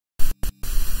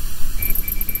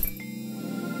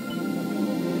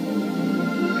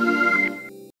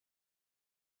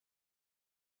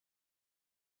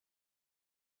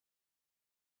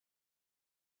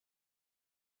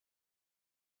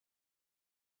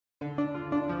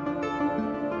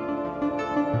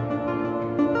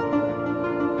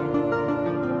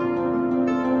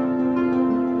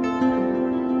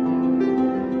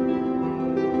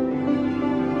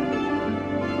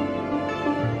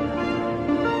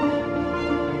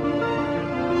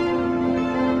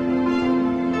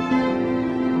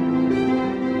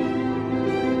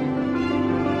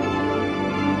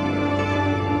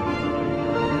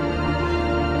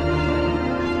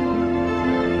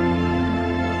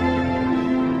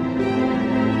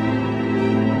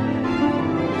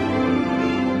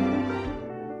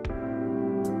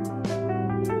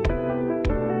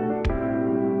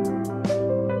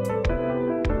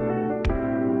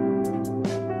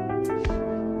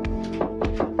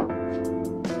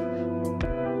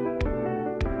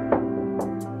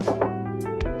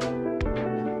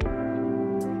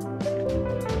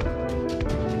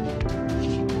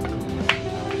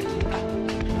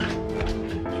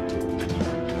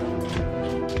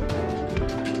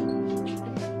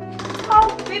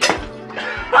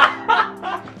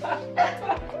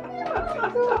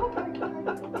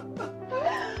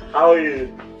How are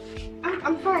you?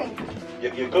 I'm fine.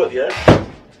 You're good, yeah?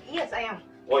 Yes, I am.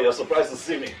 Well, you're surprised to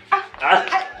see me.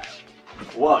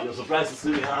 Wow, you're surprised to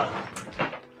see me, huh?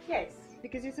 Yes,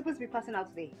 because you're supposed to be passing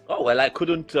out today. Oh, well, I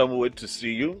couldn't wait to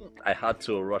see you. I had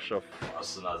to rush off as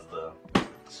soon as the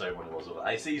ceremony was over.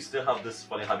 I see you still have this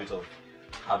funny habit of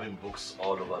having books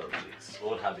all over the place.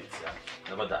 Old habits, yeah?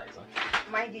 Never dies, huh?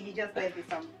 Mind you, you just left it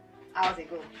some hours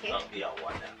ago, okay? Oh, yeah,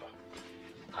 whatever.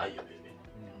 How you, baby?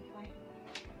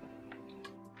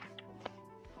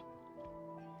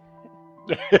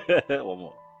 One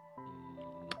more.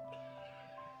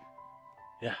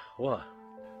 Yeah, what?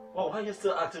 Well, why are you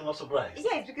still acting all surprised?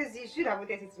 Yes, because you should have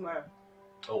waited till tomorrow.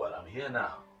 Oh, well, I'm here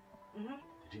now. Mm-hmm.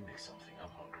 Did you make something? I'm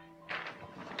hungry.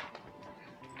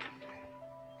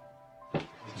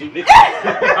 Did you make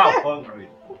something? I'm hungry.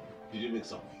 Did you make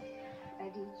something? I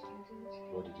did.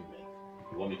 What did you make?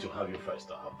 You want me to have you first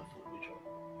or have the food? Which one?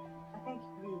 I think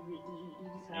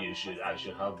you should. I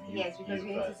should have you. Yes, because we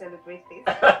need to celebrate this.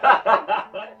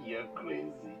 You're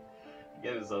crazy.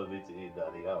 Get me something to eat,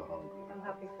 darling. I'm hungry. I'm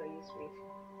happy for you, sweet.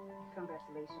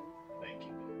 Congratulations. Thank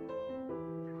you.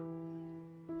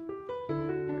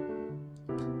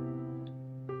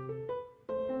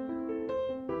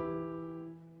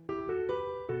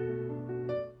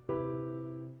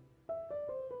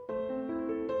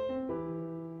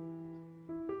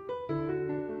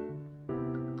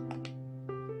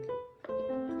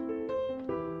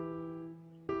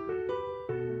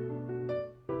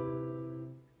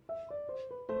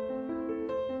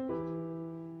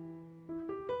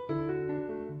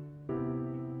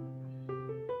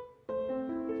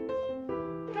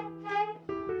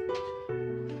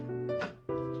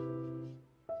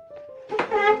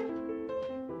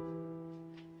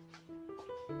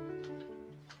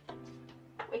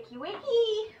 Wakey,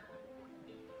 wakey!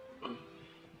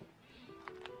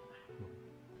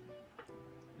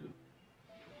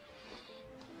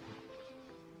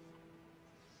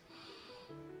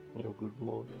 Good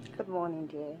morning. Good morning,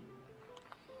 dear.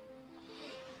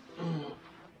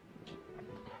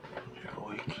 You're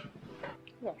awake?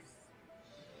 Yes.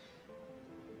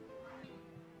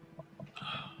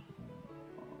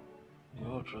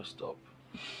 You're all dressed up.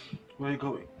 Where are you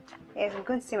going? Yes, I'm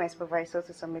going to see my supervisor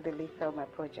to submit the leave for my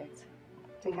project.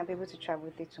 So I can be able to travel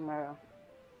with you tomorrow.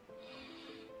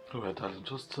 Alright, darling,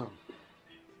 just give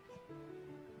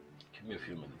me a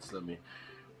few minutes. Let me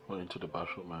run into the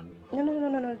bathroom and...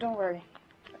 No, don't worry.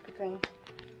 I'll be going.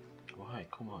 Why?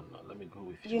 Come on now, let me go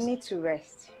with you. You need to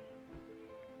rest.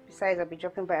 Besides, I'll be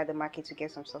dropping by at the market to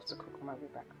get some stuff to cook on my way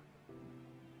back.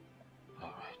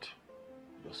 Alright.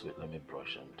 Just wait, let me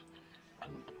brush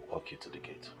and walk you to the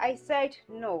gate. I said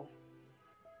no.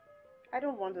 I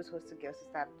don't want those hostel girls to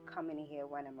start coming in here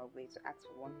when I'm away to ask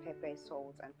for one pepper,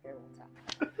 salt, and pure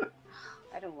water.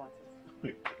 I don't want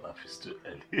it. Life is too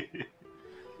early.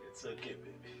 It's okay,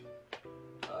 baby.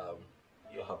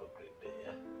 You have a great day,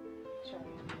 yeah? Sure.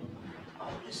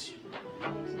 I'll miss you. I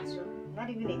miss you too. Not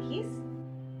even a kiss?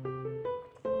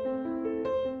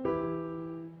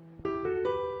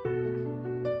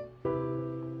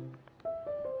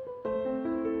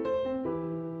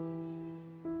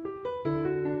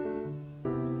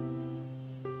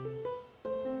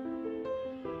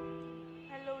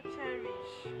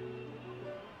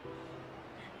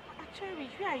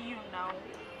 Where are you now?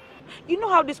 You know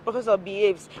how this professor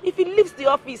behaves. If he leaves the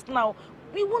office now,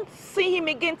 we won't see him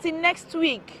again till next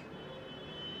week.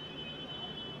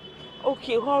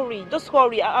 Okay, hurry. Just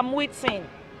hurry. I'm waiting.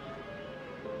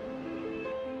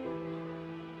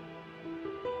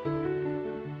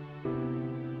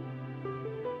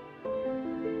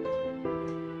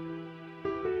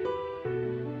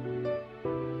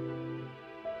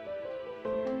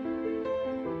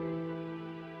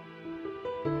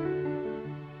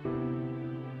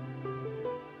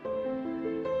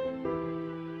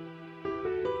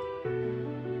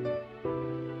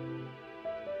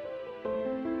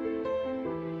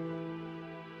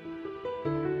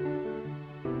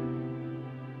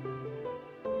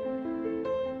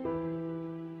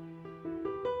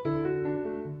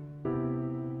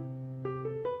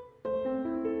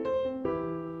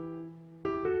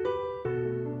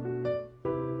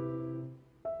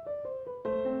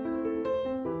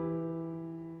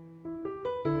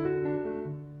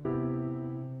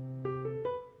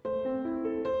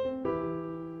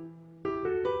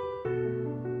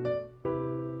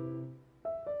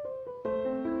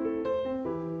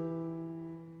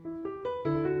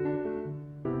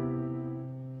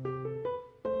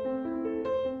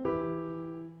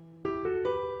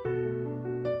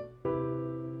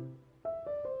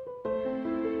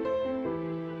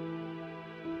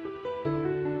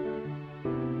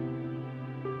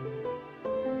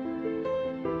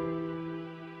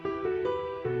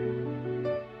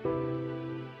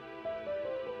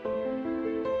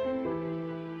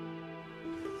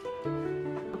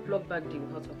 rub back the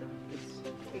hot water, please.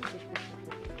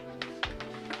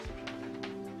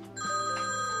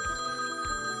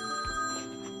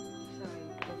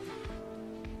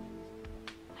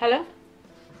 Hello?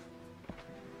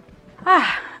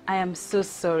 I am so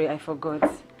sorry, I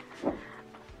forgot.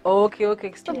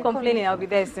 Okay. Stop complaining, I'll be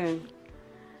there soon.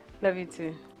 Love you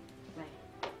too. Bye.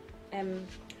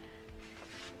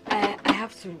 I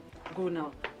have to go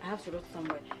now. I have to rush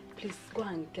somewhere. Please go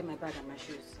and get my bag and my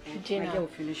shoes. And Gina, my girl will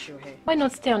finish your hair. Why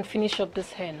not stay and finish up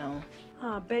this hair now?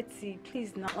 Betty,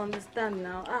 please now understand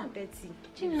now. Betty.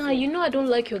 Gina, you know I don't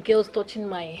like your girls touching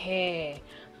my hair.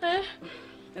 Eh?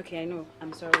 Okay, I know.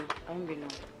 I'm sorry. I won't be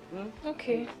long.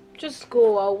 Okay, just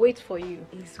go. I'll wait for you.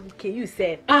 It's okay. You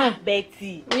said.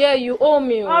 Betty. Yeah, you owe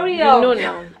me. Hurry you up. know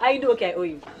now. I do. Okay, I owe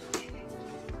you.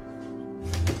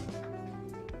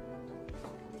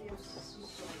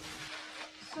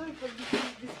 Sorry for this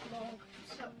long.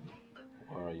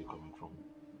 Where are you coming from?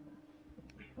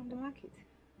 From the market.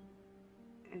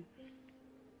 And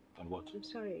what? I'm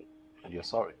sorry. And you're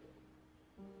sorry?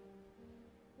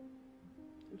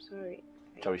 I'm sorry.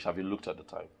 Cherish, have you looked at the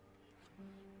time?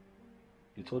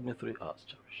 You told me 3 hours,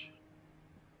 Cherish.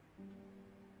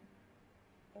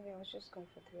 Okay, I was just going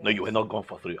for 3 hours. No, you were not gone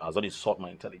for 3 hours. Don't insult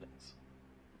my intelligence.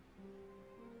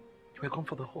 You were gone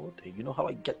for the whole day. You know how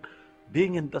I get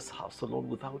being in this house alone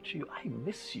without you? I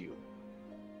miss you.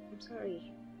 I'm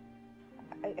sorry.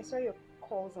 I saw your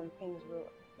calls and things were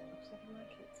outside the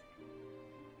market.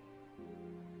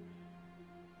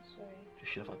 Sorry. You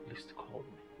should have at least called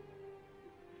me.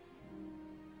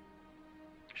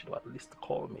 You should have at least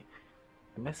called me.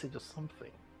 A message or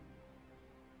something.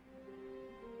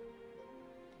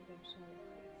 I'm sorry.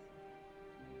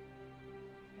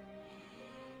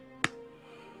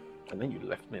 And then you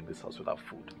left me in this house without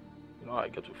food. You know how I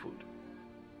get to food?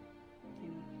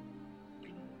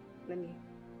 Let me.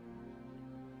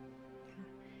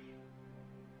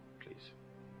 Please.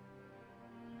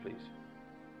 Please.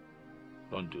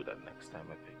 Don't do that next time,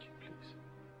 I beg you, please.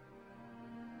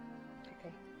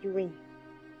 Okay, you win.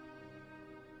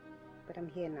 But I'm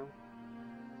here now.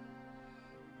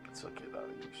 It's okay,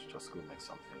 darling. You should just go make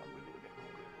something. I'm really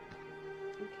hungry.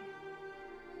 Okay.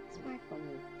 Smile for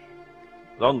me.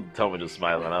 Don't tell me to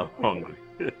smile when I'm hungry.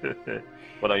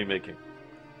 What are you making?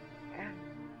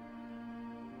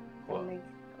 What?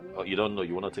 Oh, you don't know?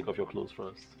 You want to take off your clothes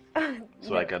first?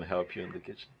 So I can help you in the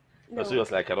kitchen? No.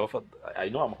 Seriously, I can offer. I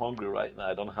know I'm hungry right now.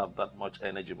 I don't have that much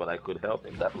energy, but I could help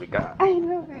in that regard. I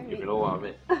know, baby. If you know what I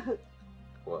mean.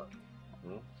 What?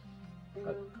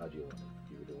 How do you want it?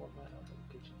 You really want my help in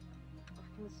the kitchen? Of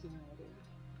course you know I do.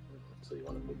 So you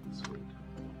want to make this food?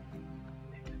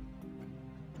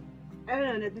 I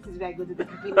don't know, this is where I go to the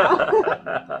cafe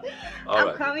now.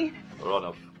 I'm coming. Run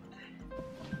off.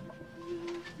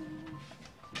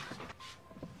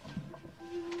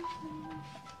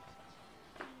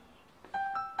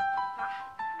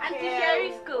 Auntie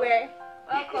Sherry's school. Where?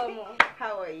 Welcome.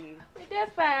 How are you? They're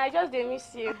fine. I just didn't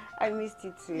miss you. I missed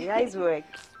you too. How's work?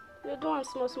 You're doing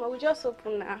small. We just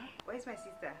open now. Where's my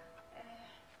sister?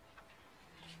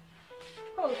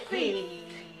 Oh, see.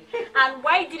 And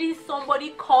why didn't somebody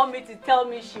call me to tell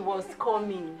me she was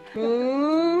coming?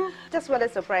 Just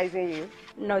wanted surprising you.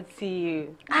 Not see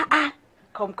you.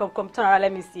 Come, turn around,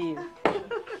 let me see you.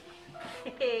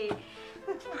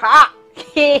 Ha!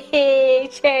 Hey,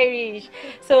 Cherish.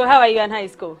 So how are you in high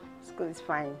school? School is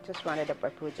fine. Just rounded up my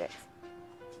project.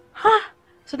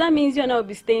 So that means you and I will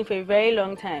be staying for a very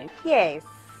long time. Yes.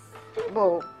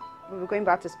 Well, we're going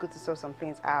back to school to sort some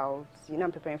things out. You know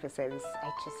I'm preparing for service.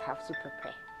 I just have to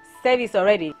prepare. Service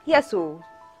already? Yes, so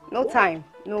no time.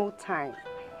 No time.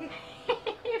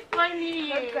 Funny.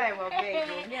 No time, okay.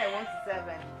 Yeah, I want to serve.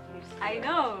 I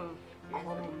know. Oh,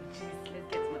 jeez. Let's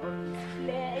get to my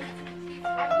office.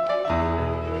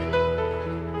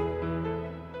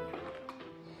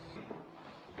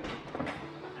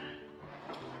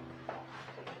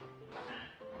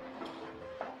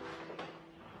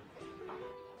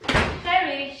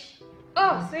 Cherish.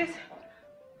 Oh, sis.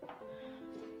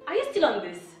 Are you still on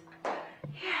this?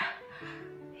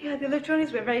 Yeah, the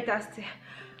electronics were very dusty.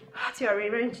 Had to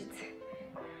rearrange it.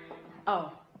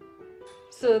 Oh.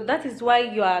 So that is why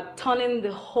you are turning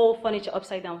the whole furniture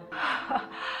upside down.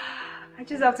 I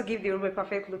just have to give the room a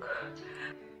perfect look.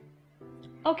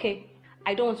 Okay.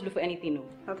 I don't want to look for anything new.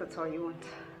 Not at all you want.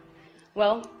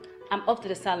 Well, I'm off to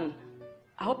the salon.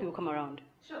 I hope you will come around.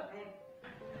 Sure,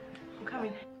 I'm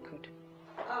coming. Good.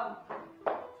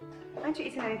 Aren't you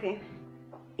eating anything?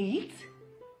 Eat?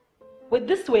 With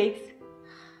this weight?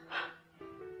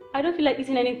 I don't feel like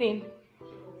eating anything.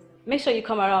 Make sure you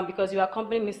come around because you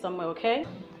accompany me somewhere, okay?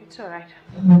 It's alright.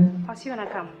 I'll see you when I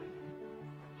come.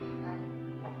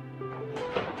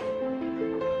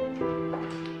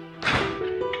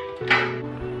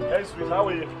 Hi, sweet. How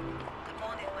are you? Good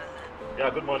morning, my love. Yeah,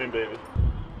 good morning, baby.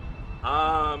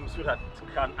 Sweetheart,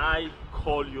 can I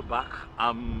call you back?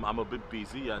 I'm a bit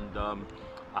busy and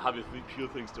I have a few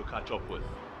things to catch up with.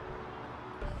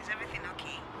 Is everything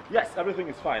okay? Yes, everything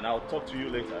is fine. I'll talk to you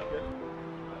later, okay?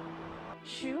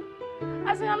 Shoo.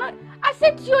 I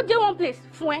said Tio dey one place.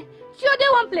 Fuen. Tio dey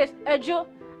one place. Ejo.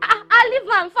 I leave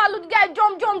man follow the guy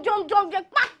jump,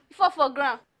 pack fall for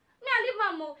ground. Me I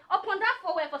leave man upon that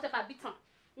for where for self I beat him.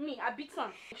 Me I beat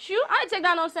him. Shoo. I take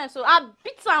that nonsense so I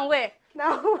beat him where?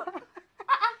 No.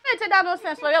 I take that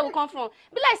nonsense for where we come from.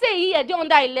 Be like say he here dey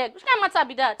under his leg. Which kind of matter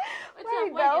be that?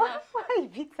 Why you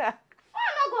beat her? Why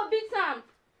I no go beat him?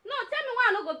 No, tell me why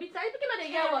I no go beat him. You pikin no dey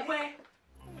hear what?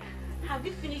 Have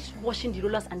you finished washing the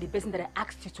rollers and the basin that I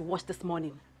asked you to wash this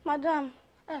morning? Madam,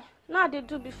 now they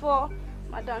do before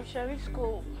Madam Sheriff's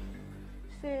go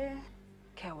say.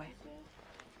 Kewe,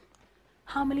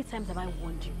 how many times have I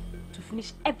warned you to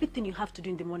finish everything you have to do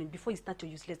in the morning before you start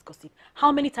your useless gossip?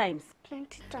 How many times?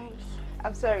 Plenty times.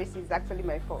 I'm sorry, it's actually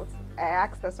my fault. I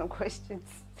asked her some questions.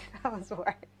 That was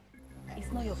why.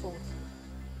 It's not your fault.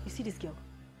 You see this girl?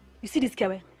 You see this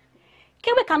Kewe?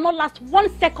 Kewe cannot last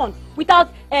 1 second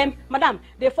without, Madam,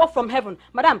 they fall from heaven.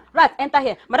 Madam, rat, enter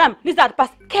here. Madam, lizard, pass.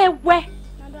 Kewe!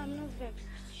 Madam, no vex.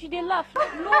 She dey laugh.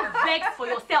 No vex for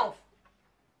yourself.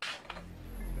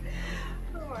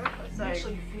 Oh, sorry. Make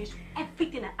sure you finish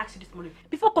everything I asked you this morning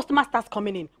before customer starts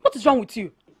coming in. What is wrong with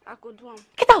you? I could do am.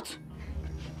 Get out!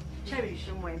 Cherish,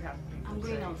 don't mind her. I'm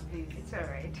going out, please. It's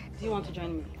alright. Do you want to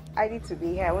join me? I need to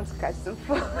be here. I want to catch some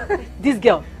fun. This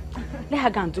girl, let her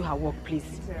go and do her work, please.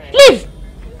 Right. Leave!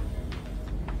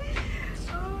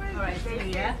 Alright, see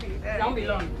you, yeah? Don't be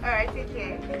long. Alright, take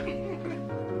care.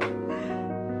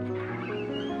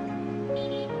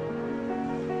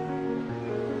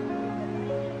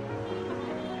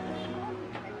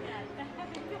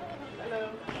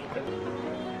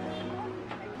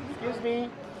 Excuse me?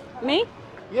 Me?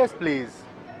 Yes, please.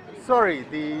 Sorry,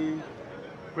 the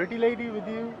pretty lady with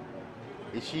you,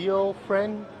 is she your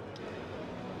friend?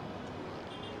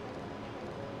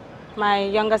 My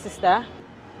younger sister.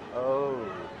 Oh.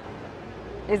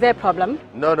 Is there a problem?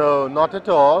 No, not at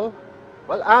all.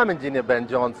 Well, I'm Engineer Ben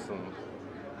Johnson.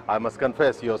 I must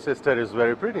confess, your sister is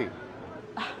very pretty.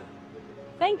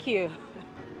 Thank you.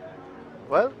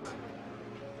 Well,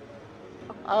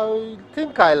 I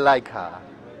think I like her,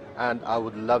 and I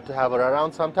would love to have her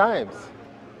around sometimes.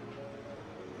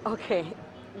 Okay,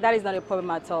 that is not a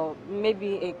problem at all.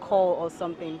 Maybe a call or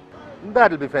something.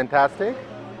 That'll be fantastic.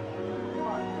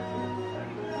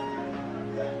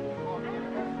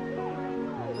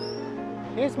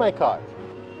 Here's my card.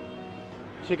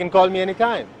 She can call me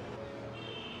anytime.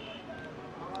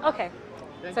 Okay,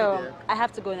 Thank so you, dear. I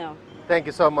have to go now. Thank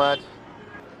you so much.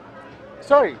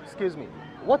 Sorry, excuse me.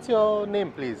 What's your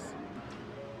name, please?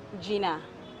 Gina.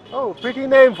 Oh, pretty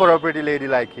name for a pretty lady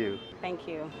like you. Thank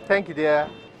you. Thank you, dear.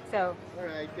 So, All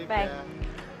right, take bye. care.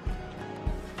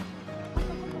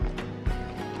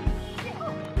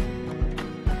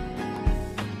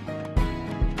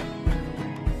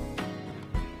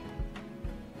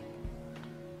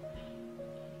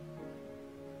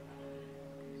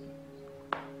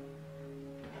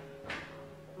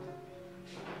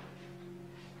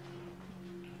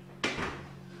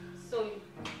 So,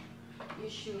 you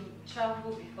should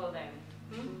travel before then.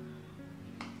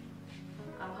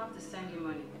 I'll have to send you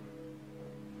money.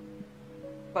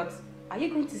 But are you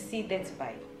going to see that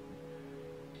by?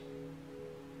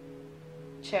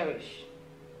 Cherish.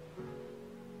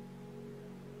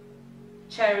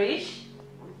 Cherish?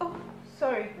 Oh,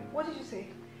 sorry. What did you say?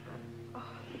 Oh,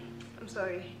 I'm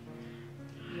sorry.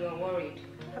 You are worried.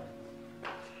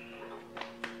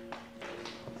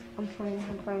 I'm fine,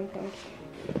 thank you.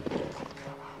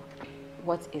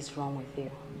 What is wrong with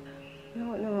you?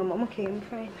 No, I'm okay, I'm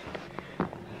fine.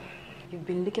 You've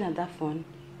been looking at that phone,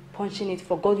 punching it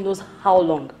for God knows how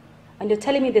long. And you're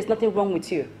telling me there's nothing wrong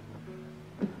with you.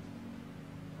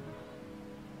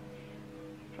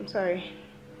 I'm sorry.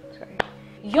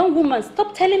 Young woman,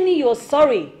 stop telling me you're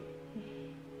sorry.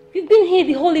 You've been here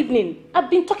the whole evening. I've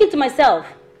been talking to myself.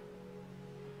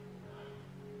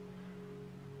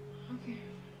 Okay.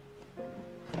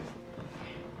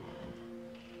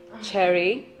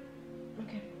 Cherry.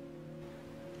 Okay.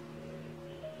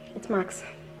 It's Max.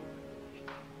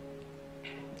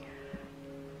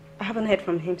 I haven't heard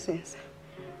from him since.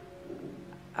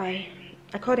 I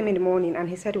called him in the morning and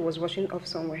he said he was washing off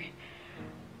somewhere.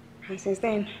 And since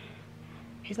then,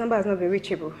 his number has not been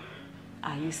reachable.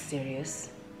 Are you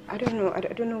serious? I don't know. I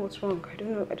don't know what's wrong. I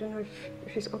don't know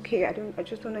if he's okay. I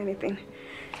just don't know anything.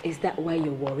 Is that why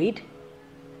you're worried?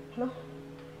 No?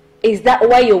 Is that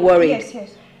why you're worried?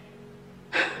 Yes.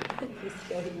 this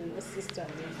girl, no sister.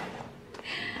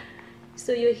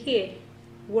 So you're here,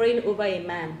 worrying over a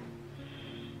man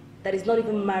that is not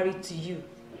even married to you.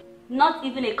 Not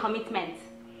even a commitment.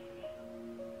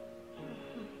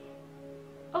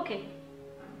 Okay.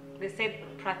 They said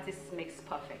practice makes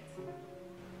perfect.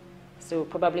 So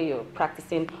probably you're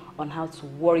practicing on how to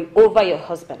worry over your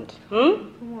husband.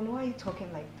 Come on, why are you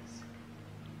talking like this?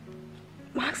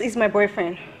 Max is my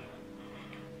boyfriend.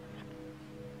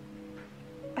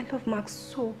 I love Max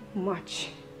so much.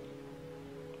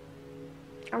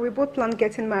 And we both planned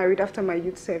getting married after my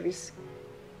youth service.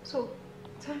 So,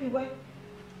 tell me, why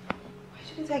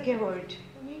shouldn't I get worried?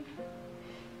 I mean,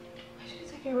 why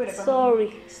shouldn't I get worried about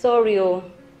him? Sorry, oh.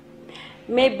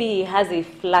 Maybe he has a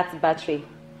flat battery.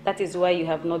 That is why you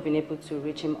have not been able to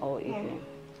reach him all evening.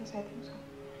 Yes, I think so.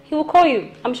 He will call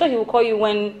you. I'm sure he will call you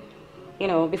when, you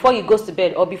know, before he goes to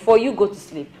bed or before you go to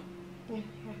sleep. Yeah,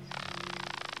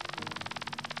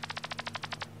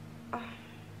 yes.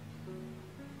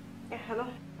 Yeah, hello?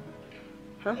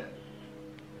 Huh?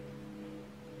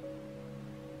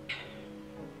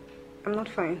 I'm not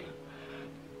fine.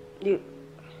 You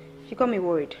got me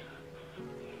worried.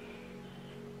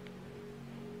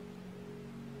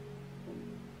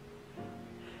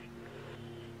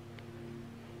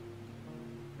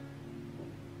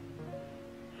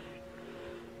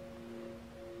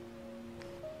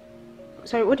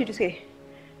 Sorry, what did you say?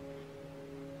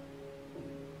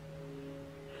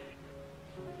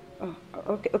 Oh,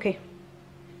 okay. Okay.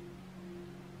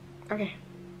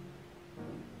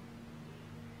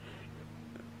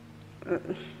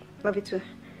 Love you too.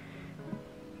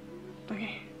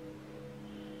 Okay.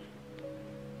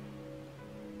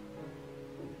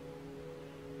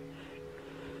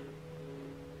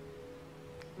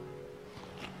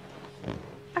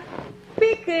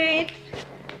 Be good.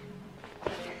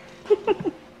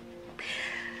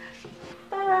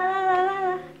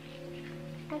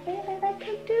 I feel that I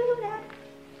can do that.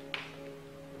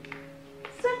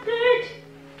 So good.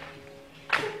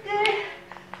 So good.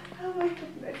 Oh my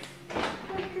goodness. Oh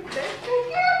my goodness.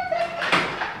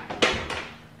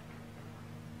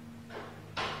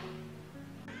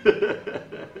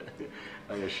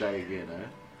 Are you shy again, huh?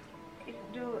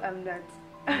 No, I'm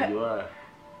not. You are.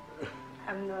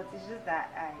 I'm not. It's just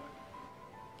that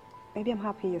maybe I'm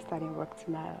happy you're starting work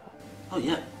tomorrow. Oh,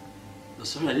 yeah. No,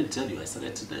 sorry, I didn't tell you. I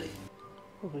started today.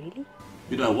 Oh, really?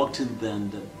 You know, I walked in there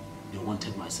and they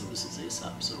wanted my services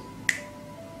ASAP, so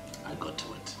I got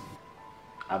to it.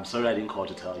 I'm sorry I didn't call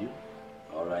to tell you.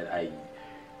 All right, I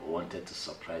wanted to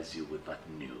surprise you with that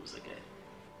news again.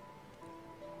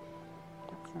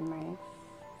 That's so nice.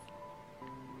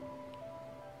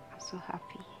 I'm so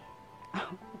happy.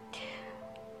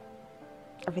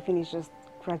 Everything is just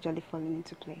gradually falling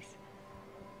into place.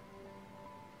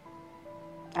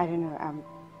 I don't know, I'm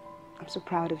so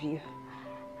proud of you.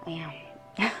 I am.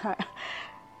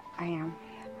 I am.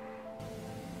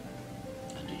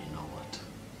 And do you know what?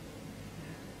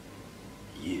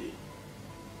 You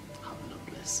have been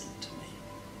a blessing to me.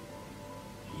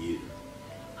 You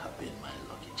have been my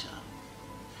lucky charm.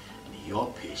 And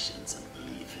your patience and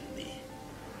belief in me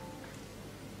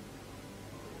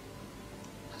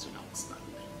has been outstanding.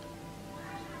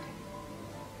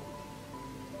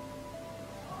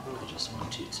 I just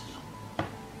want you to know.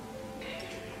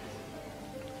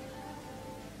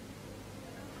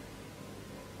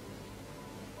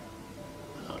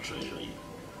 And I'll treasure you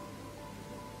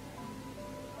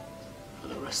for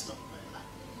the rest of my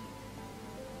life.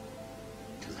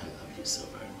 Because I love you so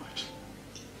very much.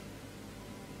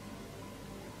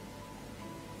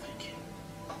 Thank you.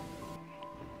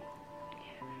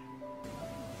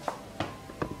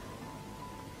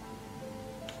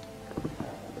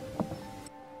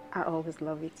 I always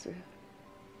love you too.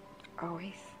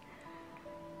 Always.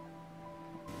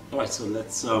 Alright, so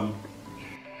let's to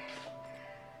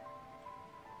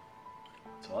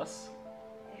us?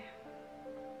 Yeah.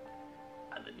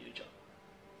 And the new job.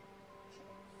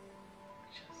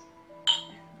 Cheers.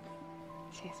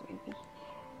 Cheers, baby.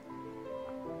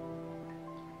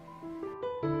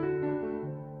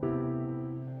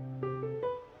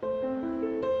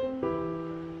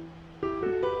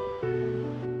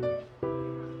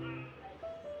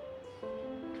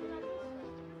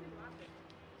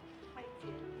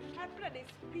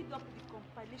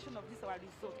 Of this our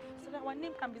result so that our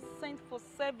name can be sent for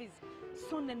service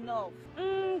soon enough.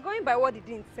 Going by what the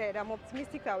dean said, I'm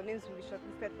optimistic our names will be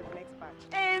shortlisted for the next batch.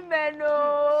 Amen.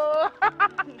 Oh.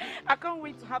 I can't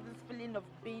wait to have this feeling of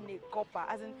being a copper,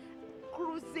 as in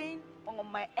cruising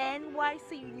on my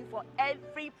NYC uniform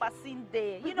every passing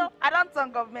day. You know, I don't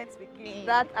turn government speaking.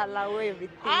 That allow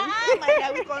everything. Ah, my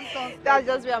guy, we can't turn. That's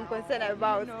just what I'm concerned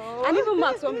about. No. And even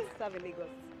Max wants me to serve in Lagos.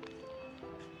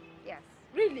 Yes.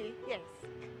 Really? Yes.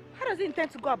 How does he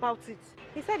intend to go about it?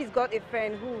 He said he's got a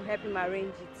friend who will help him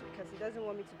arrange it because he doesn't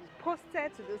want me to be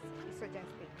posted to those insurgent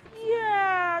states.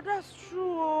 Yeah, that's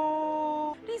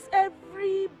true. This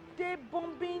everyday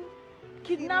bombing,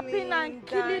 kidnapping and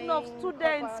killing of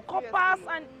students, coppers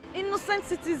and innocent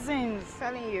citizens. I'm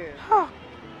telling you. Oh,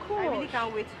 cool. I really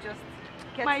can't wait to just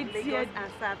get My to Lagos dear,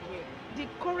 and serve here. the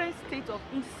current state of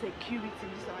insecurity in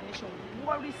this our nation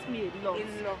worries me a lot.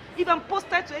 A lot. If I'm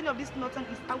posted to any of these northern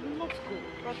east, I will not go.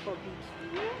 God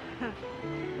forbid.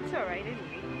 It's alright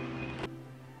anyway.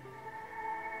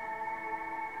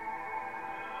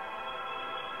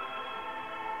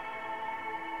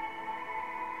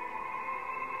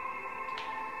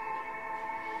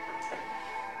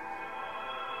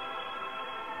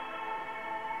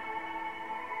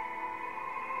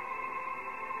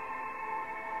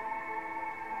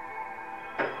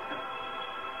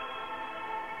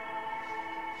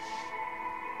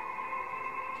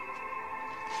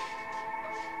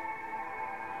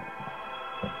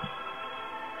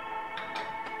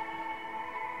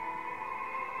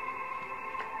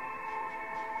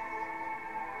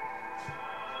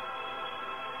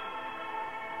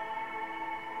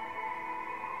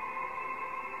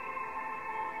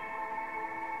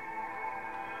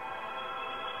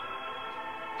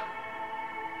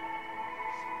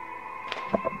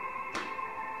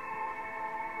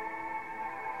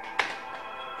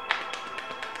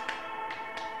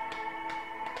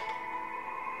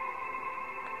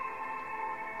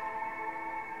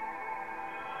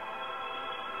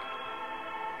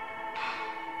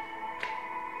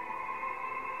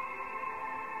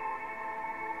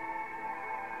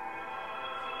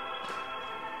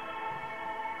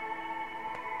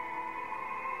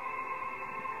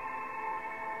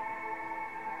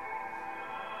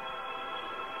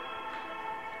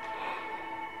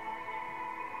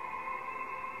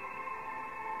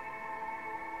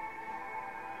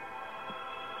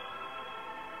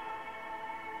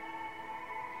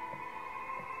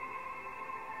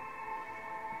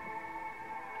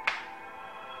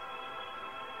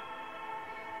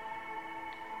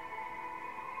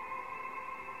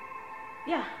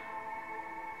 Yeah.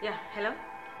 Yeah, hello?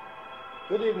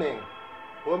 Good evening.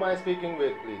 Who am I speaking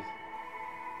with, please?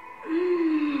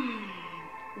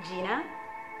 Gina,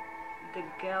 the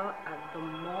girl at the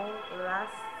mall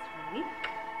last week.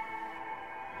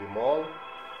 The mall?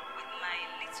 My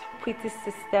little pretty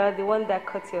sister, the one that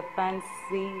caught your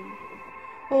fancy.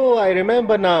 Oh, I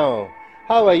remember now.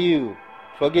 How are you?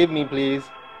 Forgive me, please.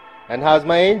 And how's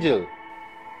my angel?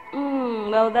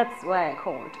 Well, that's why I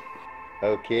called.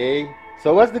 Okay.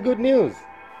 So what's the good news?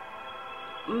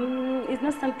 It's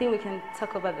not something we can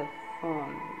talk over the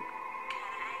phone.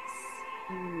 Can I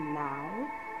see you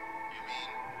now?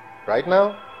 Right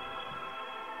now?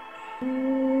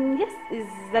 Yes, is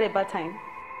that about time?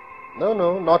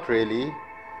 No, not really.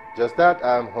 Just that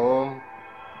I'm home.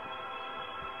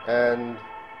 And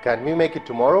can we make it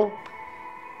tomorrow?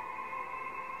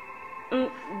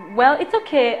 Well, it's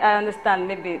okay. I understand.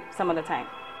 Maybe some other time.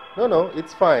 No,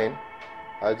 it's fine.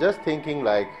 I was just thinking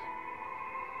like,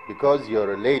 because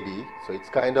you're a lady, so it's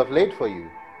kind of late for you.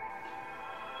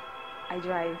 I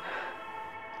drive.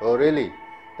 Oh, really?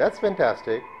 That's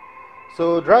fantastic.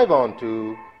 So drive on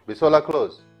to Bisola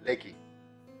Close, Lekki.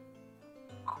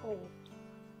 Cool.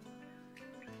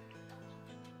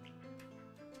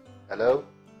 Hello?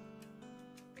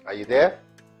 Are you there?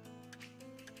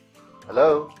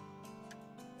 Hello?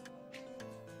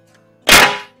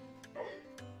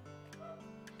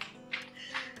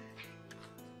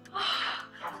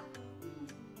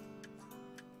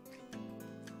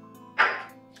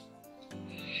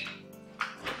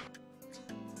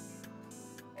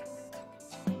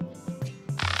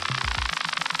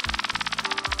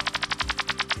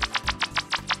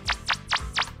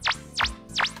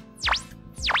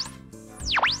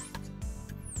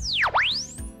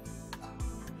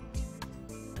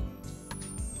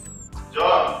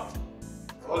 John,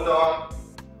 hold on.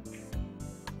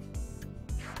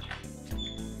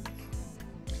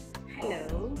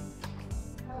 Hello.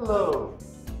 Hello.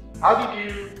 How did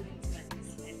you?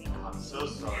 I'm so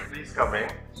sorry. Please come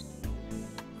in.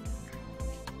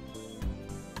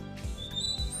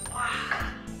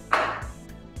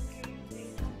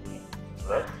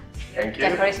 Well, thank you.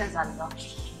 Decorations are lovely.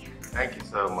 Thank you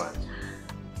so much.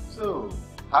 So,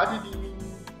 how did you,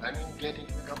 get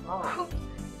into the compound?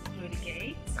 Through the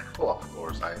gate. Oh, of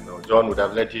course, I know. John would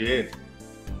have let you in.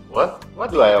 What?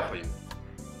 What do I have for you?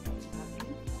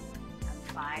 Nothing. I'm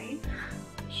fine.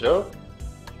 Sure?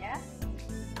 Yeah?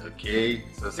 Okay,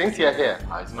 so since you're here,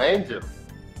 how's my angel?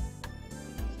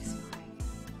 She's fine.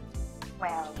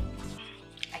 Well,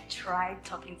 I tried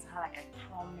talking to her like I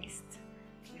promised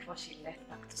before she left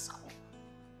back to school.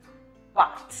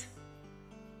 But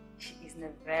she is in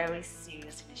a very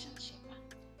serious relationship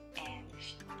and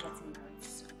she's getting married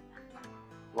soon.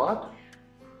 What?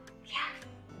 Yeah.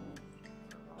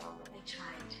 I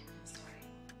tried. I'm sorry.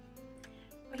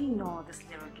 But you know, these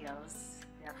little girls,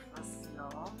 their first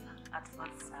love at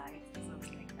first sight, things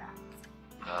like that.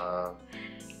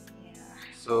 Yeah.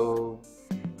 So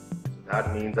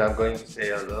that means I'm going to stay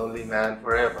a lonely man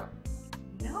forever.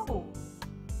 No.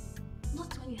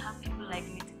 Not when you have people like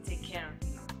me to take care of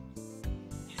you.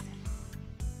 Listen,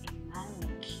 a man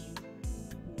like you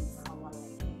needs someone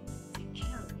like me to take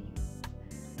care of you.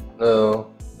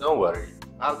 No, don't worry.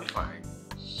 I'll be fine.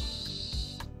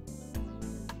 Shh.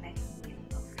 Let me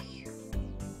love you.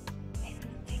 Let me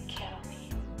take care of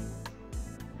you.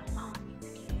 Allow me to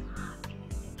give you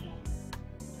happiness again.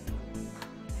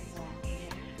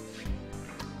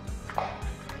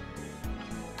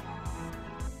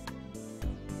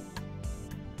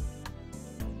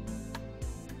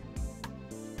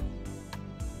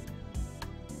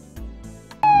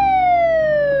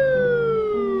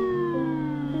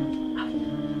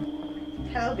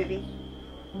 Hello, baby.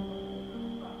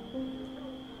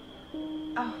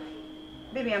 Oh,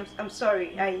 baby, I'm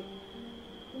sorry. I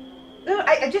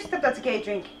just stepped out to get a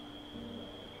drink.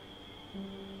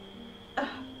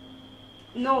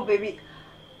 No, baby.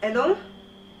 Alone?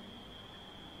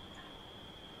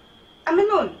 I'm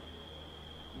alone.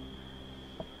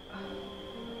 Oh,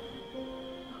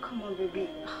 come on, baby.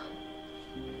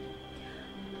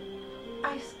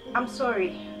 I'm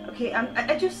sorry. Okay,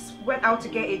 I just went out to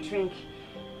get a drink.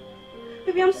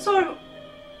 Baby, I'm sorry.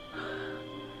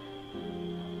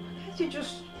 Can't you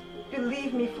just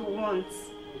believe me for once?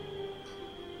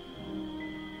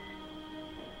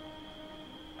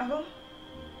 Hello?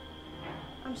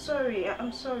 I'm sorry.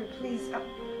 I'm sorry. Please.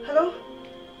 Hello?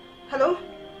 Hello?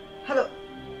 Hello?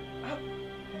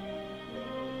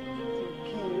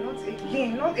 Not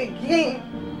again. Not again.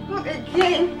 Not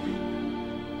again.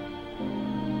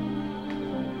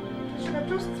 Should I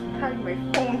just hide my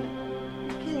phone?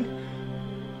 Again.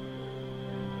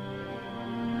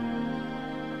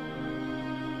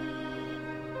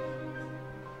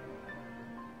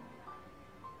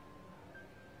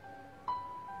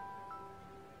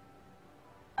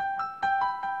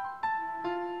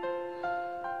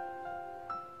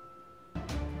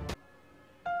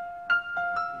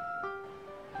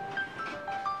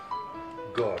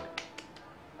 God,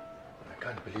 I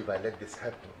can't believe I let this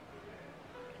happen.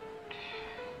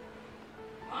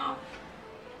 Wow.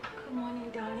 Good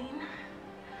morning, darling.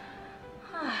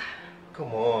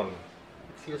 Come on.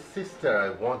 It's your sister I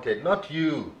wanted, not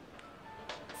you.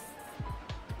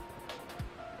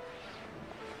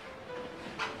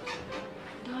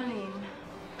 Darling.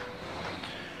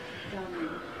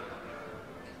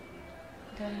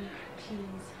 Darling,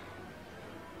 please.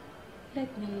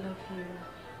 Let me love you.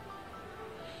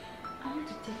 I want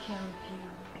to take care of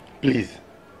you. Please,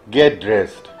 get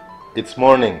dressed. It's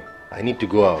morning. I need to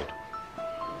go out.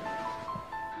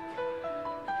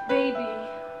 Baby.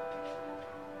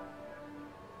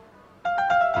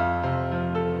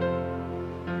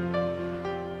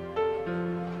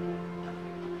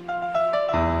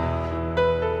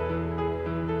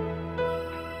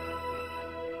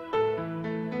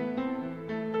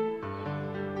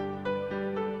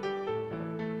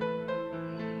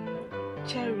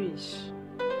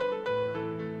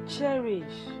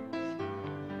 Cherish.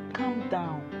 Calm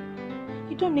down.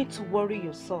 You don't need to worry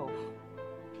yourself.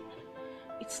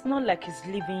 It's not like he's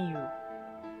leaving you.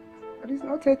 But he's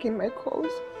not taking my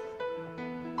calls.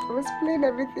 I've explained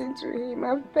everything to him.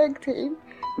 I've begged him.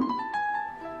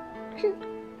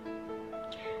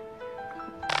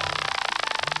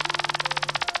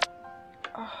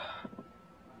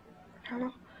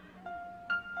 Hello?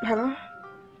 Hello?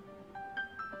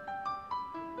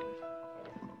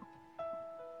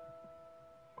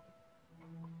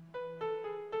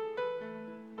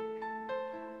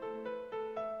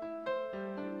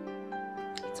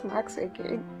 It's Max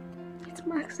again. It's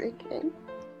Max again.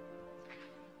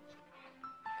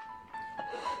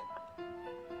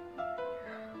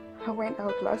 I went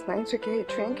out last night to get a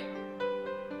drink.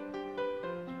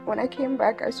 When I came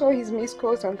back, I saw his missed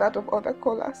calls and that of other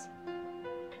callers.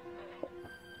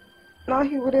 Now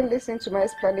he wouldn't listen to my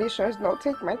explanations, nor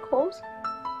take my calls.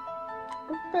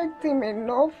 I begged him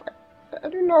enough. I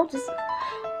don't know how to say.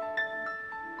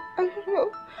 I don't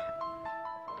know.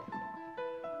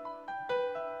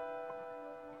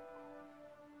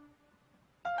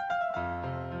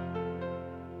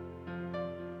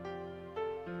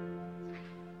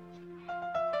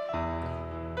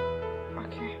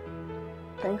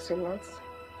 Thanks a lot.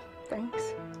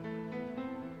 Thanks.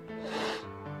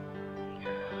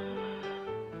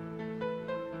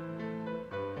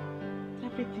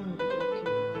 Everything will be okay.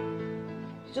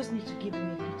 You just need to give me a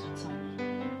little time.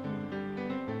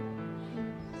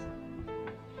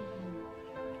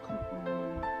 Come on.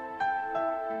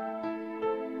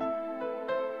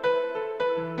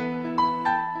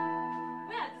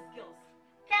 Where are these girls?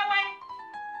 Kewe!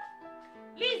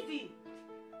 Lizzie!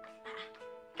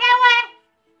 Kewe!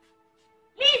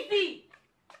 Lizzie!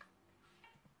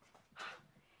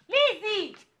 Lizzie!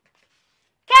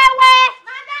 Kewe!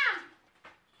 Madam!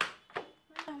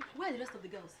 Where are the rest of the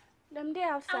girls? Them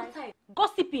there outside. Outside.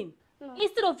 Gossiping. No.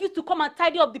 Instead of you to come and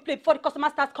tidy up the plate before the customer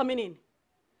starts coming in.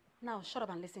 Now, shut up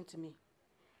and listen to me.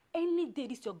 Any day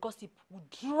this your gossip will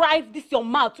drive this your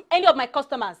mouth to any of my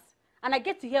customers. And I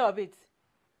get to hear of it.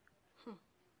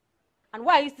 And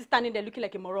why are you still standing there looking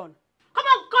like a moron? Come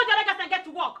on, go your legs and get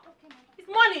to work. Okay, it's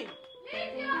morning.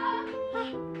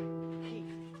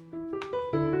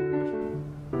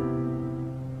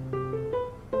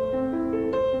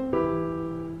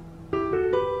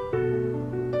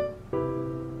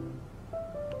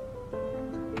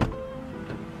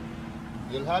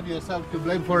 You'll have yourself to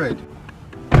blame for it.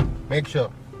 Make sure.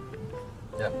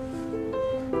 Yeah.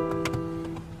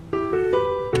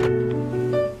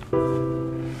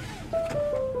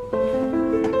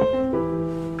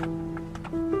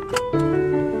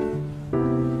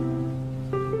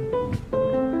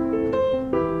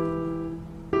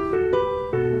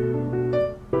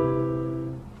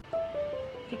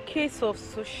 The case of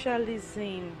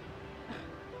socialism.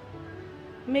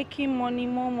 Making money,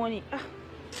 more money.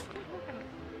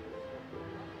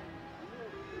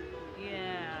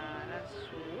 Yeah, that's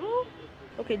true.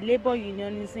 Okay, labor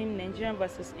unionism, Nigeria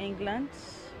versus England.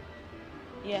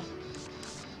 Yeah.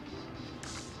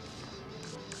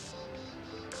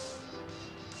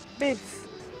 Babes,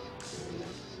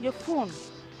 your phone.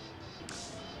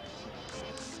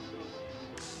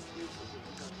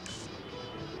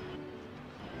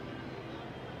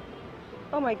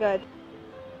 Oh my God.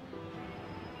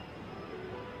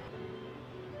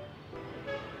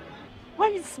 Why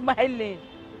are you smiling?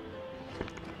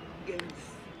 Games.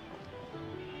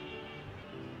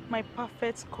 My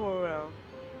perfect coral.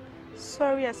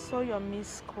 Sorry, I saw your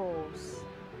missed calls.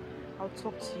 I'll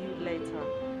talk to you later.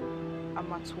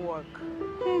 I'm at work.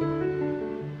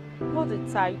 What a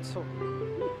title.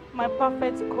 My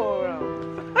perfect coral.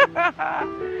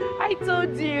 I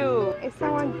told you. Is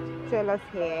someone jealous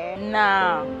here?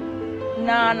 Nah.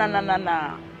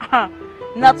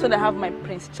 Not when I have my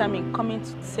Prince Charming coming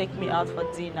to take me out for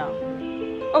dinner.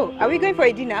 Oh, are we going for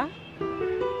a dinner?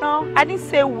 No, I didn't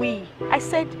say we. I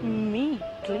said me,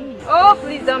 please. Oh,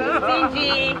 please don't be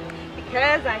stingy.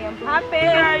 Because I am happy.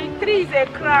 Yeah, 3 is a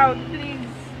crowd, please.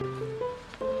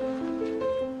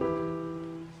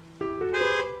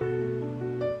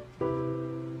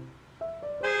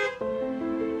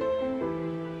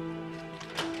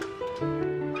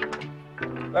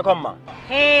 Welcome, ma.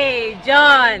 Hey,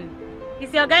 John.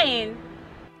 Is your guy in?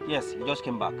 Yes, he just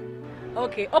came back.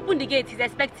 Okay, open the gate. He's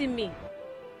expecting me.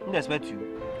 He didn't expect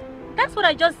you. That's what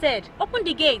I just said. Open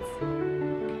the gate.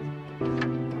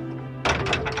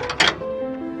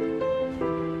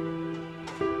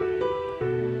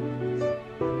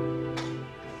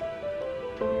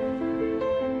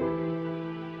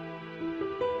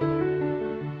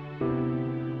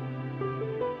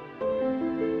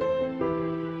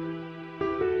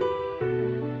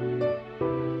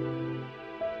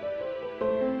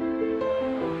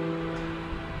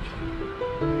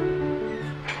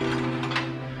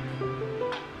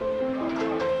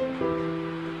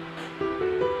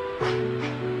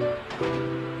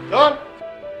 John,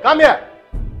 come here.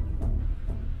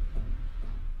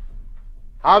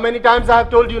 How many times I have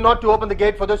told you not to open the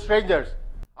gate for those strangers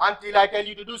until I tell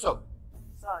you to do so?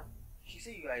 Sir, she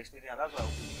said you are expecting her, that's why I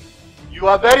opened the gate. You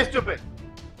are very stupid.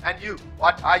 And you,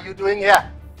 what are you doing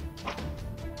here?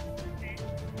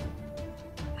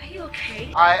 Are you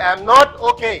okay? I am not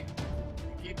okay.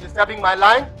 You keep disturbing my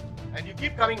line and you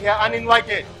keep coming here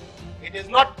uninvited. It is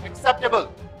not acceptable.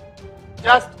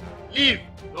 Just leave.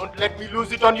 Don't let me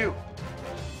lose it on you.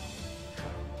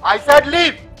 I said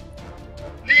leave.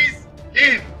 Please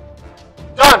leave.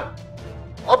 John,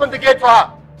 open the gate for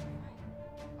her.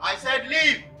 I said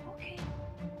leave. Okay.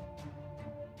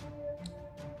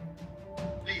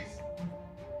 Please.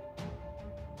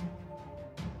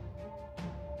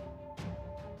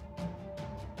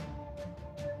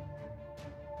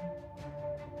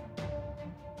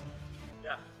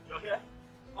 Yeah, you're here?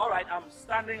 Alright, I'm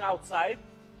standing outside.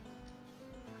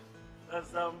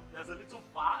 There's a little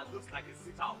bar, it looks like a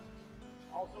sit out.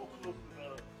 Also close to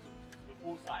the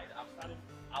poolside. I'm standing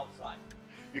outside.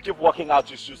 You keep walking out,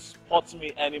 you should spot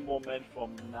me any moment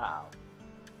from now.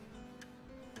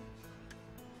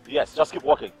 Yes, just keep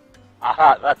walking.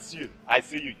 Aha, that's you. I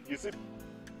see you. You see?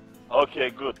 Okay,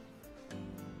 good.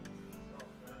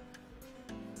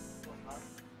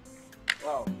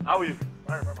 Wow. How are you?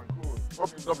 Fine, cool.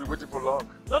 Hope you'll not be waiting for long.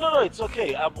 No, it's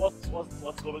okay.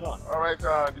 What's going on? Alright,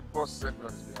 the boss sent me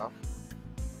on his behalf.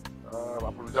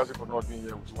 Apologizing for not being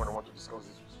here with you when I want to discuss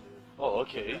this with you. Oh,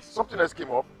 okay. Something else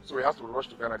came up, so he has to rush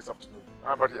to Ghana this afternoon.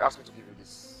 But he asked me to give you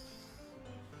this.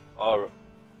 Alright.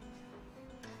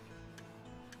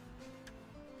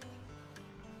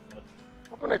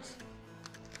 Open it.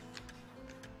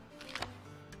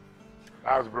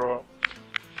 As bro,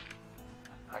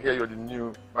 I hear you're the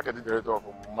new marketing director of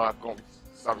Marcom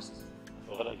Services.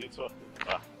 What are you talking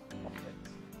about?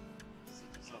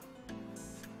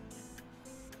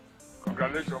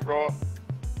 Congratulations, bro.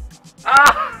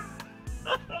 Ah!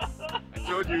 I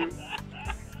told you.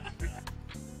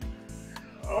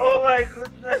 Oh my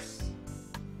goodness.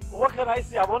 What can I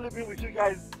say? I've only been with you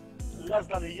guys less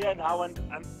than a year now and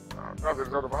that's the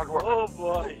result of hard work. oh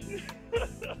boy.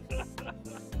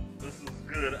 This is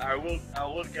good. I will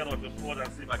get on the phone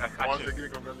and see if I can catch Once you. again,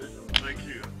 congratulations.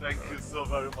 Thank you so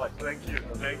very much. Thank you.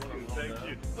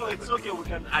 No, it's okay. We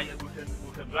can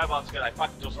drive out together. I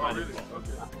packed just fine. Really?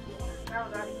 Okay. Now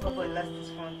that the cowboy lost his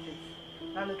front teeth.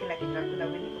 Now looking like a Dracula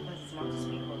when he opens his mouth to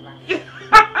speak for life.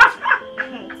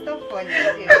 It's so funny.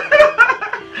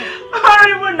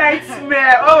 Horrible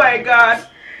nightmare. Oh my god.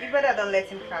 You better don't let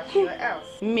him catch you or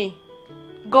else. Me.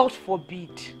 God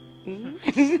forbid.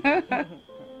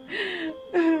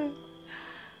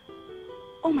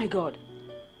 Oh my god.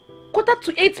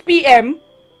 7:45 p.m.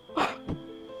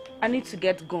 I need to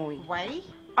get going. Why?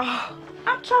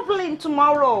 I'm traveling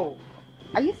tomorrow.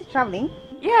 Are you still traveling?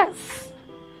 Yes.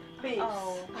 Please.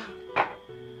 Oh.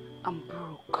 I'm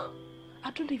broke.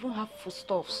 I don't even have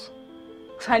foodstuffs.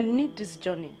 I need this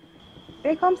journey.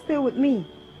 Then come stay with me.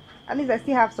 At least I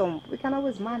still have some. We can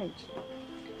always manage.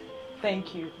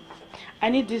 Thank you. I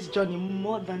need this journey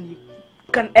more than you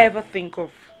can ever think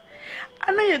of.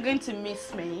 I know you're going to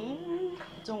miss me.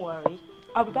 Don't worry.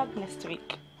 I'll be back next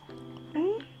week.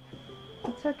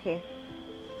 It's okay.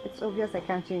 It's obvious I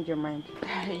can't change your mind.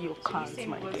 You can't,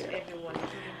 my to dear. everyone,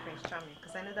 including Prince Charming,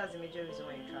 because I know that's the major reason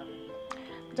why you're traveling.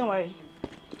 Don't worry.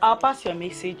 I'll pass your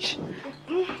message.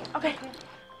 Okay.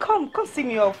 Come see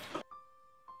me off.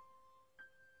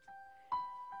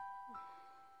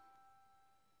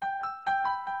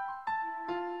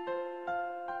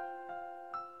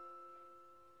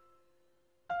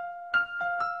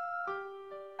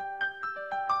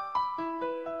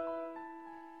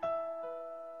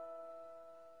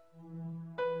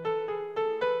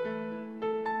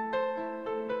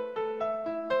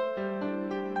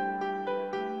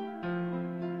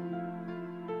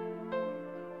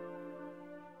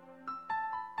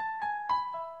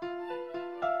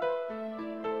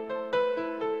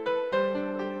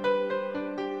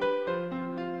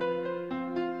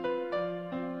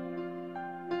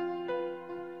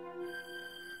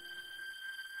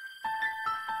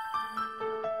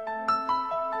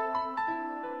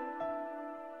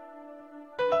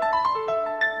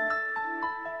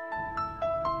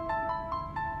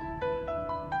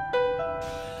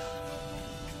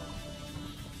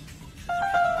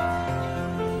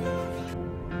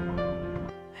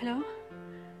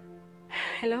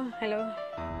 Hello.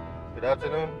 Good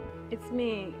afternoon. It's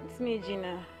me,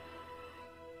 Gina.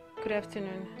 Good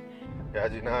afternoon. Yeah,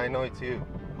 Gina, I know it's you.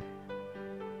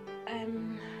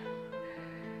 I'm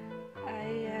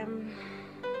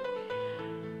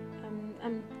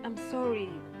sorry.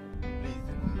 Please,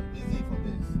 Gina, I'm busy for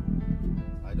this.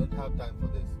 I don't have time for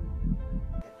this.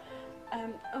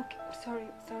 Okay,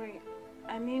 sorry.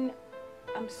 I mean,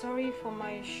 I'm sorry for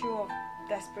my show of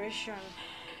desperation.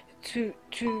 To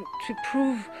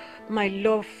prove my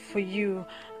love for you,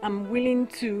 I'm willing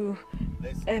to.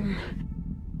 Listen,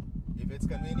 if it's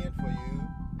convenient for you,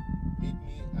 meet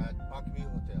me at Parkview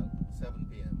Hotel, 7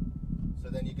 p.m. So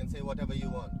then you can say whatever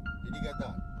you want. Did you get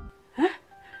that? Huh?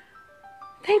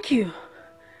 Thank you.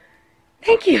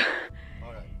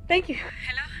 All right. Thank you.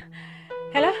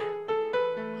 Hello?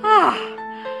 Ah,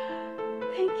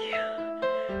 thank you.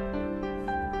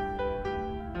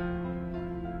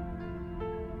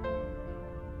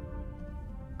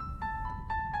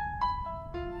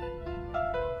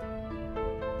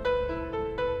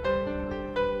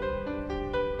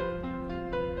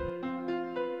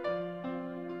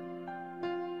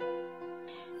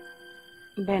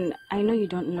 Ben, I know you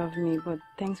don't love me, but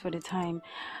thanks for the time.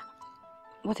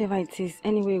 whatever it is,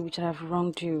 anyway which I have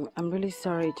wronged you, I'm really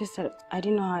sorry. Just that I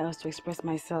didn't know how else to express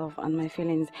myself and my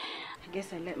feelings. I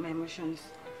guess I let my emotions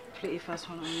play a fast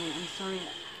one on me. I'm sorry.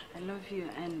 I love you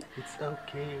and... It's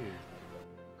okay.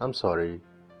 I'm sorry.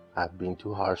 I've been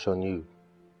too harsh on you.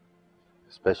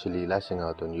 Especially lashing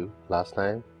out on you last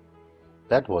time.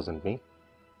 That wasn't me.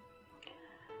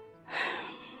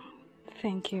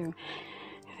 Thank you.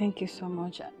 Thank you so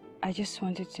much. I just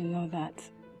wanted to know that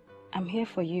I'm here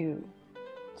for you.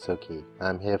 It's okay.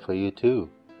 I'm here for you too.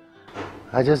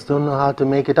 I just don't know how to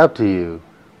make it up to you.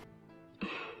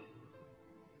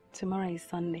 Tomorrow is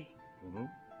Sunday.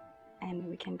 And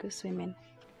we can go swimming.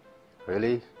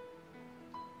 Really?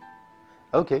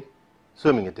 Okay.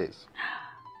 Swimming it is.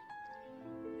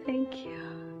 Thank you.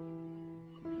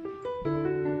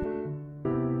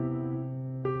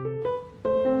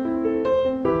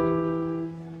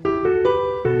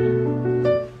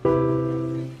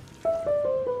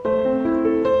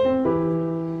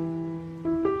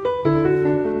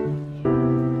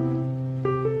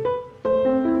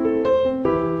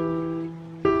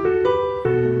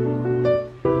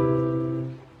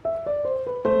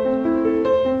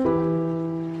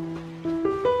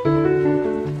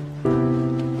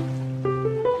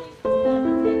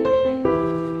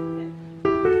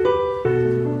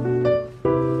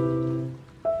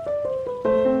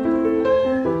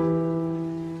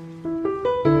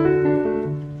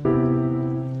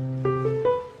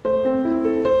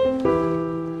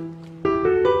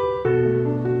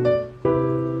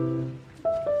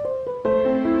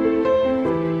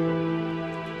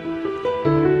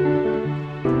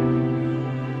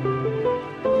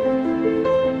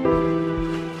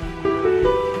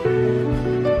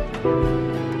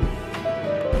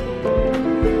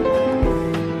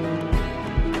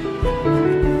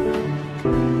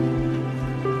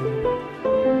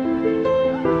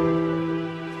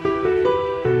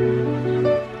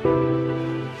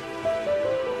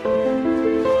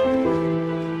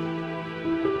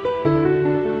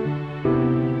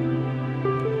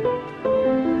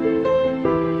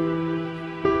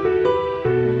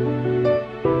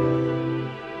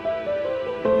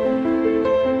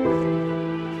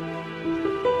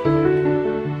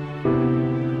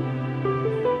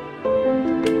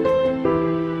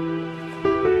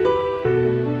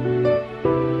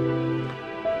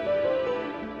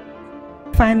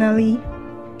 Finally,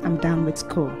 I'm done with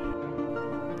school.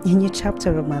 A new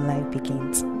chapter of my life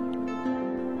begins.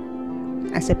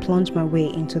 As I plunge my way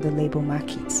into the labor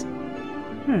market.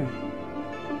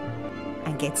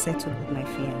 And get settled with my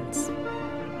fiance.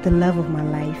 The love of my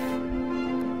life,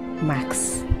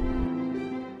 Max.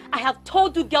 I have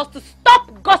told you girls to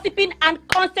stop gossiping and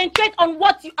concentrate on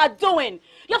what you are doing.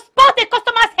 You've spoiled the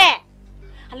customer's hair.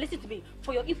 And listen to me,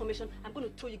 for your information, I'm going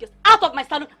to throw you girls out of my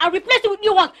salon and replace you with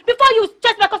new ones before you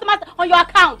stress my customers on your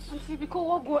account. Auntie, because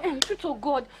what go end? Truth to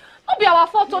God. Don't be our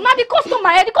fault. Now the customer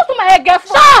here get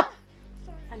Shut up!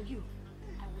 And you,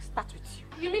 I will start with you.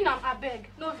 You mean I beg?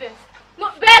 No vex.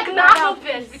 No beg now. No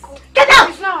vex. Get out!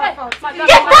 It's not our fault. Get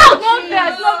out! No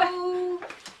vex. No vex.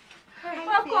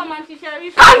 Welcome, Auntie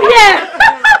Sherry. Come here!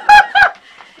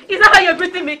 Is that how you're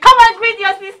greeting me? Come and greet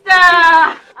your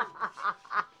sister!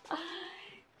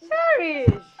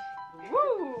 Cherish!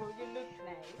 Woo! You look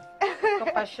nice.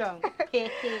 Compassion.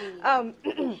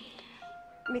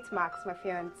 Meet Max, my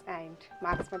fiance, and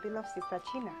Max, my beloved sister,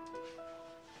 China.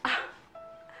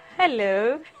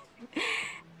 Hello.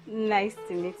 Nice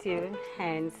to meet you,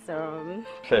 handsome.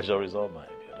 Pleasure is all mine,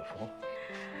 beautiful.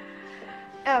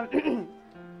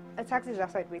 A taxi is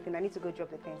outside waiting. I need to go drop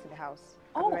the things in the house.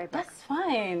 I'll be right back. That's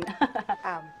fine.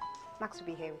 Max will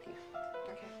be here with you.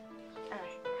 Okay.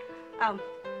 All right.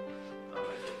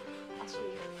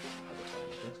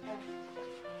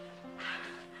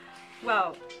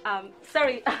 Well,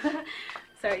 sorry.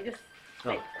 Sorry, just...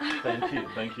 Oh, thank you,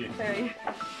 thank you. Sorry.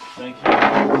 Thank you.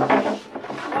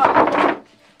 Wow.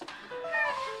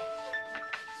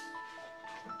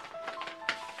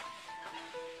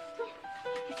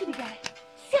 You see the guy?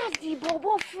 See as the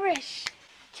bobo fresh.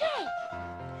 Chai.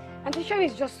 Auntie Sherry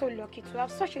is just so lucky to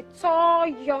have such a tall,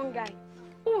 young guy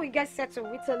who will get settled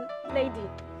with a lady.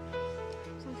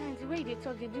 Sometimes the way they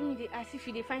talk, they do me as if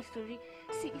they find story.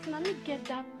 See, if I don't get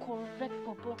that correct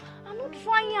bobo, I'm not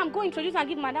trying. I'm going to introduce and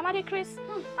give Madam Ade Chris.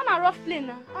 I'm a rough play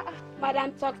now.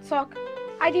 Madam, talk.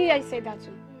 I didn't hear you say that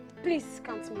too. Please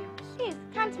count me out. Yes,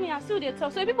 count me out. See what they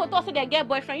talk. So if people talk, so they get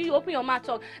boyfriend, you open your mouth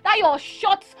talk. That your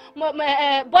short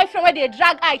boyfriend where they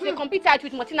drag out, they compete out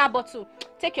with Martina bottle.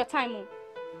 Take your time.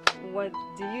 What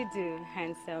do you do,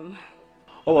 handsome?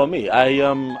 Oh, well, me.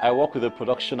 I work with a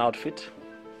production outfit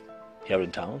here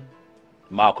in town.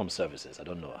 Malcolm Services. I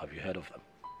don't know. Have you heard of them?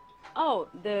 Oh,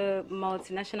 the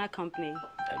multinational company.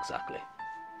 Exactly.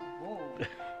 Oh.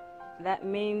 That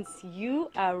means you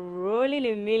are rolling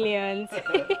in millions.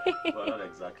 Well, not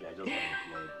exactly. I just got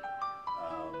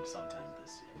employed sometime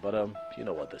this year. But you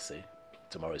know what they say.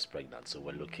 Tomorrow is pregnant, so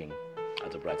we're looking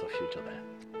at a brighter future there.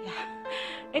 Yeah,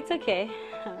 it's okay.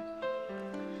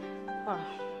 Oh.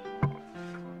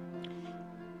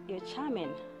 You're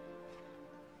charming.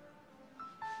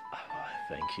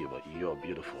 Thank you, but you're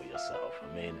beautiful yourself. I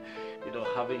mean, you know,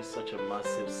 having such a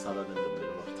massive salon in the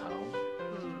middle of town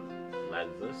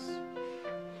like this,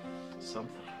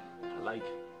 something. I like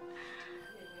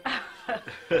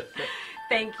it.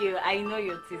 Thank you. I know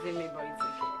you're teasing me, but it's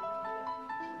okay.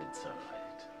 It's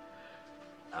alright.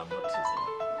 I'm not teasing.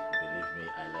 Believe me,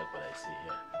 I like what I see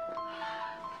here.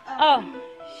 Oh,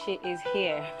 she is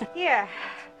here. Yeah.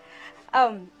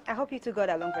 I hope you two got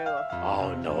along very well.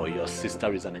 Oh no, your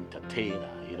sister is an entertainer.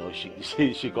 You know,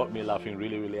 she got me laughing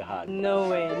really, really hard. No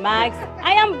way, Max.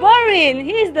 I am boring.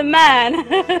 He's the man.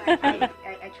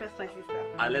 I trust my sister.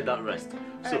 I let that rest.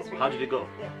 So, how did it go?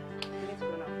 Yeah, we need to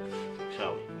go now.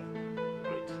 Shall we?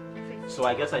 Great. So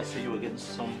I guess I see you again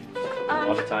some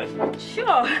other time. Sure.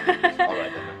 All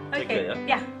right then. Take Okay. care,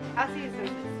 Yeah. I'll see you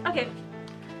soon. Okay.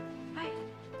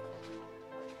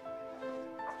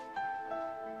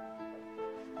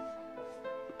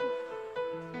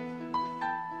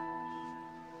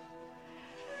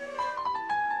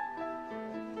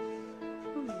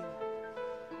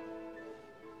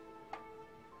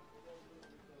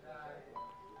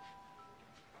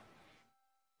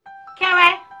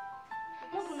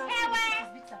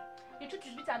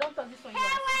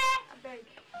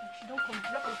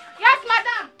 Yes,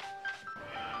 madam.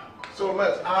 So,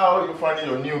 Max, how are you finding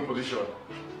your new position?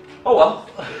 Oh well,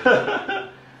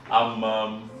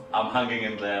 I'm hanging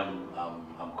in there.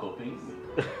 I'm coping.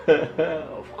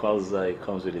 Of course, it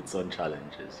comes with its own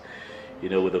challenges. You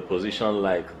know, with a position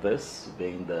like this,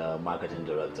 being the marketing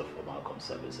director for Malcolm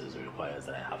Services requires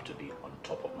that I have to be on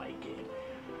top of my game.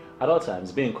 At all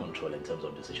times, be in control in terms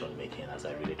of decision making as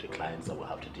I relate to clients that we'll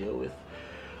have to deal with.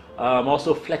 I'm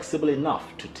also flexible enough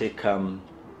to take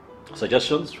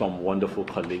suggestions from wonderful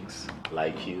colleagues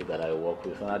like you that I work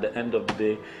with, and at the end of the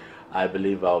day, I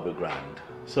believe I'll be grand.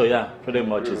 So yeah, pretty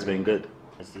much it's been good.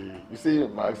 I see. You see,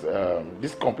 Max,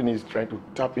 this company is trying to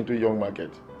tap into a young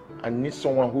market and needs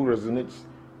someone who resonates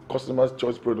customers'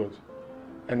 choice products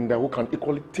and who can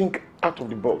equally think out of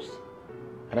the box.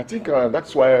 And I think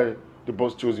that's why the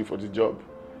boss chose you for the job.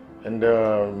 And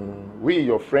we,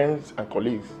 your friends and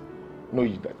colleagues, know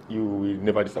that you will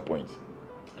never disappoint.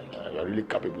 You are really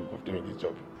capable of doing this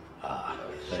job.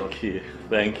 Thank you.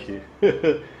 Thank you.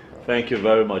 Thank you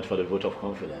very much for the vote of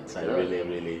confidence. I really,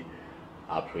 really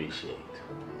appreciate.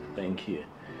 Thank you.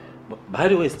 But by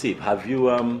the way, Steve, have you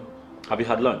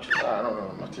had lunch?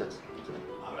 No, not yet.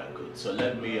 All right, good. So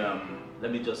let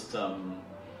me just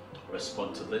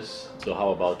respond to this. So how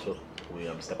about we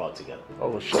step out together?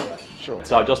 Oh, sure.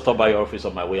 So I'll just stop by your office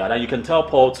on my way, and then you can tell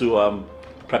Paul to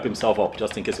prep himself up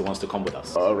just in case he wants to come with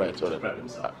us. All right. Prep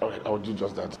himself. All right, I'll do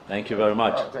just that. Thank you very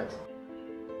much. Thanks.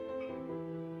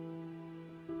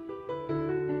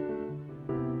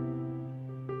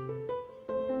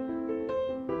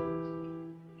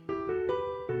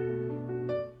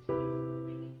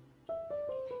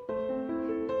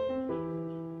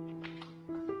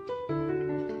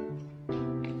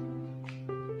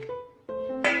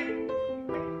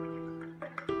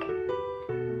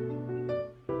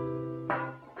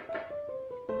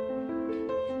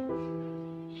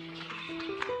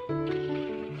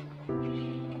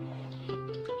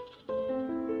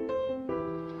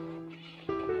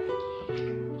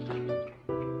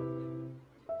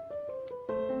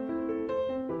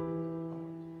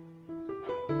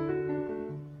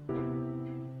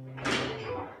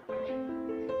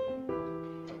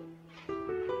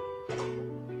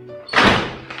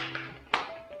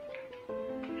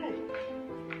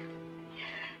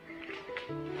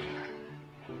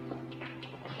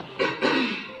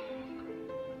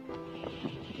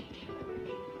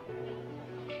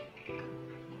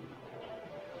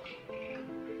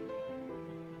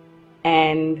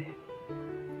 And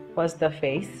what's the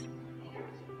face?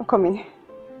 I'm coming.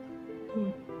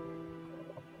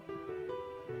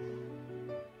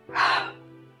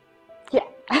 Yeah.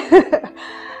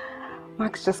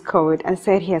 Max just called and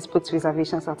said he has put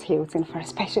reservations at Hilton for a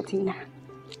special dinner.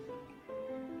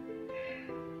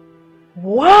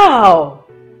 Wow!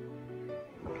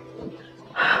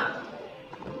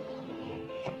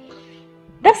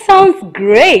 That sounds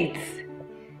great!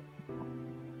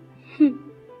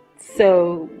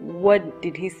 So, what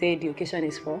did he say the occasion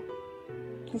is for?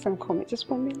 Please, I'm coming. Just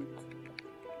 1 minute.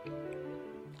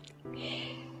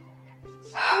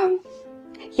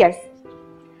 Yes.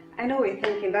 I know what you're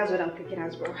thinking, that's what I'm thinking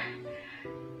as well.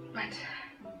 But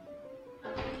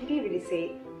he didn't really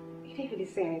say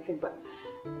anything, but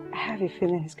I have a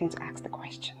feeling he's going to ask the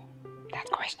question. That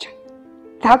question.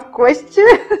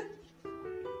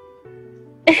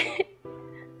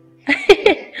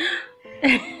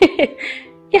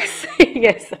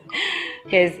 Yes.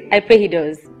 I pray he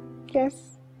does.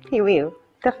 Yes, he will.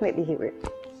 Definitely he will.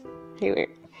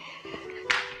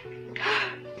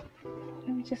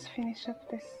 Let me just finish up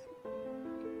this.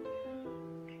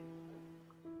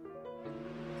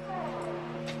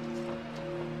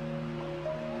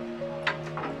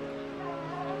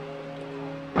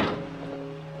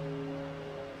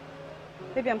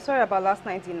 Baby, I'm sorry about last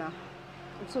night dinner.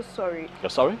 I'm so sorry. You're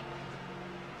sorry?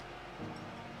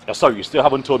 You're sorry, you still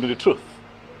haven't told me the truth.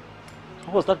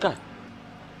 Who was that guy?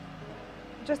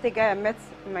 Just a guy I met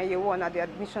in my year one at the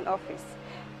admission office.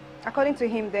 According to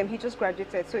him, he just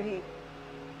graduated, so he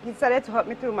decided to help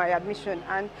me through my admission,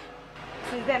 and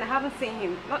since then I haven't seen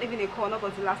him, not even a call, not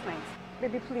until last night.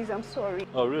 Baby, please, I'm sorry.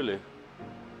 Oh, really?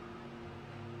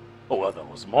 Oh, well, there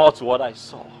was more to what I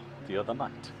saw the other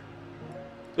night.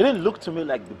 It didn't look to me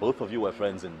like the both of you were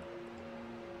friends in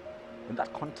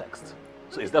that context.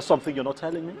 So is there something you're not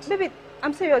telling me? Baby,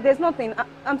 I'm serious, there's nothing.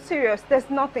 I'm serious, there's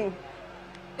nothing.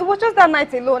 It was just that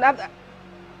night alone. I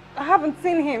haven't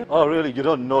seen him. Oh, really? You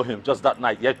don't know him just that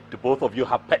night, yet the both of you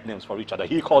have pet names for each other.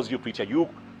 He calls you Pretty, you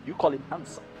call him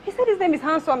Handsome. He said his name is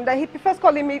Handsome, that he prefers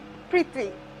calling me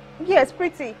Pretty. Yes,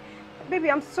 Pretty. Baby,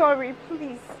 I'm sorry,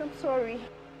 please, I'm sorry.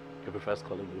 He prefers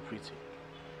calling you Pretty.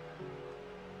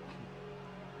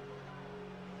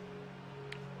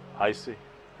 I see.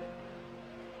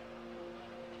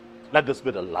 Let this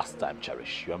be the last time,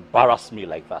 Cherish. You embarrass me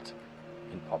like that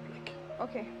in public.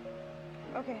 Okay.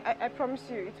 I promise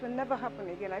you, it will never happen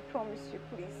again. I promise you,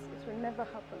 please. It will never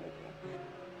happen again.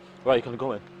 Right, you can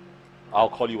go in. I'll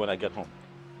call you when I get home.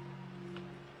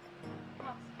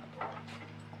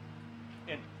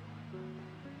 In.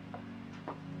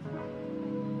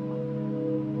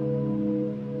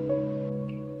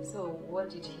 So, what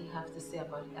did he have to say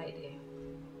about the idea?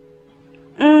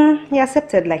 He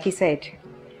accepted, like he said.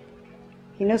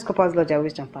 He knows Copper's Lodge are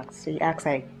Wisdom Park, so he asked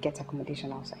I get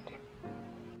accommodation outside.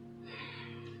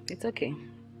 It's okay.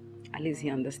 At least he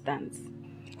understands.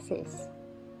 Sis,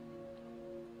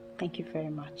 thank you very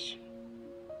much.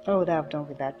 What would I have done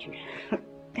without you?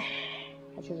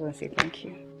 I just want to say thank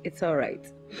you. It's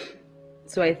alright.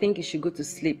 So I think you should go to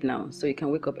sleep now so you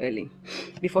can wake up early.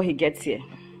 Before he gets here,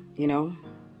 you know?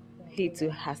 He too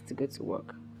has to go to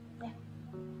work. Yeah,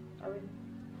 I will.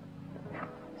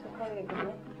 So call you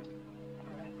again.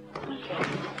 Okay.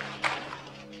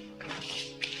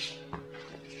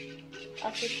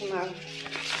 I'll see you tomorrow.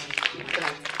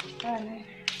 Bye.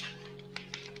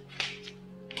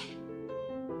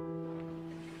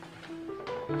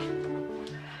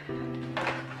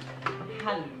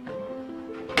 Hello.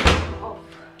 Oh.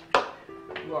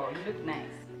 Wow, you look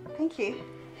nice. Thank you.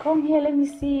 Come here, let me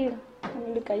see you. Let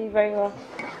me look at you very well.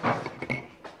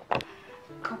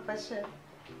 Compassion.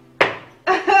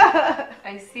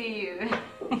 I see you.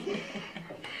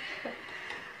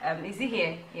 Is he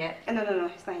here yet? No,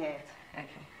 he's not here yet.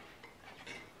 Okay.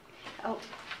 Oh,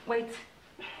 wait.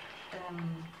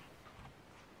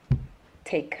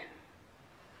 Take.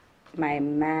 My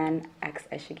man asked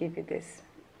I should give you this.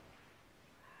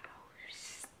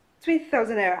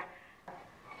 20,000 naira.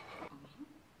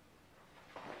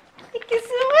 Thank you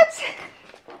so much.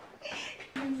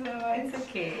 Thank you so much. It's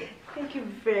okay. Thank you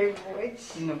very much.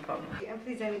 No problem. And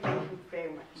please, thank you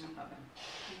very much. No problem.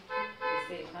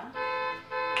 Be safe, huh?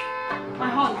 My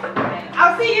home.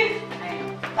 I'll see you.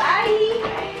 Bye.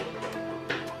 Bye.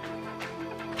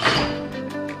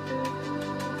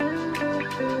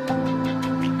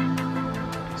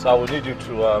 So I will need you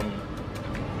to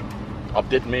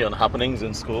update me on happenings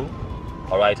in school.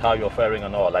 Alright, how you're faring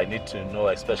and all. I need to know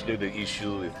especially the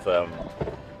issue with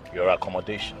your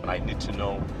accommodation. I need to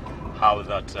know how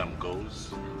that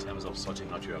goes in terms of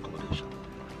sorting out your accommodation.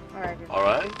 Alright.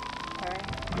 Alright?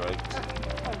 Alright. Great.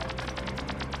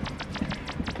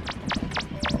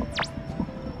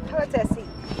 Hello, Tessie.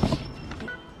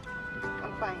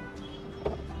 I'm fine.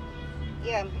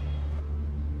 Yeah.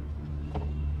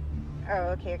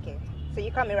 Oh, okay. So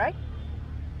you coming, right?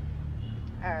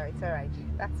 Oh, it's alright.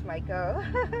 That's my girl.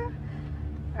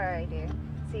 Alright, dear.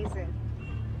 See you soon.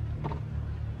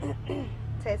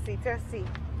 Tessie. Tessie.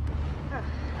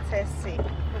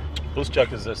 Whose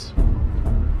check is this?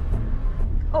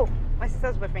 Oh, my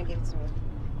sister's boyfriend gave it to me.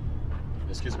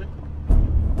 Excuse me?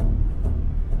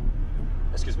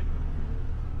 Excuse me?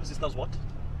 Your sister's what?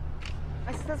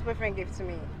 My sister's boyfriend gave it to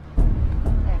me.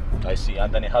 Yeah. I see,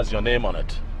 and then it has your name on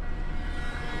it.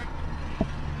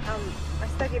 My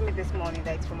sister gave me this morning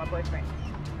that it's for my boyfriend.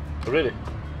 Really?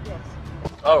 Yes.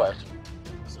 Alright.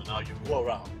 So now you go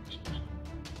around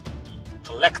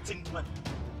collecting money.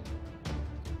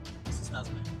 Sister's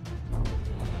money.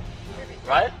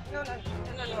 Right? No.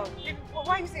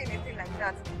 Why are you saying anything like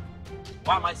that?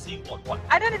 Why am I saying what?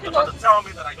 I don't even You're know. trying to tell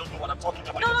me that I don't know what I'm talking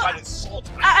about. You're trying to insult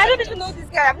me. I don't even know this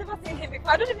guy. I've never seen him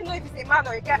before. I don't even know if he's a man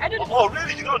or a guy. I don't Oh,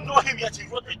 really? You don't know him yet? He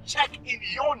wrote a check in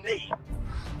your name.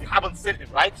 You haven't seen him,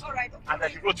 right? Alright, okay. And then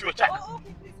he wrote you a check. Oh,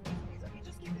 okay, please. Okay,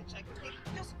 just give the check, okay?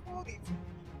 Just hold it.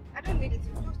 I don't need it.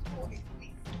 Just hold it, please.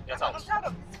 Get out. I'm tired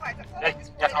of this fight. I'm tired of this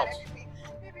Get fight out. and everything.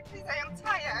 Baby, please, I am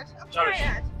tired. I'm Cherish.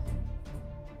 tired.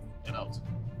 Get out.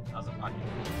 As a man,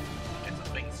 get the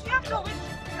things. You have to always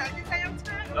treat me like this. I am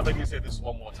tired. Now let me say this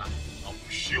one more time. I'll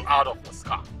push you out of this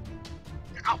car.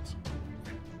 Get out.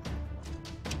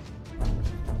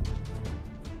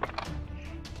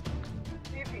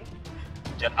 Baby.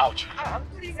 Get out.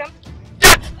 Please,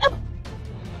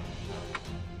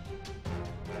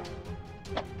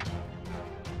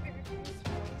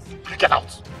 Get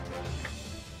out.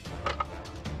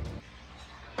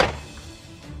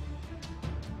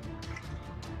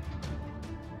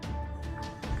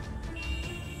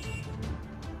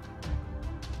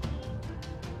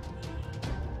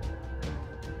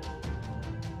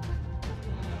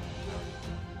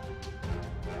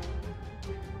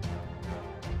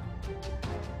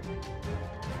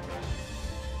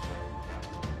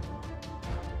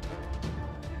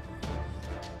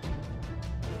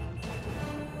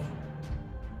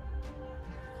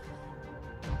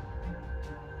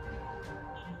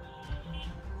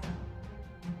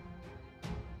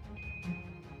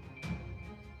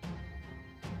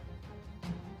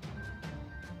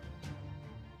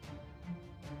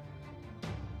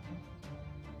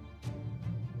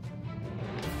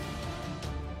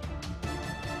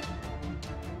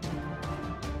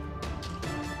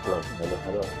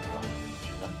 Hello.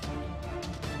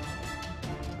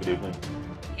 Good evening.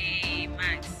 Hey,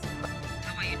 Max.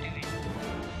 How are you doing?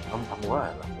 I'm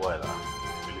well.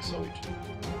 I'm really sorry to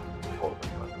call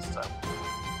you at this time.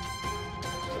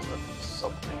 Just that there's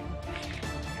something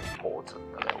important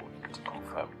that I want to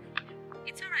confirm.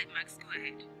 It's alright, Max. Go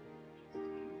ahead.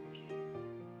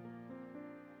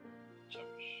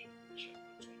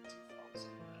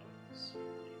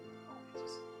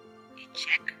 A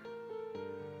check?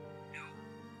 No,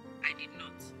 I did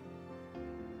not.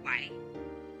 Why?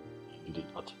 You did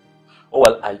not? Oh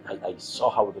well, I saw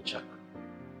her with a check.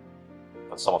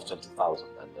 A sum of 20,000,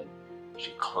 and then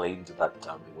she claimed that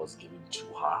it was given to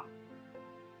her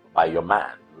by your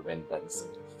man, Ruben Benson,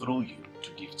 through you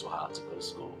to give to her to go to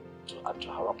school to add to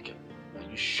her upkeep. Are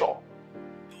you sure?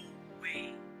 No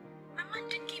way. My man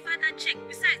didn't give her that check.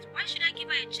 Besides, why should I give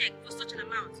her a check for such an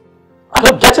amount? I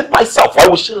don't get it myself. Why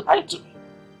would she lie to me?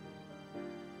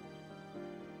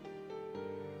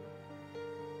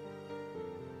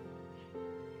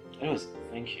 Anyways,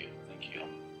 thank you.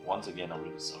 Once again, I'm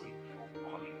really sorry for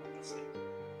calling you at this late.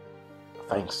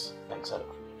 Thanks, Adam.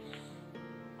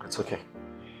 It's okay.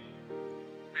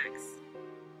 Max,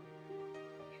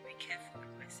 you be careful with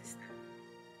my sister.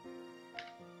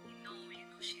 You know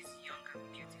she's young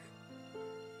and beautiful.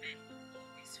 Men will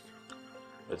always flock around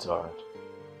her. It's alright.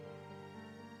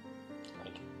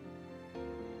 Thank you.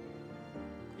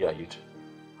 Yeah, you too.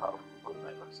 Have a good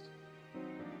night rest.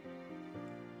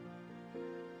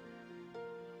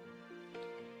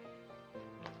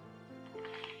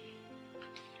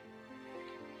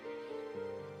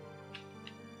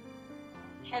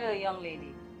 Hello, young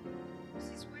lady.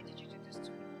 Sis, why did you do this to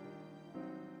me?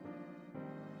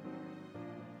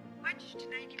 Why did you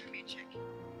deny giving me a check?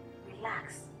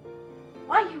 Relax.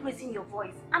 Why are you raising your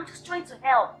voice? I'm just trying to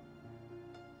help.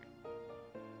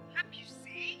 Help you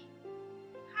say?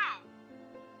 How?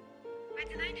 I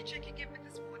denied the check you gave me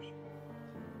this morning.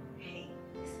 Hey,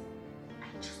 listen.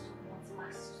 I just don't want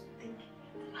Max to think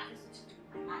that I have something to do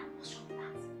with my man. What's wrong with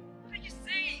that? What are you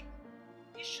saying?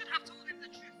 You should have told him the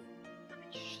truth.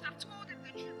 You should have told him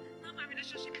the truth. Now my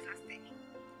relationship is at stake.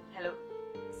 Hello?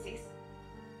 Sis?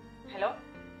 Hello?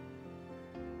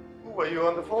 Who were you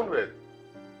on the phone with?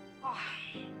 Oh,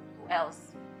 who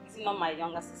else? Is it not my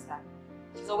younger sister?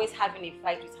 She's always having a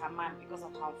fight with her man because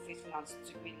of her unfaithful and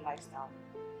stupid lifestyle.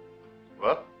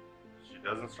 Well, she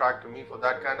doesn't strike to me for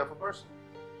that kind of a person.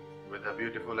 With her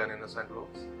beautiful and innocent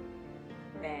looks.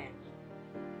 Man,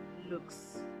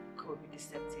 looks could be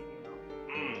deceptive, you know.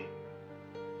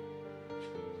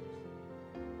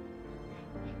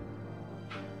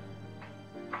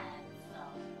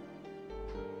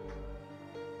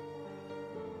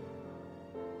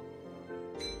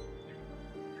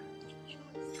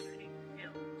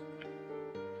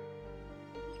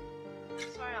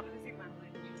 sorry, I'm losing my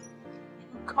mind.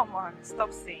 Come on,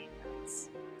 stop saying that.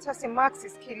 Tessie, Max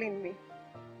is killing me.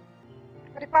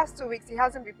 For the past 2 weeks, he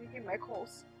hasn't been picking my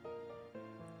calls.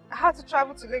 I had to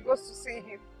travel to Lagos to see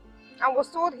him and was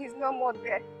told he's no more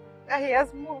there, that he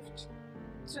has moved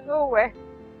to nowhere.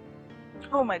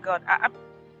 Oh my God,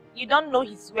 you don't know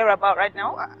his whereabouts right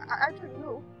now? I don't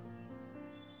know.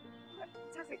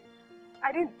 Tessie,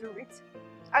 I didn't do it.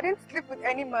 I didn't sleep with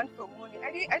any man for money.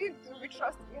 I didn't do it,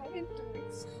 trust me, I didn't do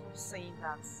it. Stop saying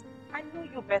that. I know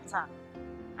you better.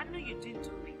 I know you didn't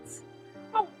do it.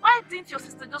 But why didn't your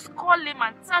sister just call him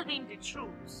and tell him the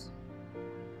truth?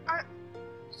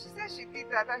 She said she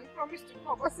did that and he promised to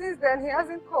call. But since then, he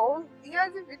hasn't called. He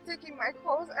hasn't been taking my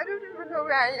calls. I don't even know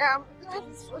where I am.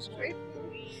 Life is frustrating.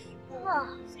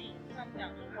 See, calm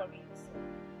down, don't worry.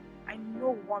 I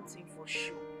know one thing for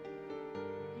sure.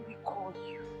 He will call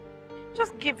you.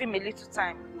 Just give him a little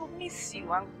time. He'll miss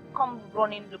you and come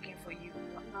running looking for you.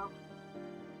 Now,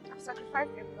 I've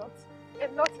sacrificed a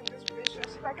lot in this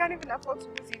relationship. I can't even afford to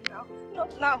lose him now.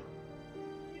 Not now.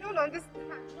 You don't understand.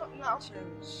 Not now.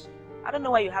 Cherish, I don't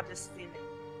know why you have this feeling.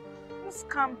 Just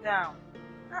calm down.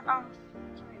 Calm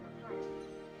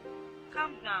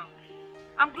down.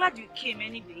 I'm glad you came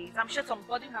anyways. I'm sure some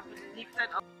burden have been lifted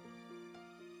up.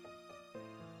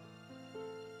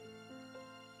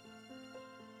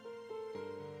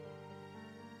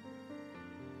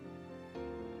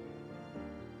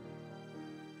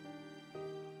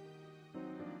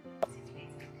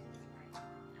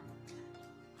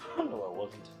 No, I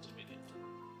wasn't intimidated.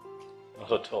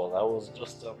 Not at all. I was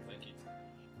just thinking.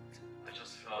 I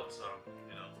just felt,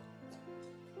 you know,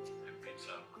 a bit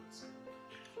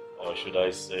or should I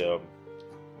say, a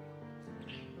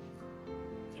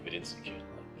bit insecure.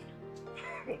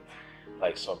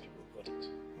 Like some people put it.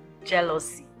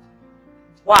 Jealousy.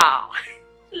 Wow.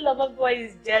 Lover boy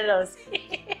is jealous.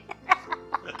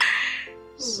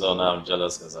 So now I'm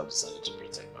jealous because I've decided to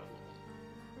protect my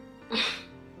woman.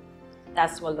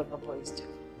 That's what lover boys do.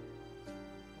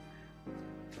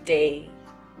 They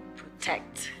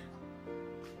protect.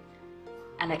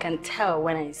 And I can tell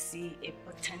when I see a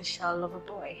potential lover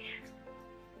boy.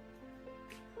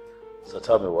 So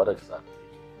tell me, what exactly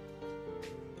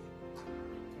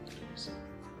do you see?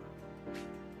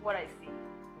 What I see.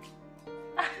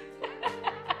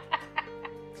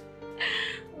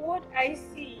 What I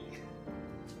see.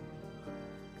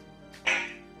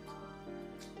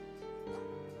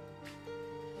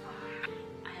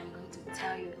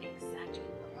 Tell you exactly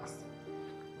what I see.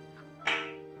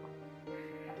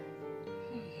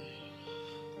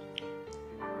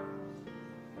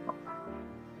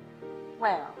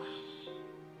 Well,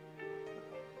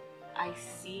 I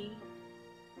see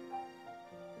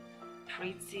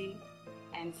pretty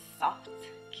and soft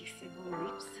kissable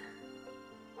lips,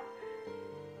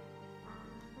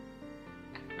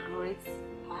 a great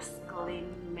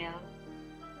masculine male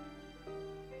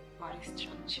body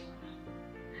structure,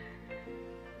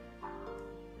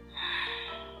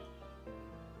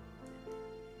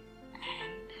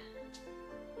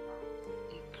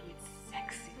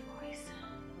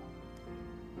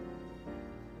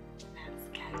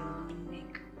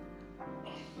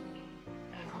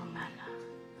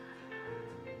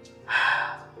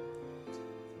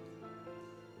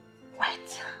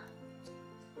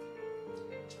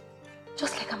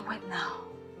 just like I'm wet now.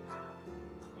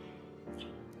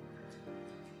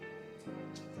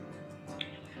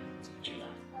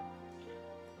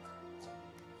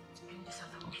 You just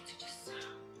allow me to just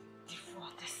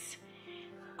defraud this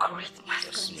great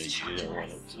masculine structure. I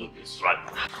want to do this right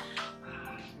now.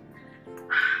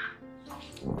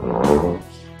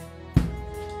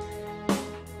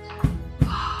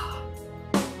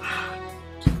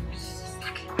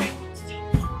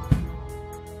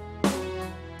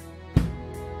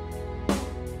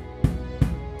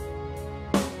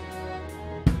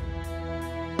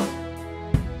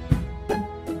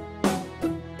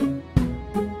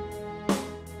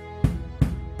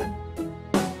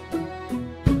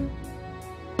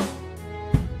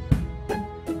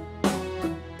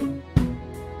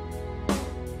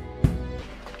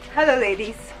 Hello,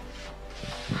 ladies.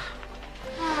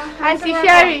 Auntie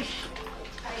Cherish.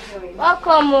 How you doing?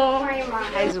 Welcome.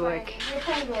 How's work?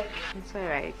 It's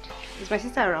alright. Is my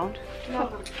sister around?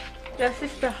 No. Your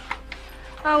sister.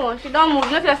 Oh, she don't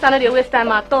move. Not your sister, no dey waste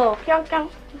time at all. Don't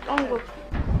go.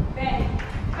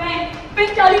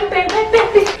 Ben, darling, Ben,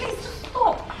 please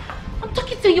stop. I'm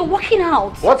talking to you, walking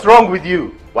out. What's wrong with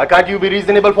you? Why can't you be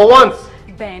reasonable for once?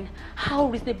 Ben, how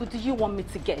reasonable do you want me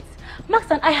to get?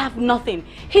 Max and I have nothing.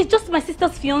 He's just my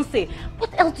sister's fiance. What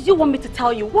else do you want me to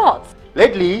tell you? What?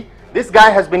 Lately, this guy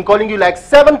has been calling you like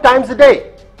 7 times a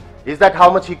day. Is that how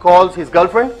much he calls his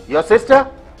girlfriend, your sister?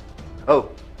 Oh,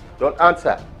 don't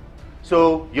answer.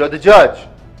 So you're the judge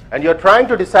and you're trying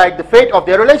to decide the fate of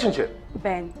their relationship.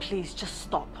 Ben, please just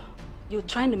stop. You're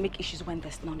trying to make issues when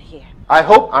there's none here. I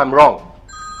hope I'm wrong.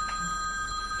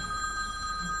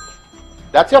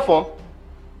 That's your phone.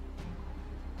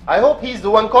 I hope he's the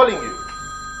one calling you.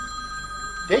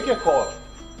 Take your call.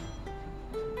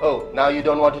 Oh, now you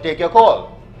don't want to take your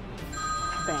call.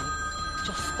 Ben,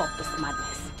 just stop this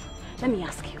madness. Let me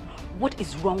ask you, what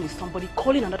is wrong with somebody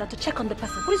calling another to check on the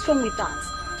person? What is wrong with that?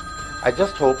 I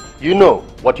just hope you know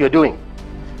what you're doing.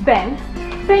 Ben?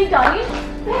 Ben, darling?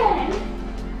 Ben?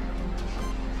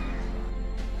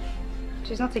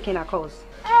 She's not taking her calls.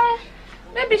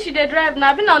 Maybe she dey drive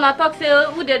now. Been on her talk say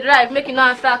who dey drive, make you no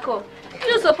answer call.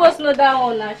 You supposed to know that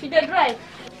one now. She dey drive.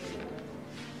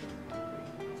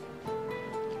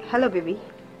 Hello, baby.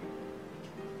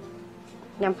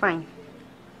 Yeah, I'm fine.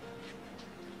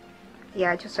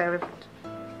 Yeah, I just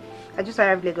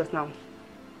arrived Lagos now.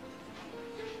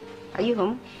 Are you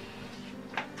home?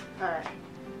 Alright.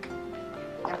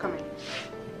 I'm coming.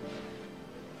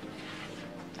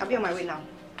 I'll be on my way now.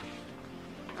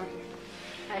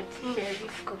 Okay.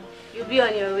 You'll be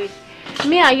on your way.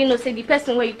 Me and you know say the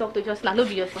person where you talk to just now, no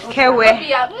be your sister. Kewe.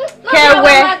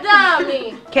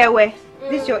 Kewe.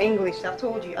 This is your English. I've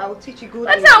told you. I will teach you good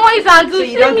English. That's what you can do. So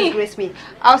you don't disgrace me.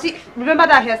 I'll see. Remember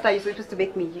that hairstyle you're supposed to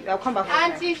make me. I'll come back.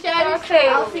 Auntie Sherry,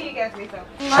 I'll see you guys later.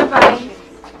 Bye bye.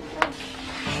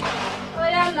 Oh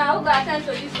yeah, now who got time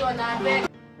to this one? I beg.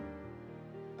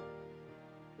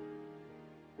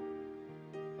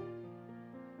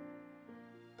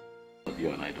 You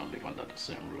and I don't live under the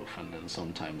same roof, and then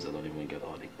sometimes I don't even get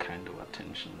all the kind of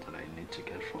attention that I need to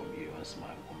get from you as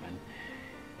my woman.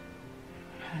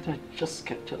 And I just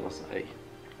get jealous.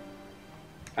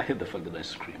 I hate the fact that I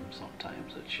scream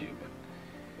sometimes at you, but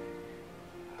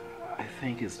I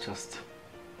think it's just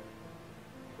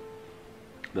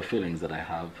the feelings that I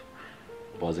have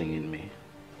buzzing in me.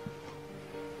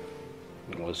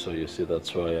 Also, you see,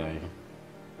 that's why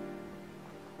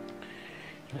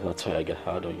I get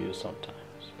hard on you sometimes.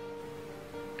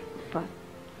 But,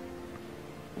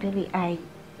 baby, I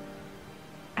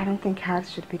don't think hard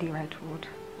should be the right word.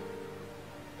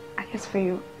 I just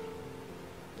feel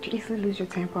you easily lose your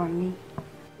temper on me.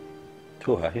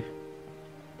 Do I?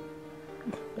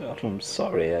 I'm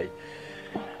sorry.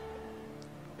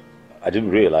 I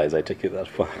didn't realize I took it that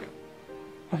far.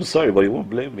 I'm sorry, but you won't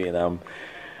blame me. And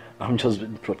I'm just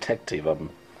being protective. I'm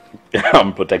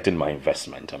protecting my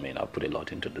investment. I mean, I've put a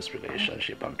lot into this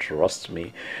relationship, and trust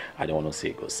me, I don't want to see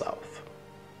it go south.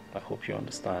 I hope you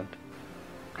understand.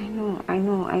 I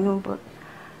know, but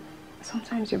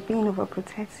sometimes you're being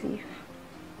overprotective.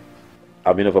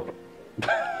 I've been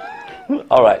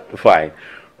all right, fine.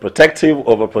 Protective,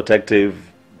 overprotective,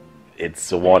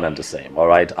 it's one and the same, all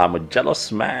right? I'm a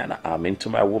jealous man. I'm into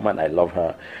my woman. I love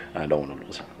her, and I don't want to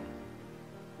lose her.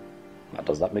 Now,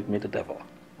 does that make me the devil?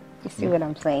 You see what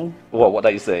I'm saying? What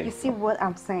are you saying? You see what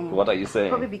I'm saying? What are you saying?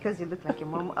 Probably because you look like your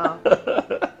mom.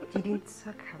 You didn't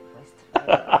suck her breast.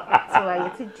 So are you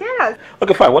too jealous?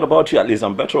 Okay, fine. What about you? At least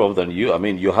I'm better off than you. I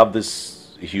mean, you have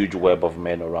this huge web of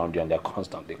men around you, and they're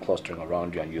constantly clustering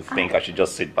around you, and you think I should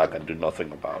just sit back and do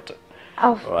nothing about it.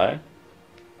 All right?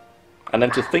 And then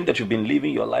to think that you've been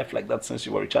living your life like that since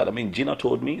you were a child. I mean, Gina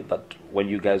told me that when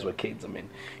you guys were kids, I mean,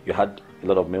 you had a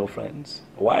lot of male friends.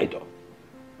 Why though?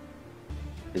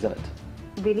 Isn't it?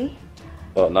 Really?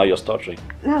 Oh, now you're stuttering.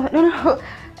 No.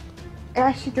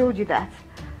 She told you that.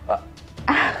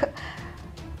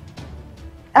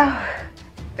 Oh,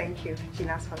 thank you.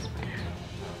 Gina's husband.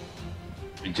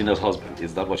 Gina's husband?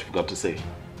 Is that what you forgot to say?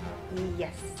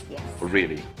 Yes.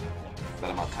 Really?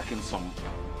 That I'm attacking some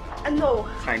no.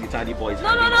 tiny boys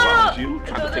around you,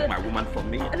 trying to take my woman from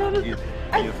me?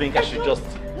 You think I should just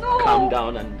calm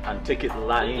down and take it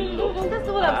lying low? That's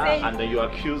what I'm saying. And then you're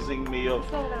accusing me of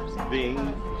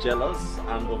being jealous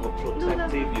and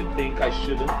overprotective. You think I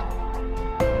shouldn't?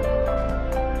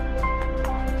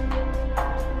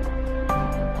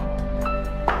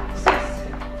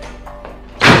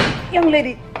 Young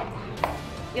lady.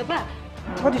 You're back.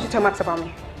 What did you tell Max about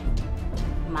me?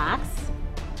 Max?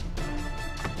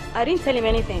 I didn't tell him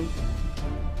anything.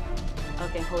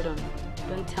 Okay, hold on.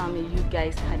 Don't tell me you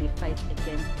guys had a fight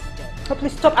again today. Oh,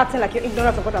 please stop acting like you're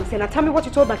ignorant of what I'm saying. Now tell me what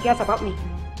you told my fiance about me.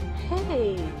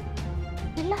 Hey,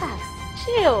 relax,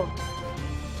 chill.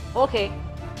 Okay,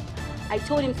 I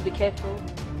told him to be careful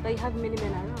that you have many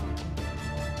men around.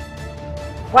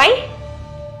 Why?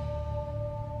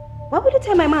 Why would you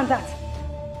tell my man that?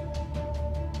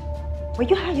 Were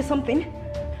you hiding something?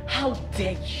 How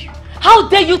dare you? How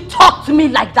dare you talk to me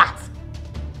like that?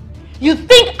 You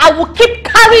think I will keep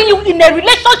carrying you in a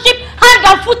relationship hand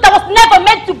and foot that was never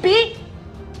meant to be?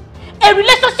 A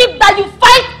relationship that you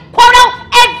fight, quarrel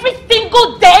every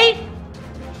single day?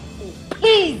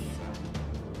 Please.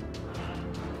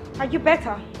 Are you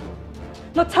better?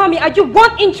 No, tell me, are you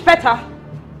 1 inch better?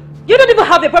 You don't even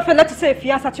have a boyfriend, let us say a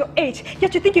fiance at your age,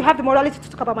 yet you think you have the morality to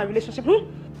talk about my relationship, hmm?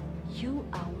 You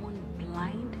are one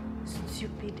blind,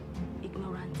 stupid,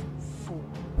 ignorant fool.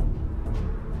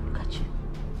 Look at you.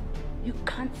 You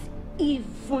can't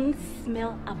even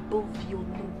smell above your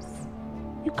nose.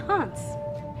 You can't.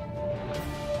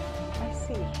 I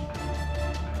see.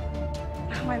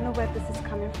 Now I know where this is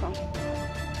coming from.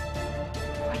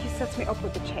 Why you set me up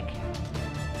with the check.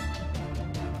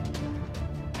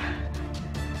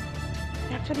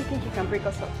 You actually think you can break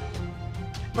us up?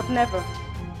 But never.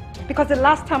 Because the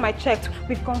last time I checked,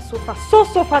 we've gone so far. So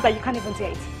far that you can't even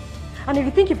dare it. And if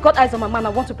you think you've got eyes on my man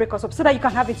and want to break us up so that you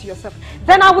can have it to yourself,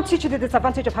 then I will teach you the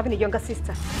disadvantage of having a younger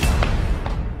sister.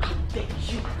 How dare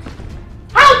you?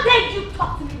 How dare you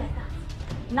talk to me like that?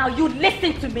 Now you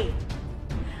listen to me.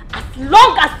 As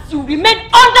long as you remain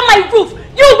under my roof,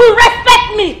 you will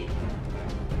respect me.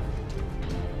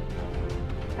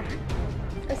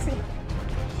 I see.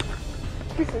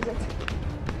 This is it.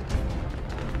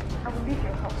 I will leave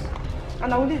your house.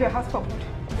 And I will leave your house for good.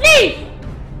 Leave!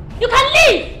 You can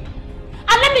leave!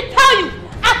 And let me tell you,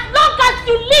 as long as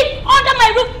you live under my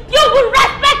roof, you will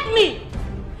respect me.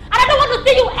 And I don't want to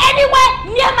see you anywhere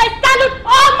near my salon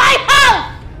or my house.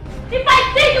 If I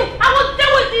see you, I will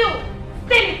deal with you.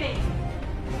 Say anything.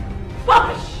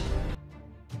 Rubbish.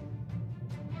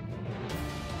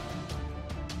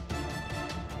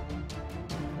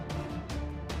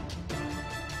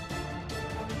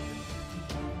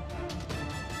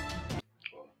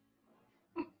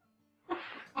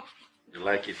 You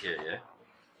like it here, yeah?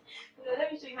 No, let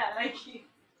me show you how I like it.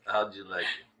 How do you like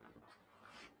it?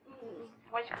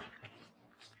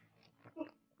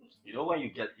 You know when you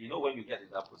get in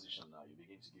that position now, you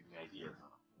begin to give me ideas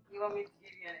now. You want me to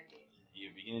give you an idea?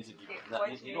 You're beginning to give me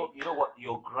you know what,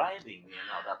 you're grinding me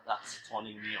now, that's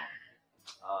turning me on.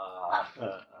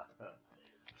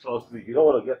 Trust me, you don't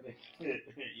want to get me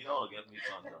you don't want to get me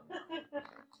turned on.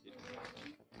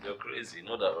 You're crazy, you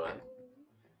know that, right?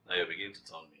 Now you're beginning to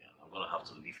turn me on. I'm gonna have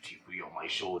to lift you, put you on my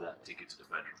shoulder and take you to the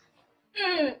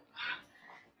bedroom.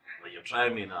 But you're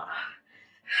trying me now.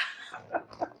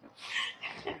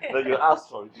 But you asked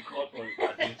for it, you called for it, I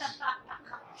didn't.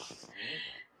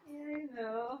 Yeah, I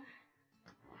know.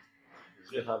 It's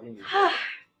good having you.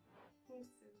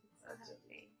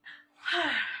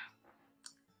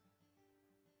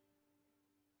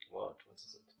 What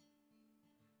is it?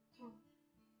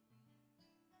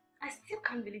 I still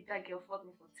can't believe that girl fought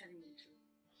me for telling me the truth.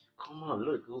 Come on,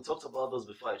 look, we talked about this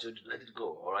before. I told you, let it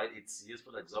go, alright? It's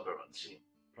useful exuberance. She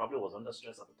probably was under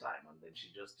stress at the time, and then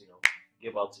she just,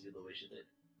 gave out to you the way she did.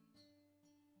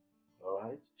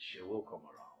 Alright? She will come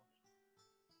around.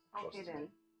 Okay then.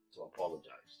 To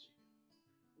apologize to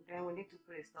you. Then we need to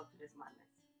put a stop to this madness.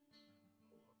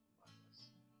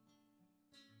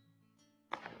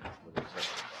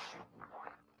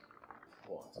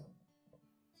 What?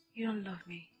 You don't love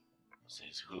me.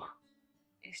 Says who?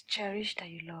 It's Cherish that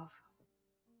you love.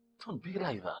 Don't be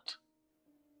like that.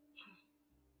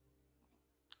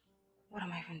 What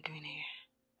am I even doing here?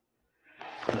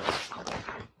 Come on.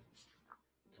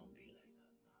 Don't be like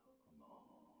that now.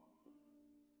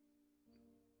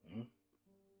 Come on.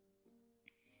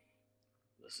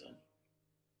 Listen.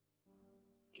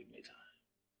 Give me time.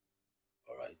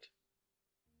 Alright?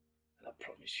 And I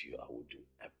promise you I will do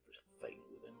everything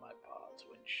within my power to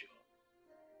ensure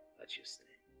that you stay.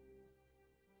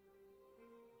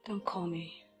 Don't call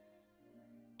me.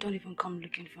 Don't even come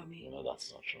looking for me. You know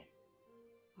that's not true.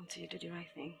 Until you do the right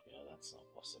thing. You know that's not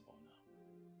possible now.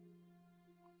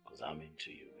 Because I'm into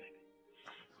you, baby.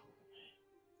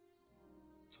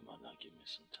 Come on now, give me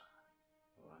some time.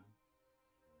 Alright?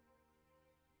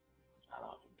 And I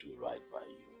will do right by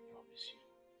you, I promise you.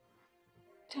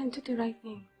 Then do the right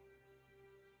thing.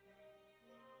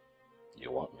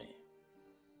 You want me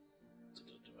to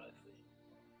do the right thing?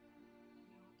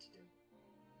 What to do?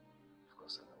 Of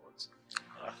course I know what to do.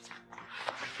 Alright.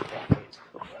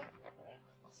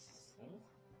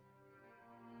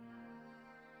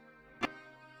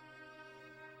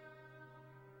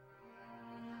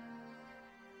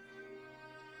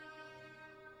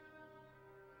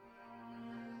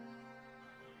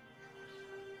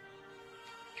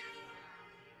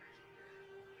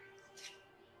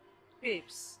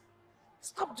 Babes,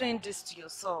 stop doing this to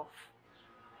yourself.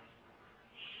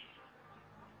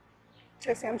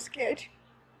 Jesse, I'm scared.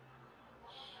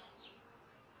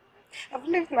 I've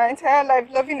lived my entire life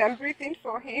loving and breathing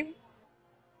for him.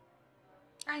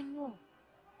 I know.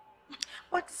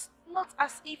 But it's not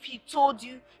as if he told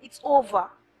you it's over.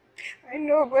 I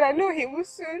know, but I know he will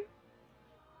soon.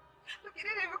 Look, he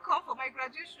didn't even come for my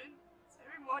graduation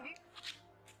ceremony.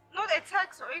 Not a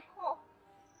text or a call.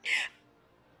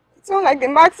 It's not like the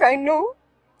Max I know.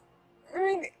 I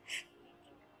mean,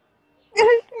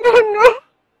 no.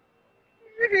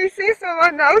 Maybe he sees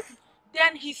someone else.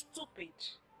 Then he's stupid.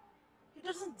 He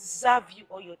doesn't deserve you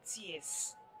or your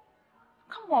tears.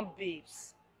 Come on,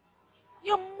 babes.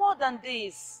 You're more than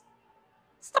this.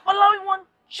 Stop allowing one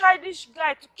childish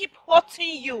guy to keep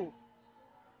hurting you.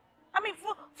 I mean,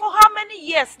 for how many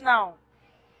years now?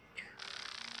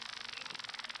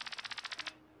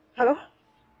 Hello?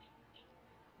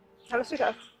 Hello,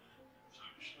 sweetheart.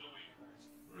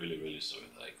 Really sorry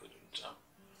that I couldn't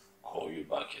call you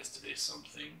back yesterday.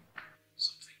 Something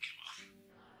came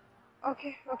up.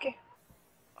 Okay.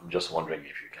 I'm just wondering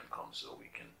if you can come so we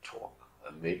can talk.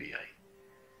 And maybe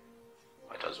I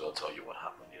might as well tell you what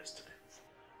happened yesterday.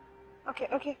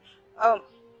 Okay.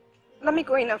 Let me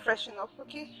go in and freshen up,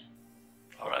 okay?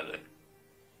 Alright then.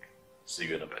 See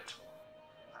you in a bit.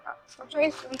 I'll join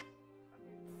you soon.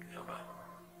 Yeah,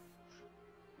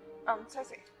 bye.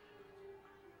 Tessy.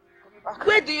 I'll be back.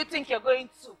 Where do you think you're going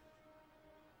to?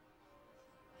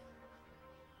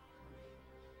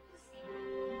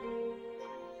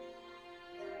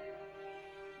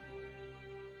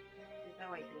 Is that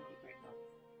why you didn't pick my phone?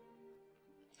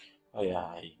 Oh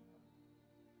yeah,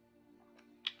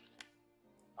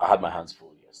 I had my hands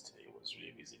full yesterday. It was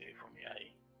really a busy day for me.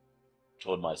 I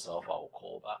told myself I would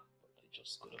call back, but I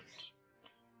just couldn't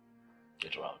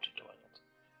get around to doing it.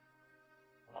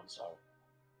 And I'm sorry.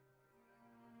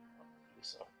 I'm really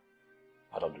sorry.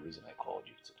 Part of the reason I called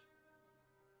you today.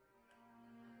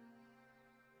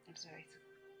 I'm sorry too.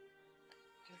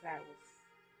 Just that I was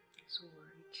so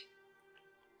worried.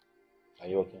 Are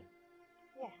you okay?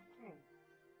 Yeah,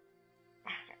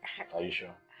 Are you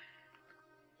sure?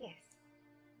 Yes.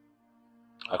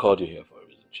 I called you here for a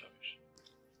reason, Cherish.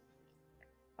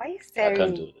 Why are you I staring?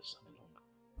 can't do this any longer.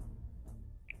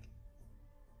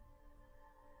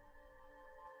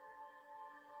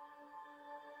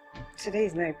 Today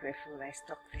is not April Fool. I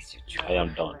stopped this. You're I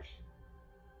am done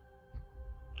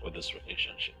with this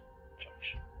relationship,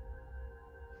 Cherish.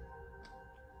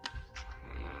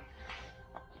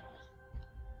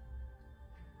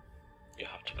 You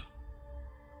have to go.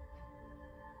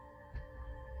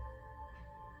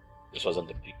 This wasn't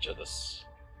the picture. This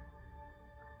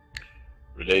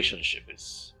relationship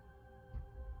is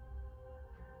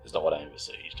not what I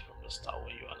envisaged from the start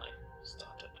when you and I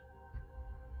started.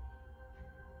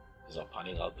 It's not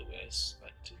panning out the way I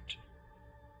expected to.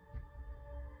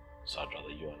 So I'd rather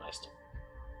you and I stop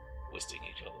wasting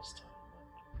each other's time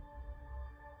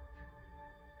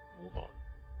and move on.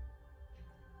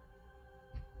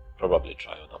 Probably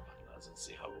try other partners and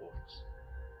see how it works.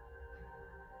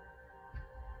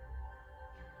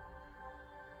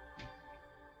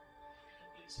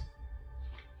 Please.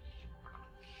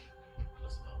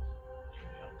 Let's go.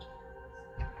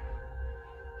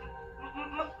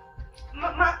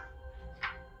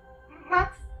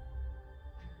 Max.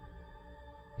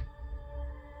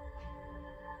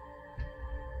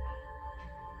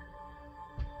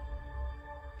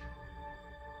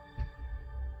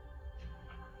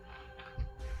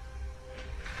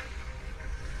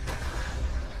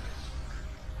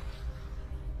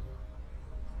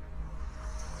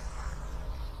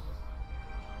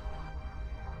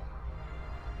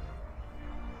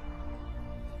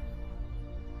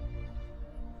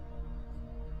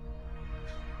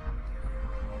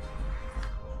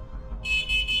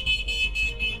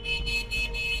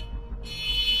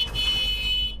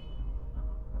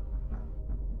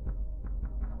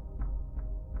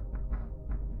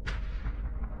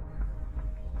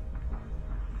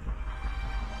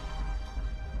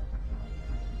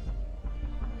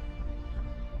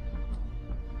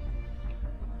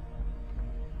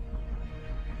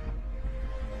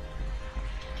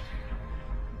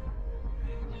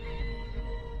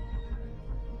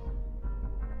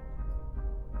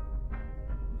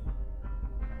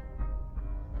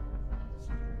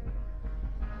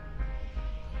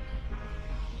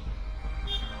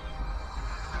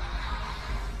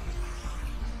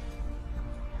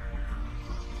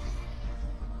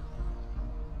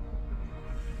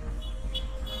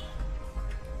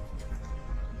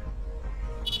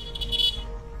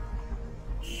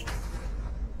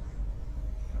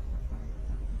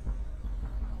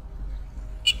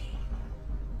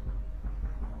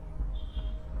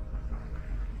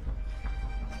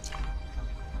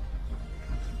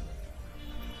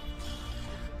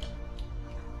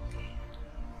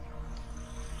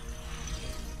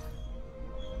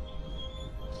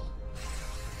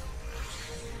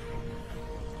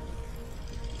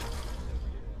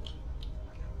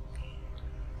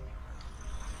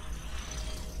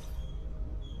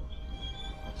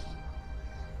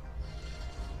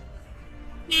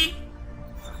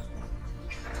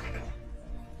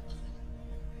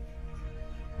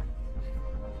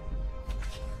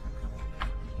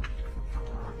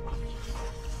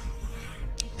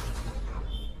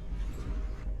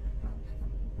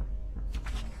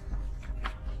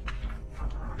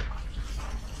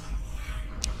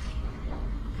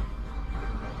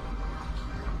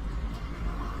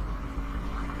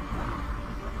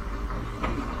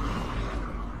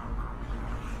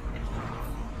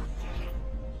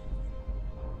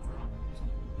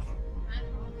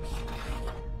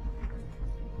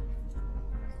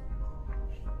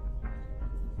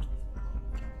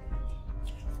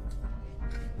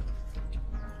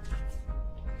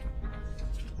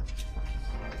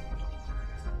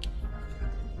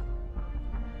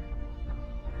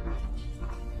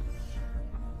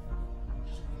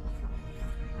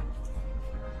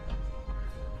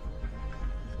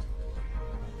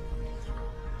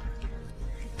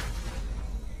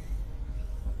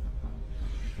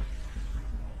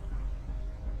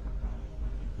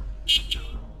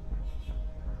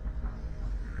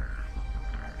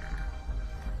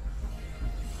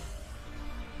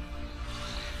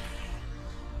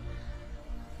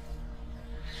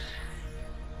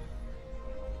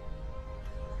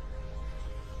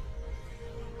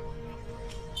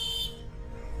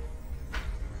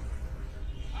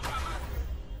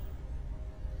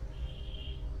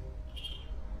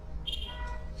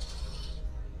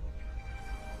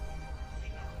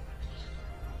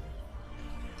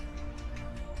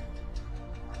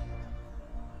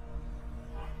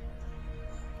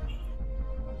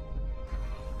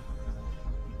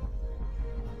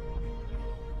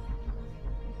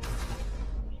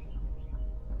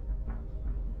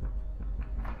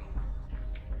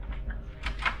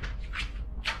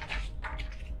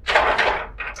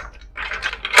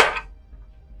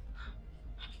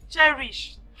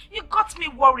 Cherish, you got me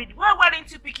worried. Why weren't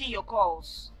you picking your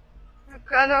calls? I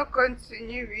cannot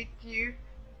continue with you.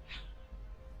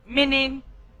 Meaning?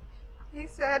 He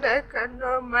said I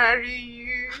cannot marry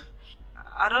you.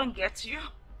 I don't get you.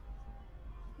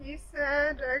 He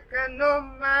said I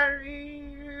cannot marry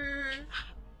you.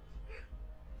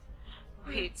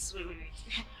 Wait.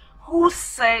 Who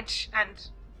said and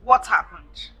what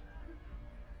happened?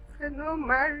 I cannot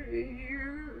marry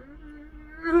you.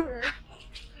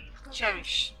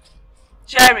 Cherish.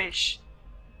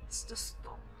 Just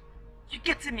stop. You're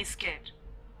getting me scared.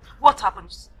 What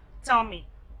happened? Tell me.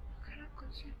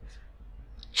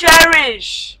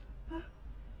 Cherish!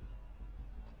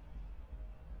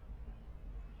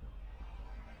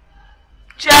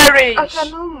 Cherish! I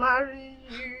cannot marry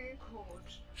you.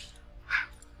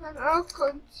 I cannot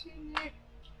continue.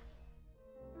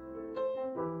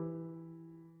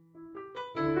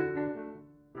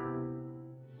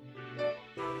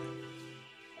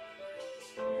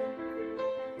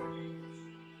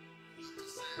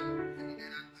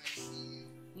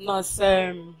 Nurse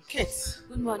Kate.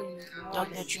 Good morning,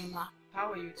 Dr. Chuma.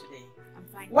 How are you today? I'm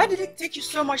fine. Why did it take you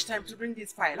so much time to bring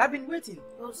this file? I've been waiting.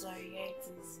 Oh, sorry, yeah, it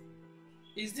is.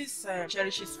 Is this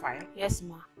Cherish's file? Yes,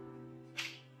 ma.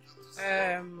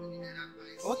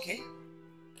 Okay.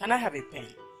 Can I have a pen?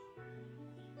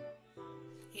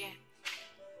 Yeah.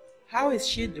 How is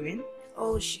she doing?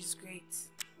 Oh, she's great.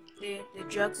 The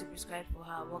drugs you prescribed for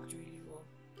her worked really well.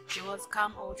 She was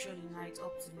calm all through the night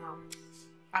up to now.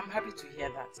 I'm happy to hear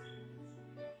that.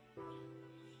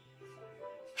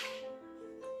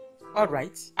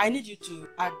 Alright, I need you to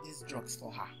add these drugs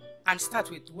for her and start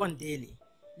with one daily.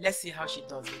 Let's see how she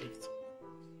does with it.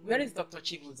 Where is Dr.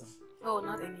 Chibuzo? Oh,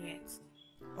 not in yet.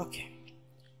 Okay.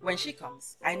 When she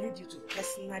comes, I need you to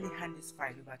personally hand this file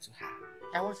over to her.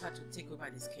 I want her to take over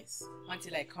this case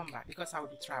until I come back because I will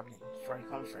be traveling for a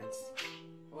conference.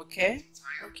 Okay?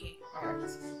 Okay.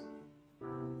 Alright.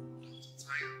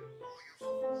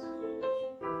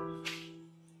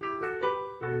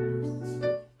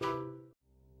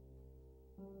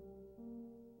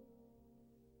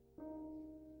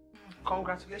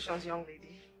 Congratulations, young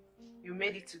lady. You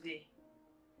made it today.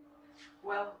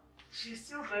 Well, she's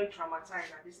still very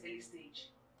traumatized at this early stage.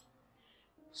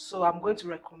 So I'm going to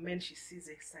recommend she sees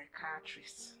a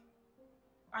psychiatrist.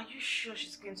 Are you sure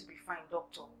she's going to be fine,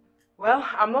 doctor? Well,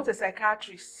 I'm not a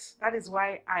psychiatrist. That is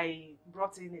why I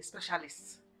brought in a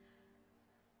specialist.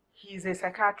 He's a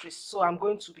psychiatrist, so I'm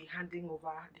going to be handing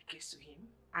over the case to him,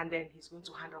 and then he's going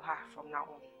to handle her from now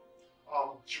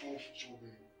on. She will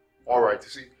be alright. You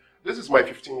see, this is my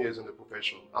 15 years in the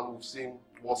profession, and we've seen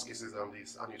worse cases than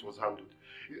this, and it was handled.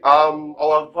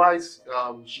 I'll advise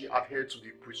she adhere to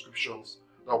the prescriptions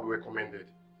that will be recommended,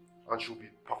 and she'll be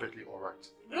perfectly alright.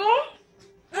 No!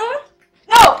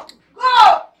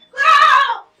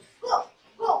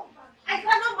 Go! I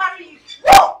cannot marry you.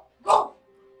 Go!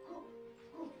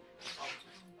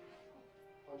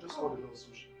 I'll just call the nurse so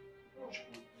she will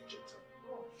reject her.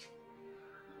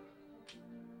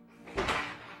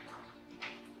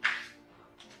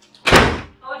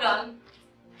 Hold on.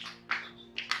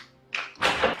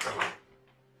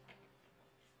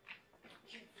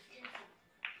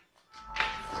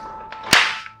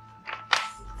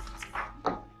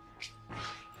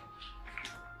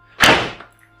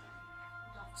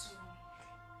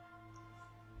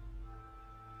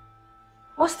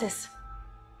 What's this?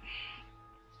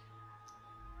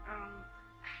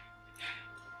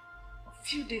 A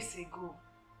few days ago,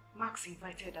 Max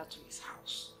invited her to his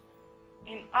house.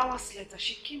 And hours later,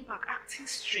 she came back acting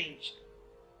strange.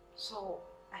 So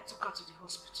I took her to the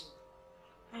hospital.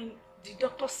 And the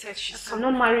doctor said she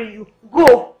cannot marry you.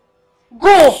 Go!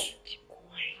 Go! Keep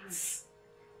quiet.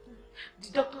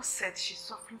 The doctor said she's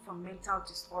suffering from mental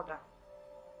disorder.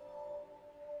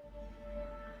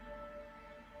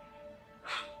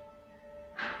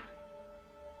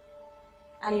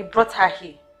 And you brought her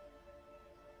here.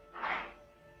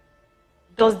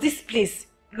 Does this place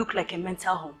look like a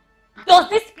mental home? Does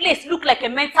this place look like a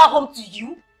mental home to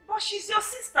you? But she's your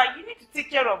sister. You need to take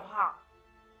care of her.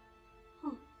 I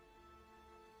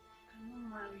cannot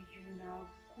marry you now.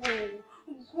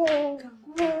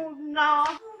 Go now.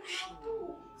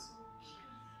 Go.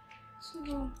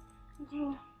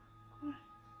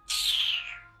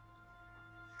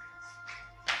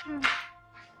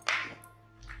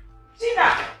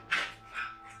 Tina!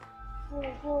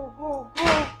 Go.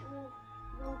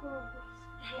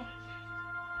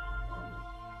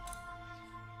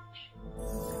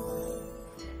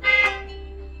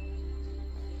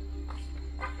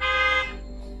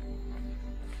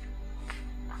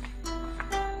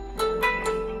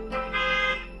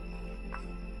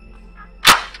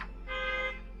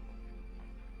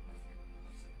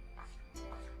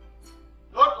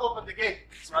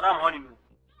 Madam honeymoon.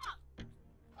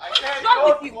 I said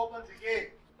Wrong with don't open the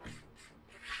gate.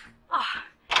 Ah,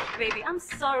 baby, I'm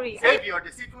sorry. Save your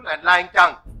deceitful and lying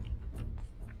tongue.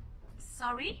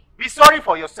 Sorry? Be sorry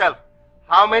for yourself.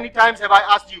 How many times have I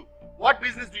asked you, what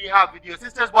business do you have with your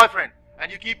sister's boyfriend?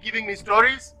 And you keep giving me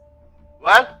stories?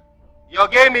 Well, your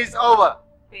game is over.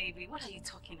 Baby, what are you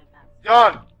talking about?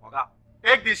 John,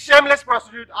 take this shameless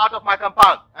prostitute out of my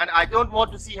compound, and I don't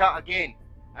want to see her again.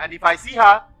 And if I see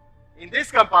her in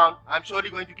this compound, I'm surely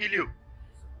going to kill you.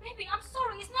 Baby, I'm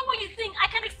sorry. It's not what you think. I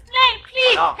can explain,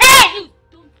 please. No. Hey, you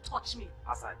don't touch me.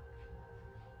 Outside.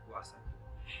 Go outside.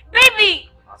 Baby,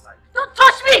 Outside. don't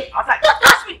touch me. Outside. Don't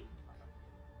touch me.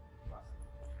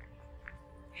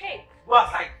 Hey, Go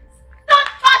outside. don't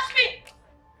touch me.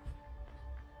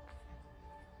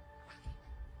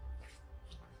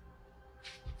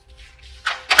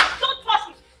 Don't touch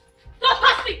me. Don't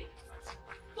touch me.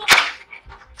 Don't touch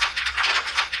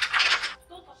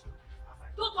me.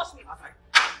 Don't touch me. Outside.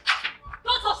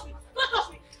 Don't touch me. Don't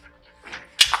touch me.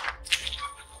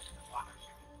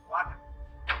 What?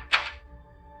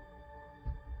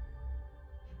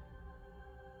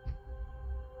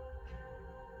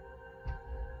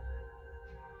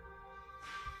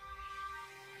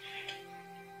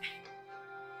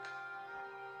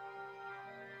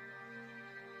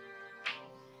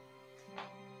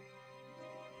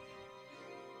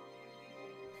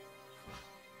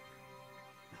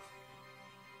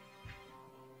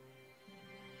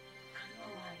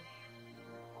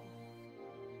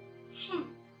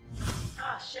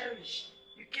 Cherish,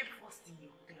 you keep first in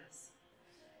your class.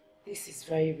 This is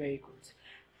very, very good.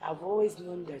 I've always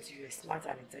known that you're a smart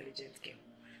and intelligent girl.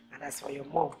 And as for your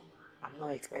mom, I'm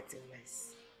not expecting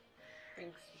less.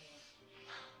 Thanks.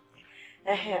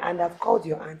 And I've called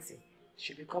your auntie.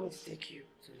 She'll be coming to take you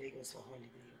to Lagos for holiday,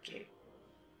 okay?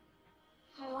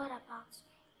 And what about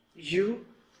You?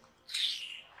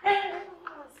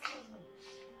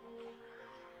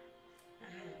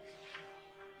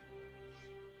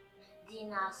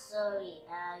 Dina, sorry,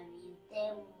 I will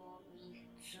tell mommy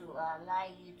to allow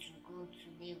you to go to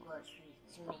Lagos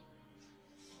with me.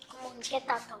 Come on, get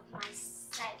out of my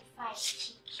sight if I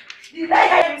kick you. Did I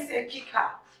hear you say kick her?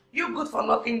 You good for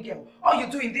nothing girl. All you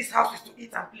do in this house is to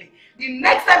eat and play. The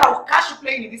next time I will catch you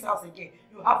playing in this house again,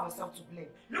 you have yourself to blame.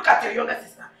 Look at your younger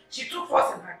sister. She took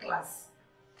first in her class.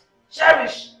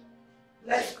 Cherish,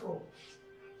 let's go.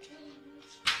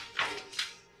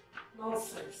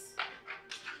 Nonsense.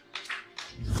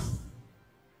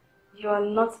 You are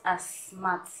not as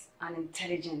smart and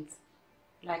intelligent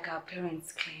like our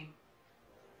parents claim.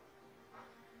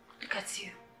 Look at you.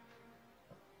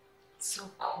 So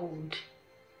cold,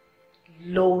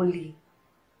 lowly,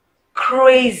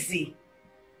 crazy.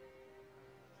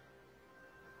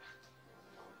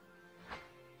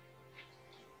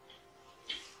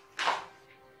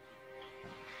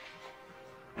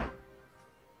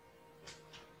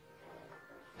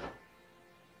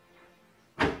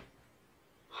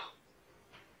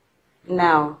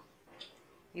 Now,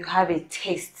 you have a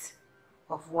taste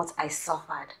of what I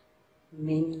suffered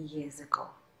many years ago.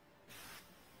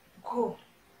 Go.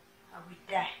 I will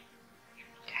die. You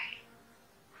will die.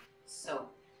 So,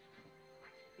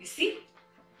 you see,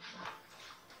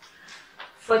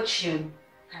 fortune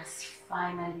has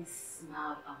finally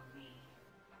smiled on me.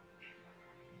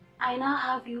 I now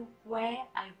have you where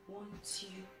I want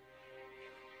you.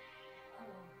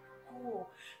 Go.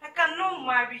 I cannot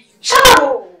marry you. Shut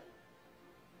up!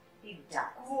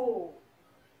 Go.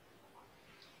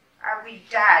 I will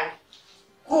die.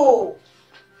 Go.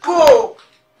 Go.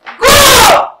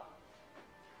 Go!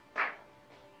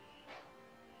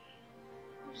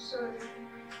 I'm sorry.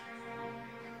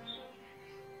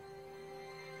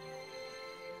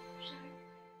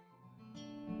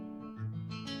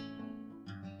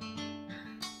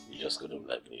 You just couldn't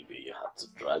let me be. You had to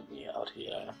drag me out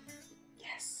here.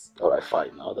 Yes. Alright,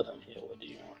 fine. Now that I'm here, what do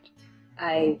you want?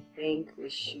 I think we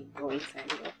should go inside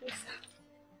the office.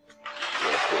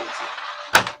 You're crazy.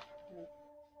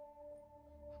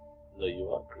 No, you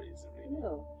are crazy, really.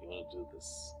 No. You want to do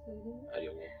this at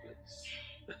your workplace?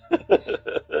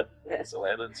 Yes. So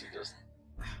why don't you just...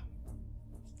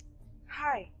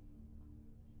 Hi.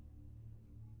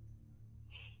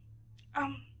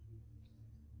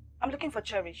 I'm looking for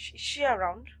Cherish. Is she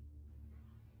around?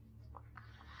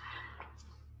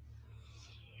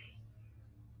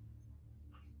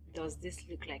 Does this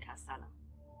look like her salon?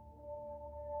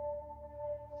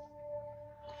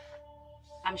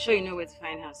 I'm sure you know where to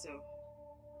find her, so...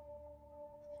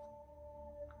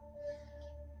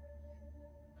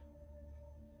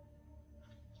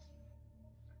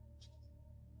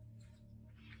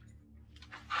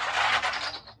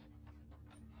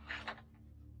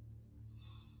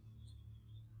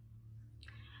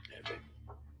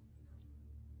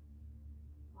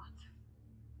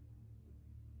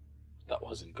 That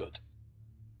wasn't good.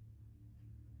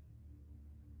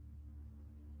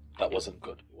 That wasn't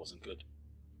good. It wasn't good.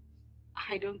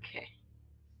 I don't care.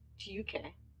 Do you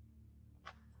care?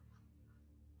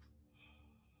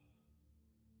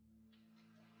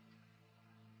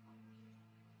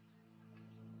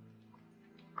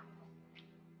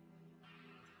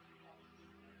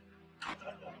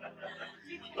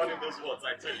 Not in those words,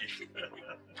 I tell you.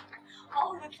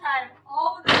 All the time.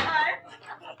 All the time.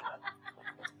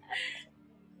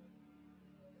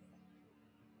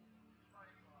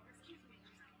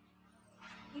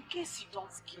 In case you don't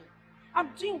care, I'm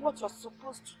doing what you're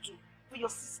supposed to do for your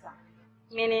sister.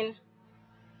 Meaning?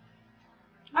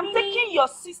 I'm taking your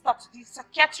sister to the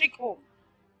psychiatric home.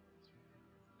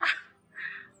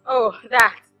 Oh,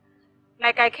 that.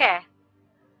 Like I care.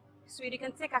 Sweetie, you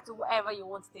can take her to wherever you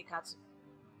want to take her to.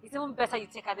 It's even better you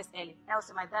take her this early, else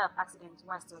you might die of accident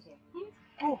while still here.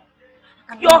 Go.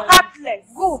 You're heartless.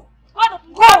 Go. God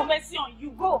have mercy on you.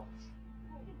 Go.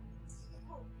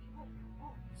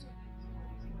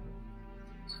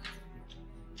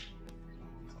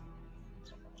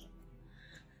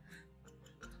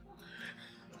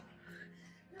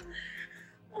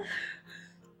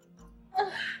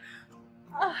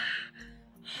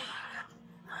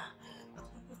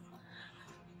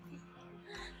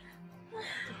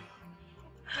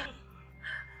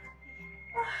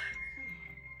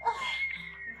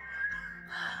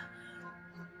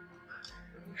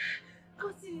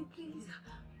 Go see me, please.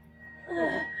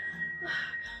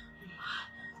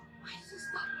 My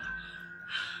sister.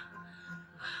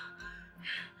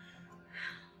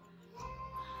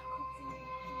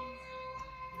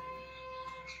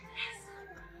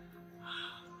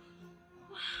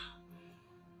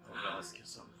 I want to ask you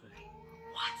something.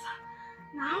 What?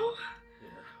 Now? Yeah.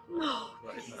 No.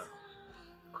 Right Please. now.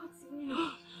 Continue. I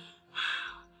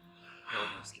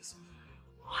want to ask you something.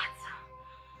 What?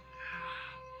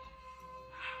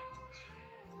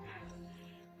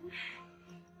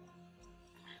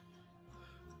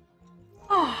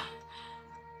 Oh.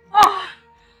 Oh.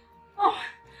 Oh.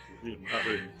 Will you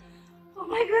marry me? Oh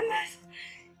my goodness.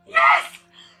 Yes.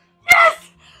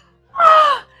 Yes.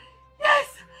 Oh. Yes.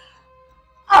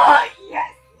 Oh,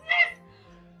 yes. Yes.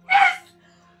 Yes.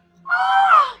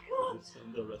 Oh, Will you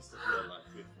spend the rest of your life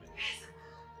with me? yes.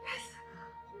 Yes.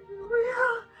 We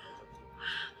will. I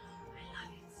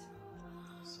love you too.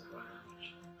 So much.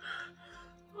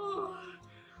 Oh.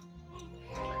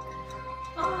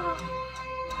 Oh.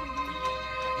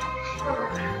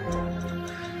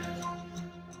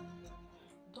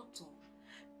 Doctor,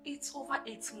 it's over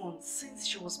 8 months since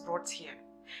she was brought here,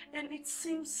 and it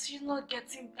seems she's not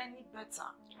getting any better.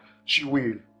 She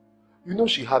will. You know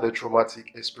she had a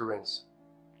traumatic experience,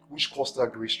 which caused her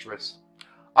great stress,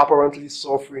 apparently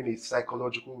suffering a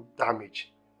psychological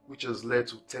damage, which has led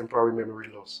to temporary memory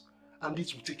loss. And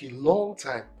this will take a long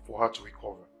time for her to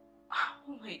recover.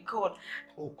 Oh my God.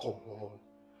 Oh, come on.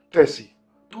 Tessie,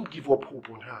 don't give up hope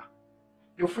on her.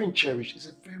 Your friend Cherish is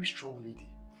a very strong lady.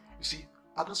 You see,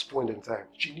 at this point in time,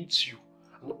 she needs you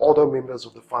and other members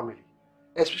of the family,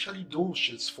 especially those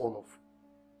she's fond of.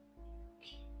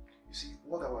 You see,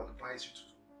 what I will advise you to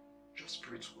do, just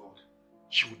pray to God.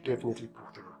 She will definitely pull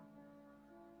through.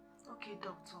 Okay,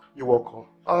 doctor. You're welcome.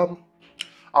 I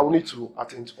will need to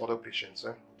attend to other patients.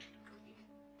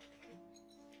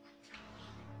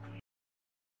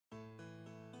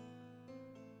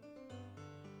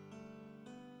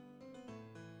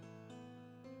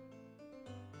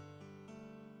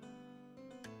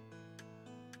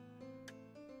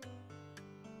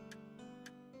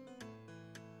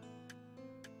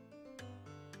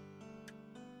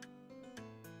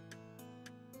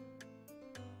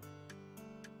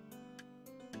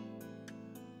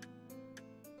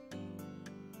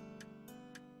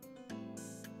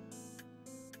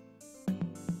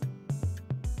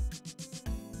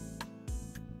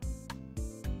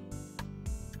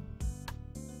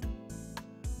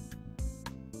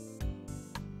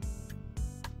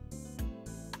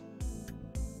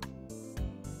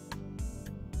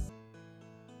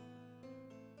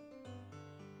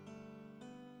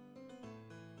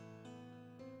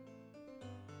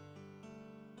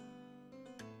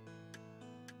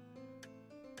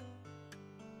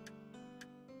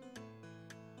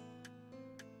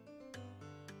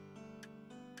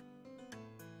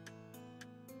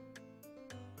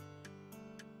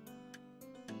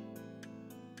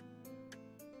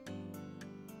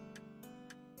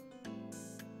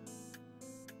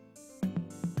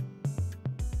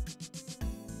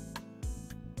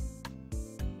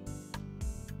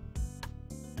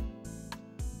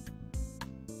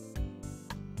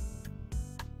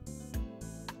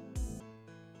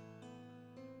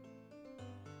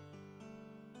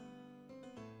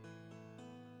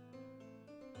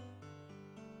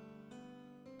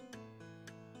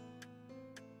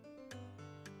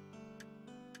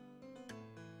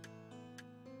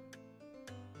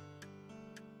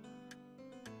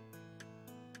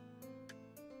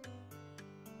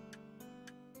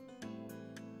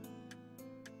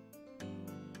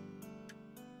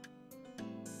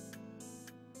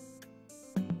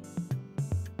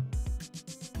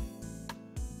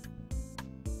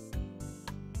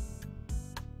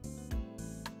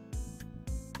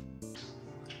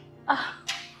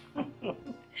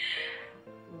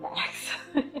 Max.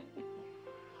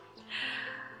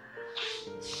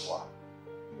 Wow.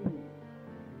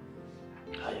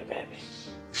 How you, baby?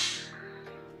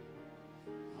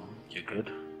 You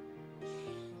good?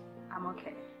 I'm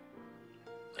okay.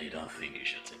 You don't think you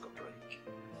should take a break?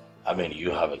 I mean,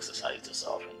 you have exercised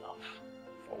yourself enough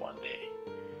for one day.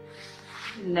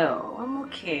 No, I'm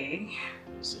okay.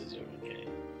 Who says you're okay?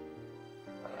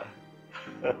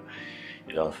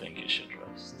 You don't think you should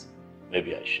rest?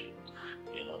 Maybe I should,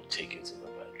 take you to the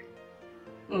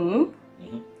bedroom.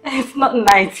 It's not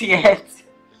night yet.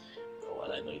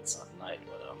 Well, I know it's not night,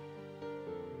 but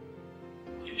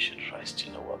you should rest.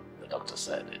 You know what the doctor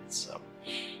said? It's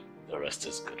the rest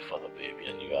is good for the baby,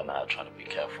 and you and I are trying to be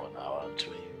careful now, aren't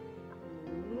we?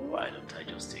 Why don't I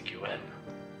just take you in?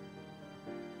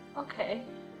 Okay.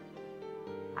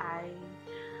 I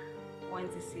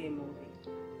want to see a movie.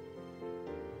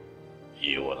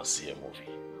 You want to see a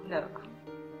movie? No.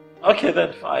 Okay,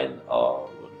 then fine. Oh,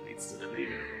 what leads to the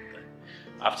living room then?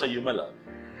 After you, my love.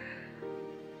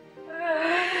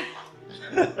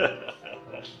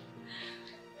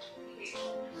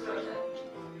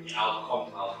 I'll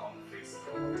come face.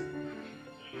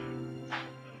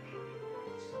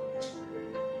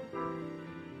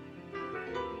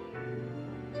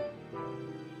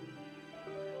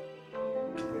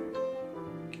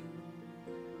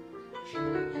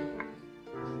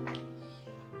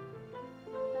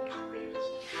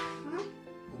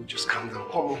 Just calm down.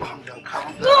 Come on, calm down,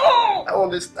 calm down. No! I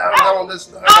understand.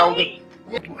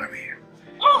 Maria.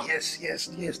 Yes,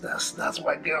 that's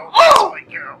my girl.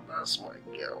 That's my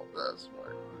girl.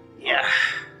 Yeah.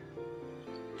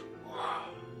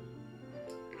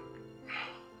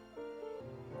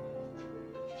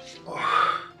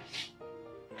 Oh.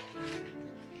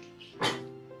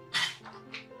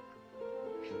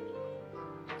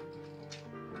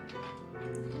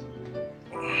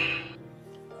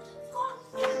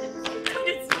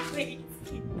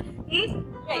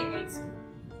 Wait.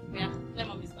 Yeah, let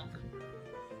mommy's back.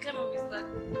 Good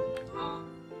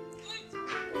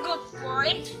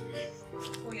boy.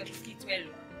 Oh, your feet well.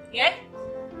 Yeah?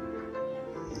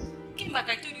 Came back,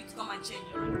 I told you to come and change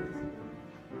your room.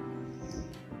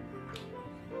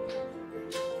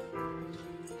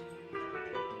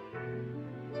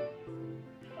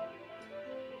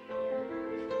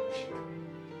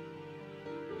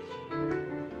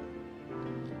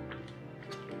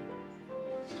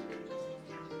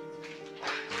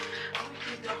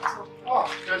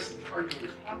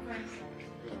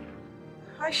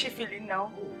 How is she feeling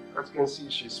now? As you can see,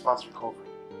 she's fast recovering.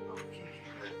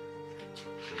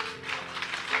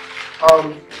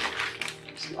 Okay.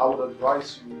 See, I would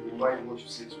advise you remind what you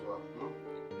say to her,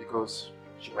 because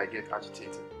she might get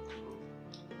agitated.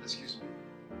 Excuse me.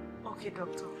 Okay,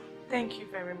 doctor. Thank you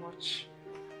very much.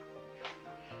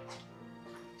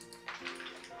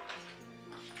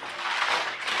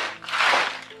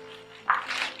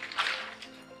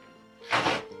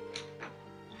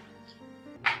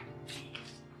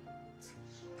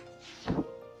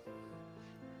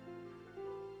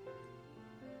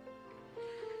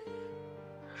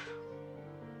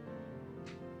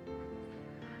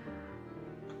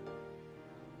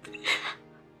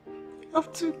 I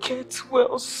have to get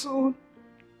well soon.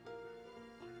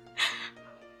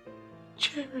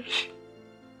 Cherish,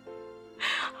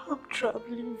 I'm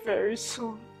traveling very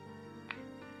soon.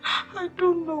 I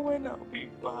don't know when I'll be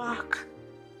back.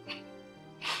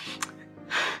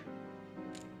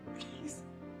 Please,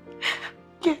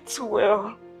 get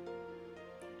well.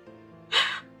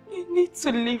 You need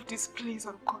to leave this place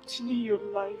and continue your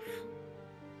life.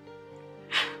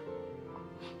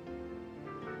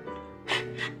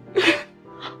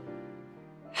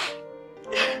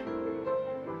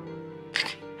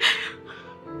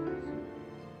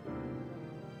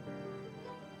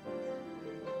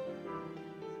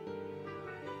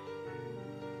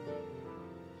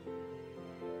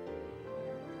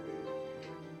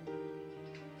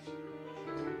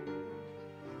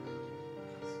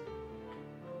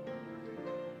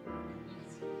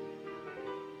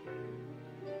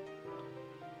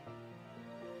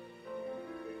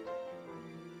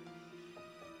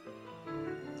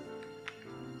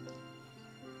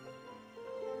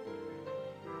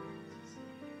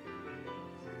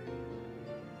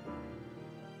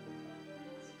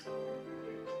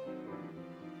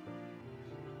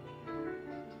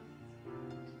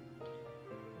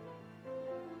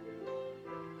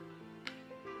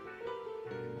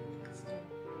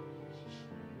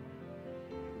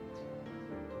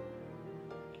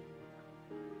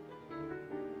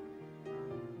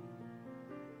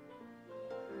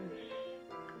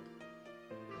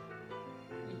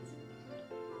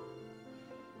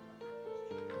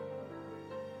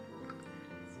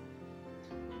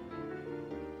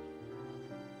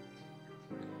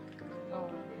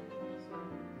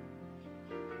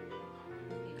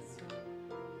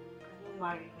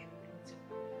 marry you.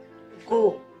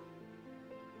 Go.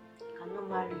 I cannot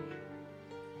marry you.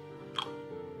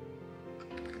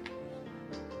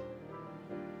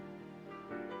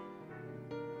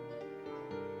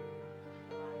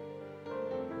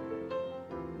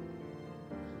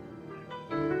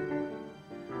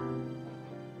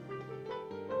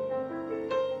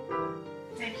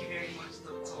 Thank you very much,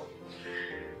 Doctor.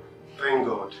 Thank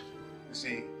God. You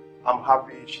see, I'm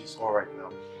happy she's alright now.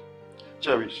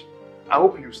 Cherish, I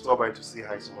hope you stop by to say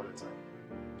hi some other time.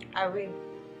 I will.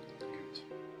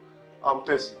 Good.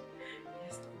 Tessie.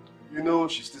 Yes, Doctor. You know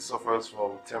she still suffers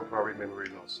from temporary memory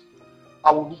loss.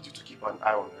 I will need you to keep an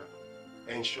eye on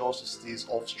her. Ensure she stays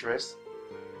off stress.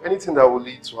 Anything that will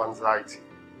lead to anxiety.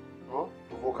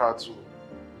 Provoke her to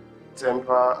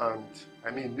temper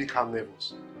and, make her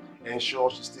nervous. Ensure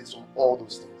she stays on all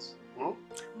those things.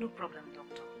 No problem,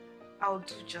 Doctor. I'll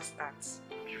do just that.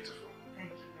 Beautiful.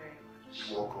 Thank you very much.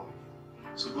 You're welcome.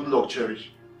 So good luck,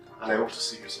 Cherish. And I hope to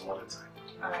see you some other time.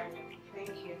 Alright, thank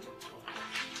you.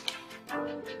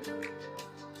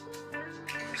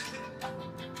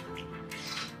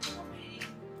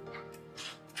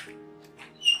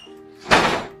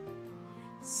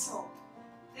 So,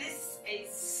 this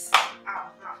is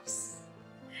our house.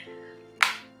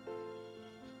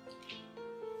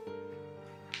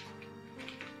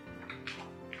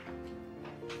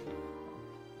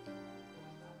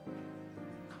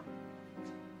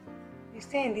 You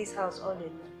stay in this house all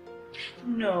alone?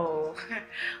 No,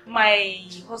 my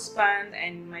husband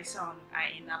and my son are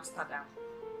in Amsterdam,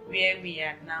 where we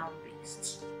are now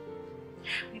based.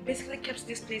 We basically kept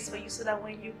this place for you so that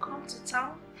when you come to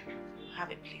town, you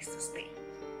have a place to stay.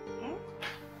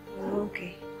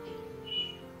 Okay.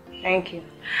 Thank you.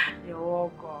 You're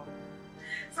welcome.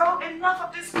 So enough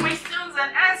of these questions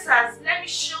and answers. Let me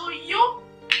show you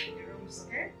the rooms,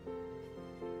 okay?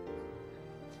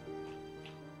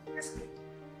 Let's go.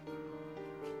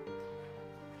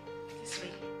 This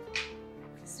way.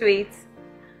 Sweet,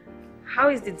 how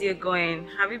is the deal going?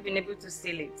 Have you been able to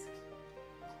seal it?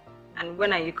 And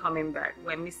when are you coming back?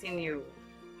 We're missing you.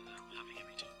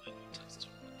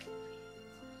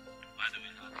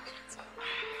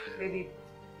 Baby,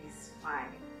 it's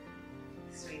fine.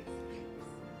 Sweet,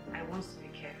 I want to be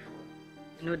careful.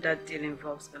 You know that deal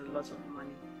involves a lot of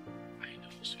money. I know,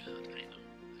 sweetheart, I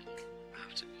know. I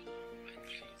have to go.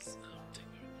 Please, take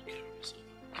very good care of yourself.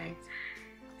 Okay.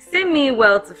 Send me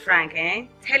well to Frank, eh?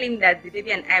 Tell him that the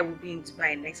baby and I will be in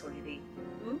Dubai next holiday.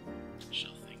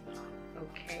 Sure thing.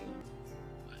 Okay.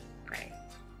 Bye.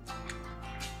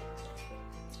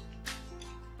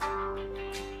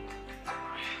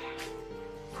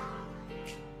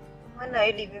 When are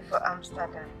you leaving for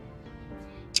Amsterdam?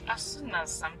 As soon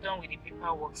as I'm done with the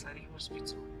paperwork at the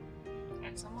hospital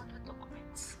and some other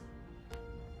documents.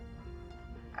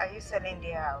 Are you selling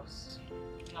the house?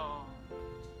 No.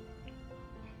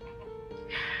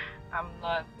 I'm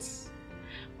not.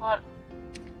 But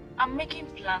I'm making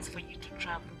plans for you to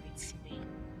travel with me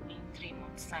in 3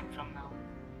 months' time from now.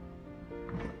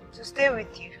 To stay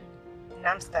with you in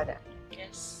Amsterdam?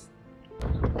 Yes.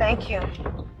 Thank you.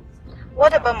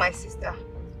 What about my sister?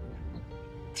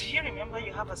 Do you remember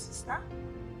you have a sister?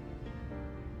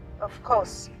 Of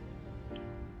course.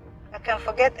 I can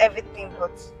forget everything,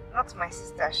 but not my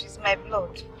sister. She's my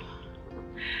blood.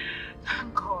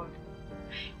 Thank God.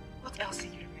 What else do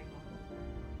you remember?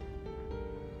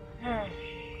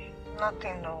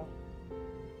 Nothing, no.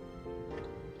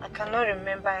 I cannot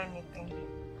remember anything.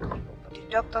 But the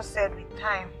doctor said with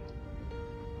time,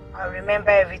 I'll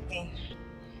remember everything.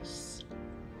 Yes.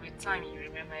 With time, you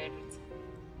remember everything.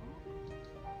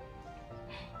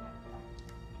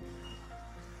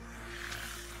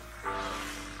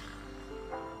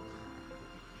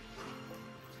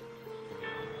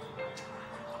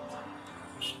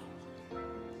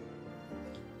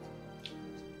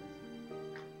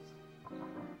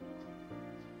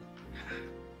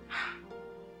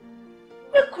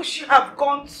 Where could she have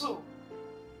gone to?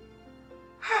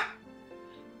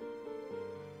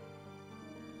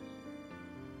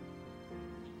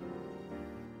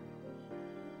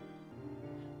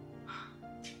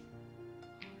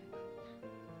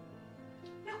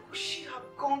 Where could she have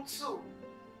gone to?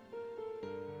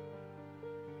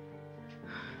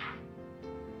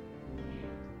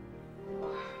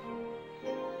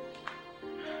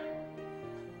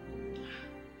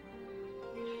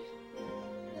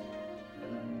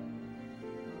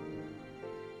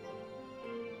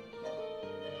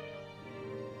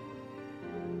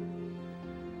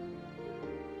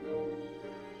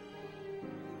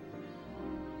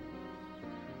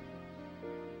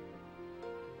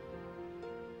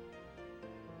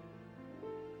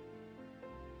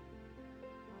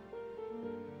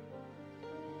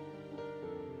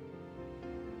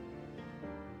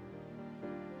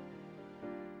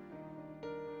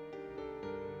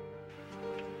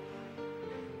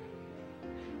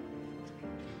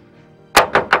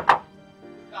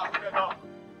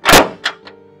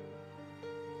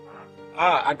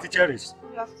 Ah, Auntie Cherish.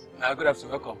 Good afternoon. Good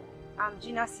afternoon. Welcome. I'm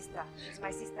Gina's sister. She's my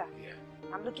sister. Yeah.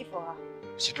 I'm looking for her.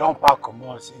 She don't pack come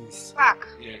on since. Pack?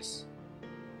 Yes.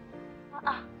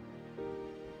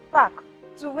 Pack?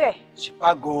 To where? She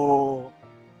pack go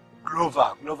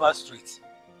Glover Street.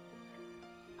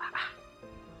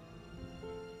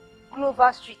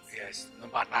 Glover Street? Yes,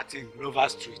 number 13, Glover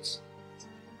Street.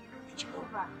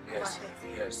 Glover? Yes,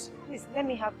 yes. Please, let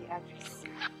me have the address.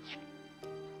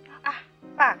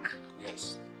 Pack?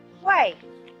 Yes. Why?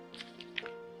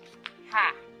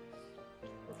 Ha.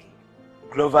 Okay.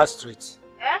 Glover Street.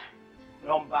 Eh?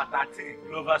 Number 13,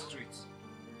 Glover Street.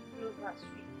 Glover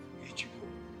Street.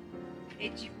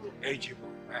 Ejibo. Ejibo.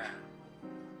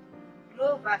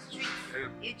 Glover Street.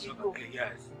 Ejibo. Okay,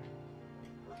 yes.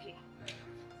 Okay.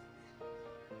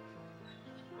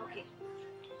 Okay.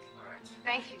 All right.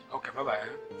 Thank you. Okay, bye-bye.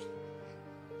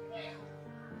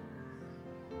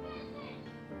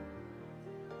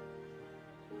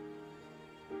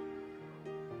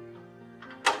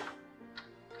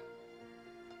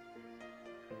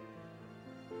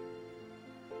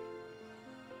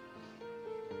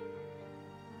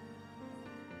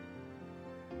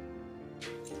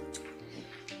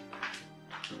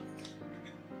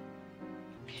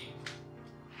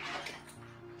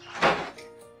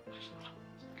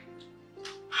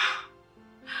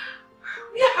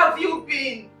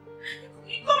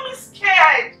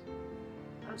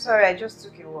 Sorry, I just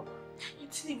took a walk. You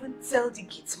didn't even tell the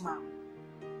gate man.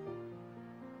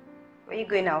 Were you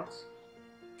going out?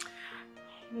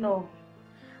 No.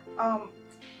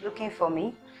 Looking for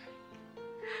me?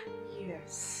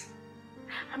 Yes.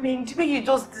 I mean, the way you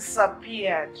just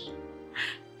disappeared.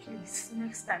 Please,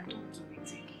 next time don't do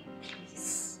it again,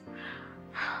 please.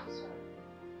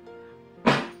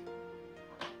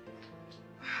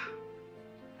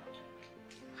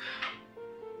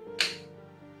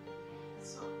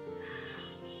 Sorry.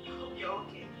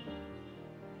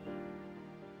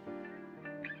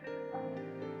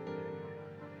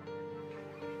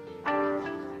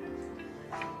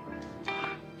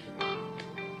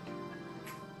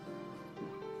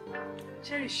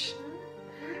 Cherish,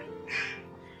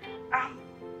 I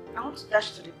want to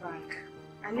dash to the bank.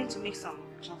 I need to make some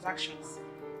transactions.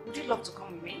 Would you love to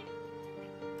come with me?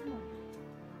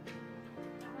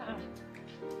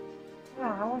 No,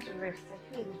 I want to rest.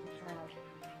 I feel a little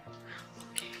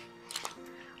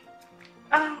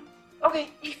tired.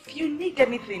 Okay, if you need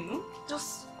anything,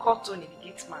 just call Tony, the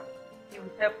gate man. He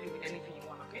will help you with anything you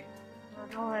want, okay? No,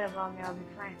 don't worry about me. I'll be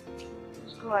fine.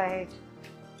 Just go ahead.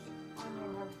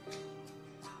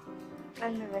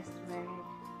 Let me rest my head.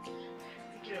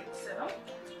 Take care of yourself.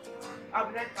 I'll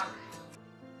be right back.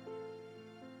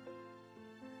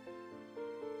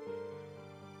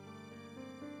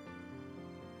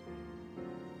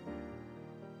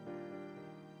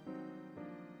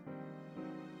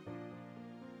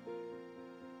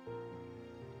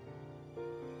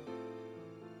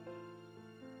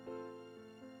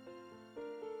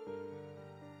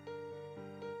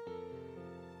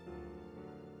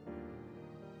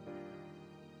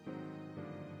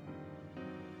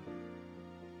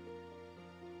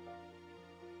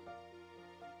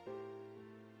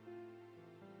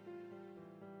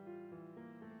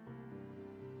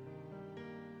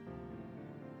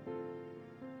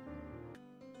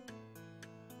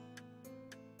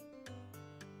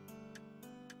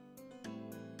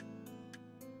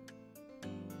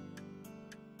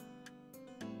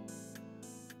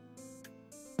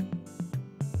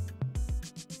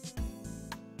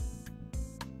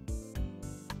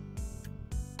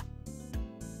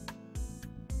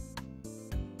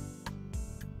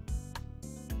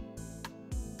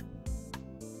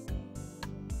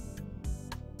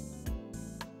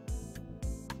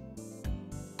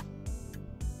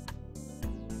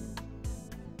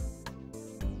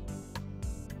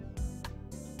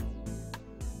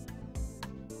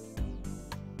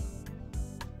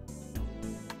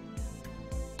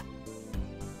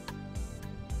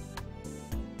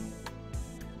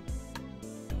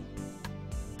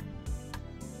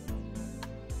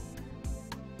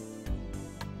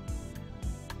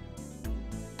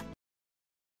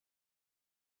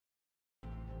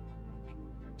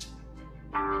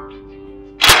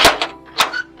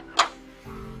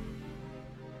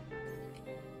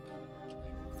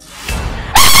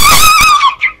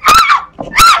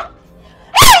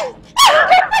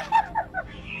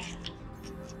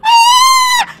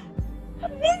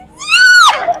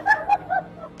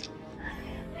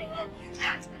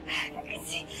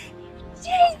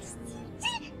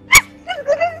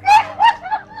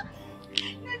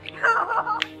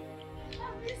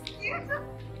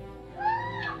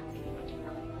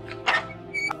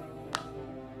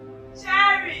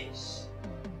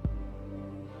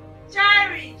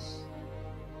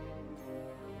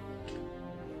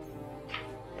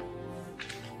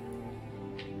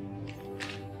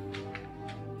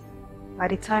 By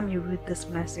the time you read this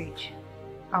message,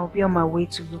 I'll be on my way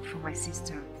to look for my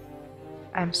sister.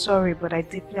 I'm sorry, but I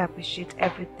deeply appreciate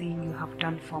everything you have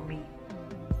done for me.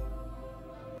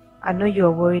 I know you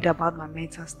are worried about my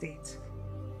mental state,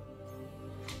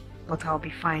 but I'll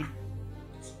be fine.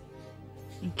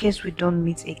 In case we don't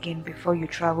meet again before you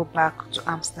travel back to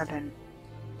Amsterdam,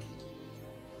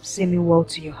 say me well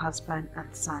to your husband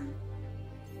and son.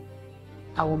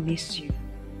 I will miss you.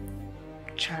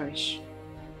 Cherish.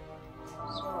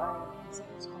 So I said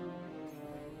it's coming.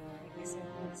 Like I said,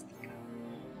 not stick out.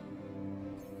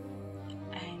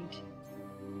 And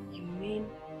you mean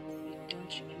you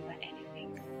don't remember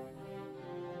anything?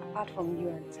 Apart from you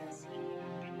and Tess.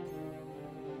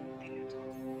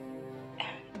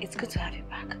 It's good to have you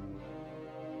back.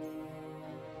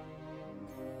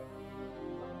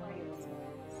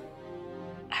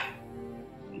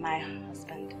 My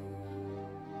husband.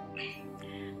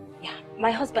 Yeah,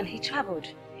 my husband, he traveled.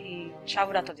 He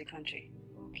traveled out of the country.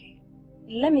 Okay.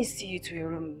 Let me see you to your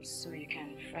room so you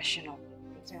can freshen up.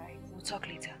 It's alright. We'll talk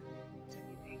later.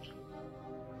 Thank you.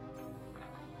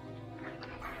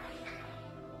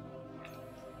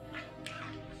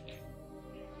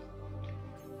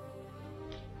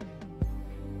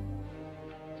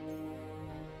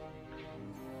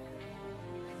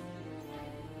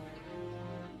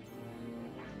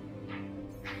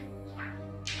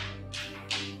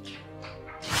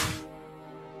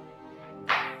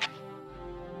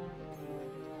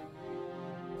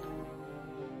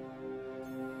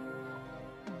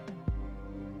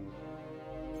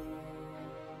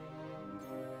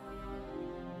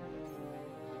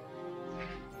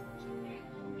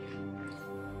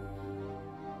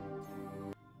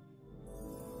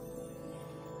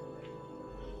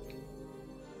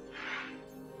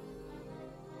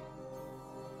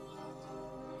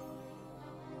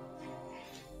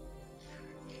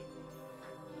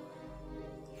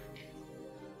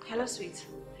 Hello, sweet.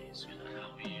 Hey, sweetheart, how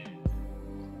are you?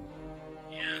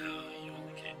 Yeah, how are you and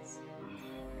the kids?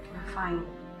 I'm fine.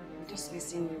 Just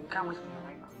missing you. Can't wait for your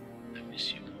arrival. I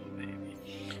miss you more, baby.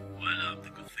 Well, the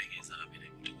good thing is that I've been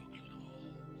able to conclude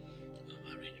all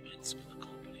arrangements with the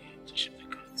company to ship the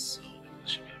goods, so the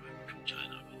goods should be arriving from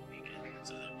China over the weekend.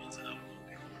 So that means that I will not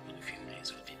be home in a few days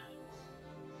for dinner.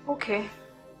 Okay.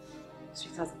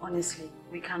 Sweetheart, honestly,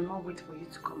 we cannot wait for you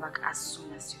to come back as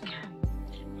soon as you can.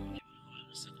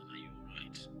 Are you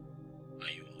alright?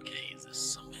 Are you okay? Is there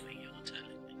something you're not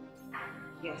telling me?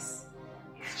 Yes,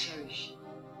 it's Cherish.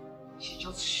 She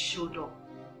just showed up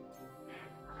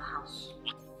at the house.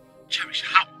 What? Cherish,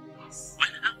 how? Yes.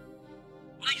 When? How?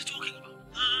 What are you talking about?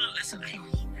 No, listen, I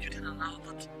hope you didn't allow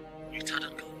that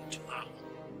retarded girl into our home.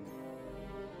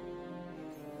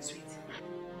 Sweet,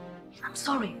 I'm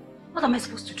sorry. What am I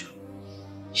supposed to do?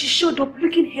 She showed up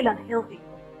looking hale and healthy.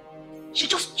 She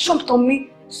just jumped on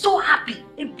me, so happy,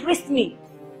 embraced me.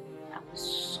 I was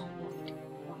so worried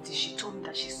until she told me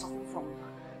that she suffered from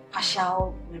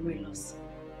partial memory loss.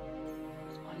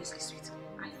 Honestly, sweet,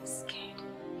 I am scared.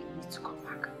 You need to come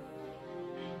back.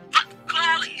 That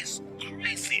girl is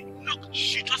crazy. Look,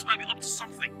 she just might be up to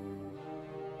something.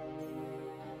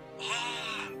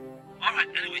 Oh, alright,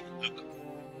 anyway, look.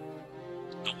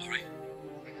 Don't worry.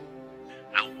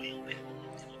 I will be home in a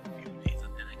few days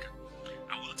and then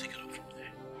I will take it up from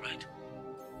there, alright?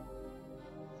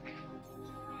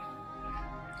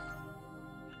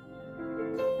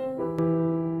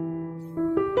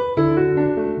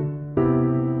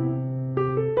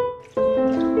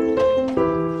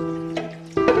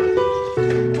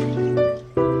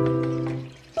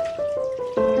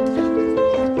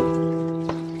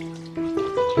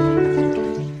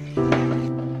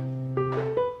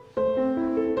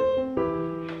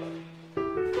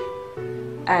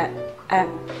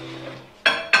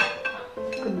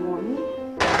 Good morning.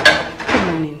 Good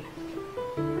morning.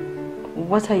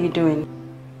 What are you doing?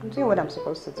 I'm doing what I'm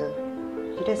supposed to do.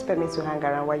 You don't expect me to hang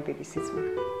around while you babysit me.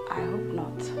 I hope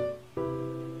not.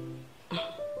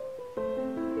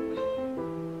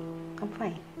 I'm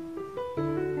fine.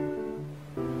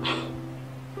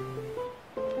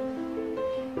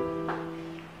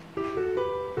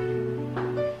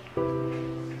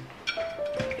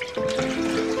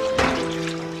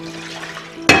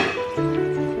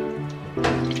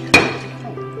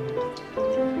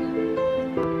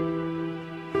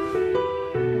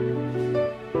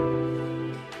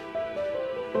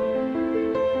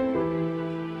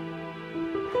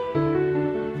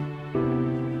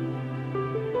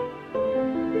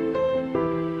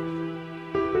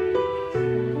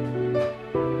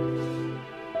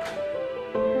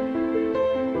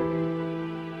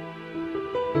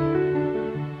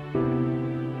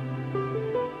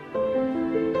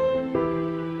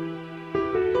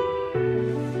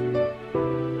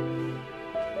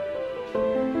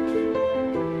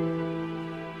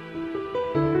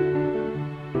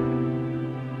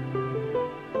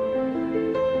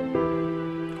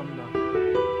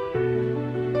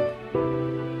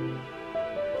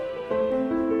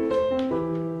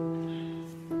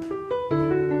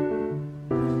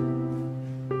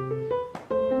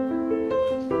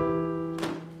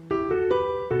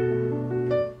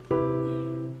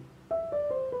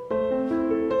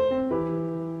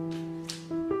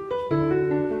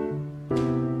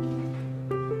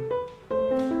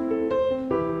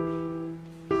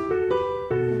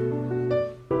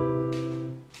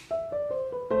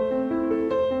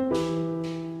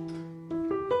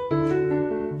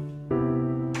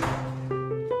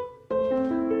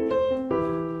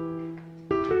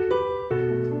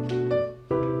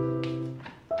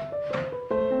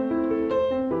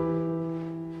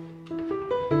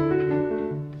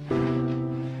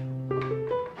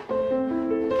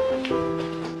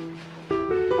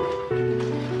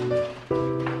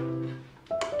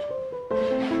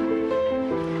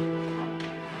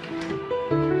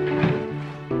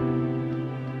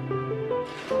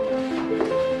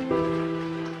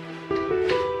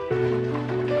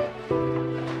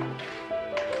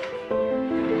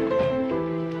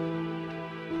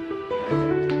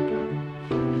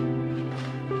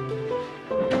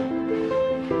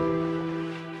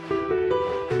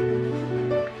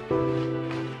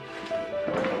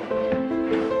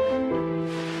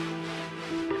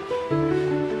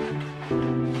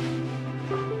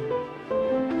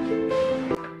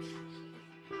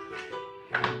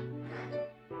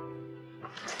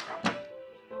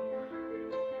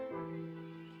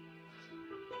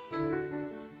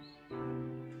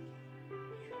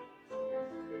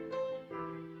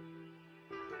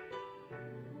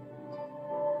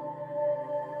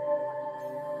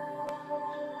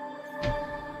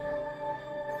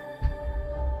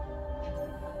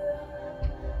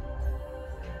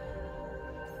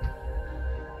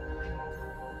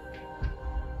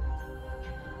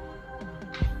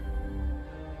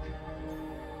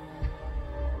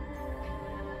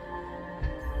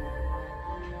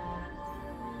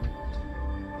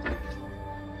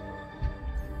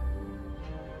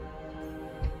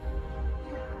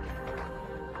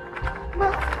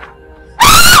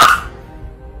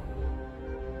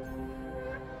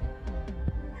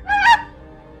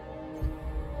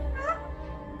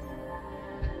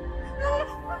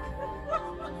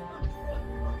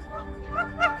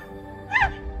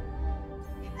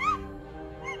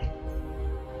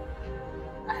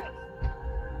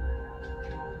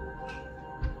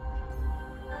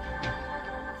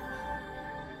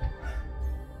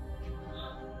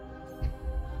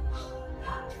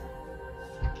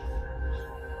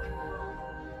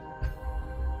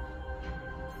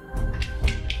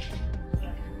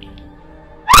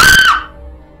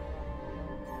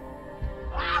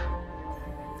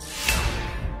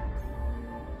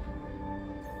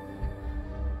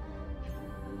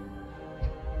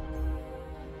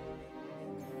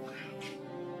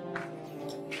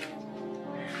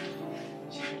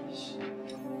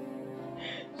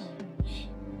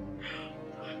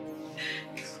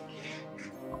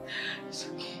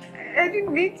 I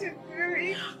didn't mean to do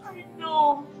it. I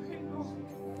know.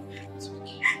 It's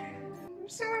okay. I'm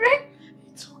sorry.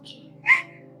 It's okay.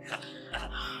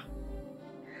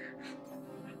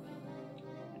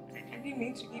 I didn't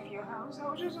mean to leave your house. I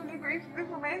was just only going to look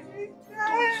for my sister.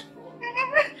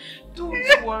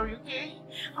 Don't worry, okay?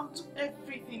 I'll do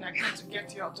everything I can to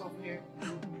get you out of here.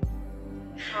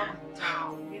 Calm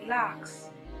down, relax.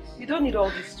 You don't need all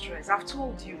this stress. I've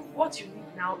told you, what you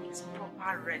need now is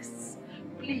proper rest.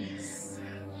 Please.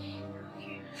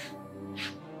 Okay.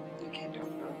 Okay,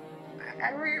 doctor.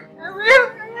 I will.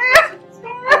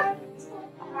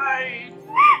 Stop crying.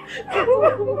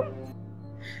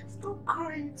 Stop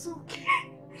crying, it's okay.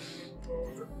 It's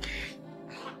okay.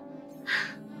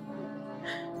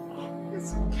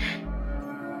 It's okay.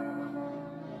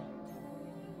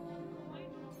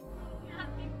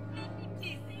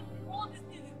 All these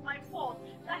things is my fault.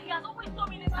 That he has always told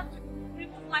me never to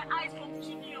remove my eyes from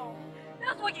Junior.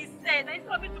 That's what he said. That he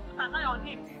told me to put an eye on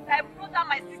him. That I brought down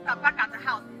my sister back at the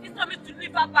house. He told me to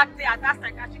leave her back there at that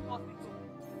psychiatric hospital.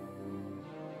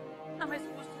 What am I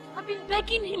supposed to do? I've been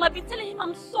begging him. I've been telling him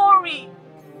I'm sorry.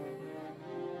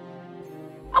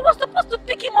 I was supposed to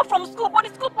pick him up from school, but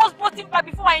the school bus brought him back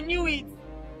before I knew it.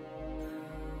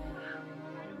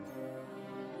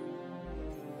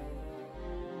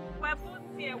 We're both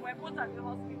here. We're both at the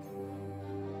hospital.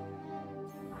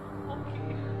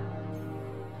 Okay.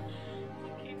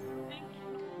 Okay, thank you.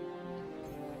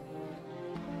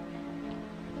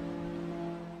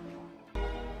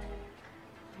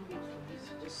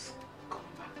 Just come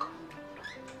back.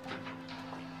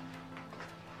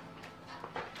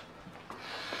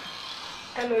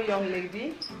 Hello, young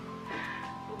lady.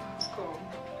 Welcome.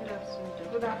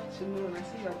 Good afternoon. I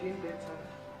see you are doing better.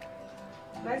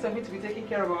 Nice of you to be taking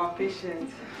care of our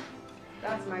patient.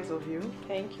 That's nice of you.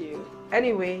 Thank you.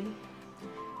 Anyway,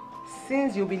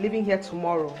 since you'll be leaving here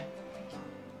tomorrow,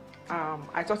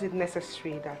 I thought it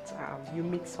necessary that you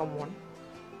meet someone.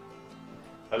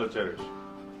 Hello, Cherish.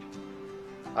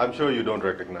 I'm sure you don't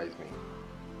recognize me.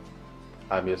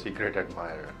 I'm your secret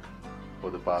admirer for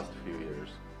the past few years.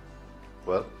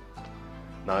 Well,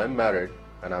 now I'm married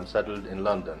and I'm settled in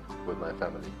London with my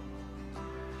family.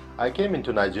 I came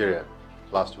into Nigeria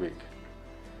last week.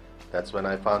 That's when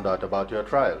I found out about your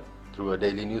trial through a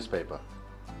daily newspaper.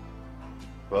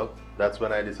 Well, that's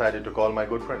when I decided to call my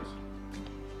good friends,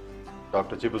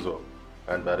 Dr. Chibuzo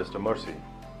and Barrister Mercy.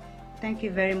 Thank you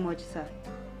very much, sir.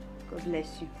 God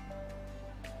bless you.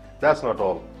 That's not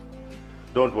all.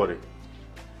 Don't worry.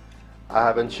 I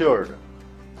have ensured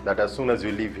that as soon as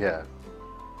you leave here,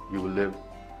 you will live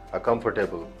a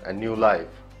comfortable and new life.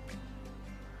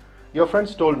 Your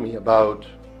friends told me about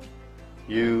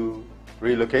you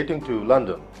relocating to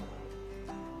London.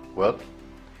 Well,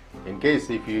 in case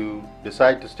if you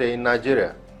decide to stay in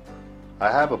Nigeria, I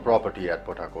have a property at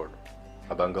Port Harcourt,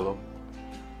 a bungalow,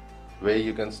 where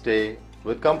you can stay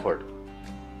with comfort,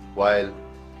 while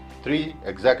 3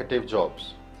 executive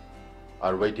jobs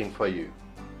are waiting for you.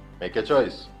 Make a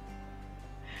choice.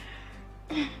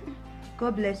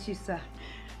 God bless you, sir.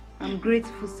 I'm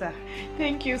grateful, sir.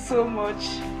 Thank you so much.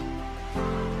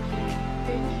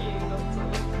 Thank you, doctor.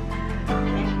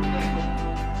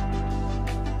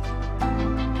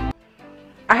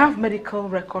 I have medical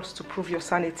records to prove your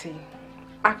sanity.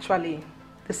 Actually,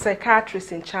 the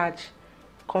psychiatrist in charge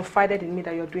confided in me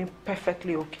that you're doing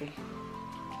perfectly okay.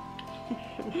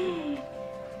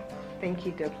 Thank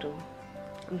you, doctor.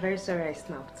 I'm very sorry I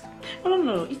snapped. Oh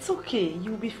no, it's okay.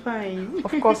 You'll be fine.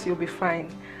 Of course you'll be fine.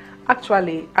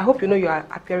 Actually, I hope you know you are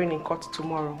appearing in court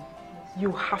tomorrow.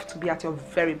 You have to be at your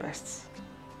very best.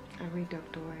 I will,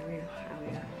 doctor. I will.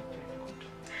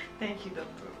 Thank you,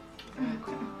 doctor.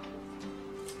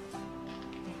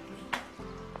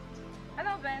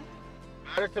 Hello, Ben.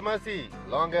 Maritamasi,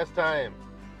 longest time.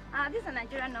 This is a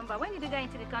Nigerian number. When did you get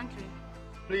into the country?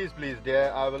 Please,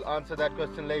 dear, I will answer that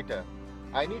question later.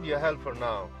 I need your help for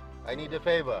now. I need a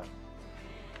favor.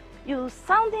 You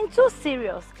sounding too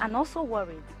serious and also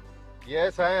worried.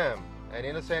 Yes, I am. An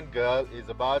innocent girl is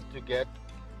about to get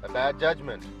a bad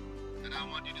judgment, and I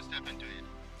want you to step into it.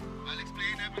 I'll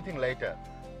explain everything later.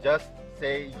 Just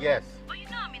say yes. Oh, you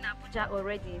know I'm in Abuja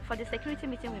already for the security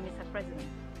meeting with Mr. President.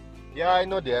 Yeah, I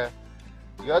know, dear.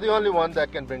 You're the only one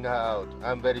that can bring her out,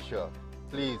 I'm very sure.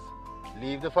 Please,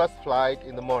 leave the first flight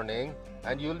in the morning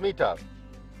and you'll meet up.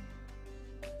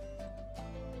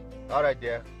 All right,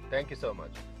 dear. Thank you so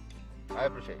much. I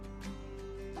appreciate it.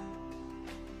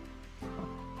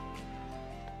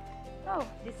 Oh,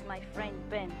 this is my friend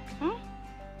Ben.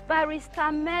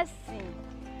 Barrister Mercy.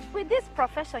 With this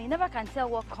profession, you never can tell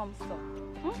what comes up.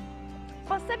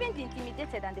 For saving the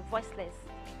intimidated and the voiceless,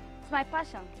 it's my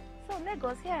passion. So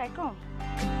Lagos, here I come.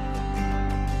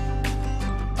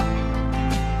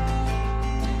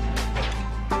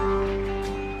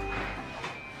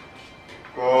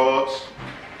 Court.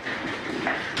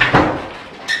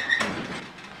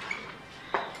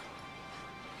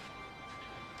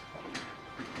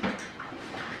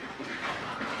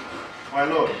 My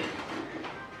lord,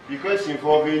 the case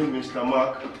involving Mr.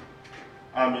 Mark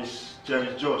and Miss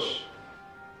Cherry Josh,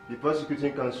 the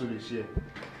prosecuting counsel is here.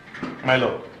 My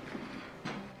lord.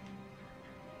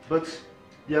 But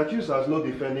the accused has no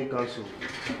defending counsel.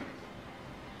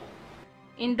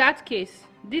 In that case,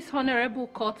 this honorable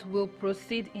court will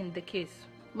proceed in the case,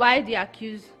 while the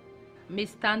accused may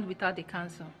stand without the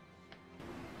counsel.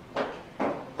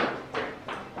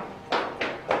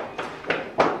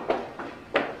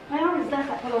 My honor is that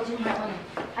apology, my honor.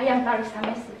 I am Barrister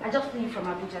Mercy. I just flew in from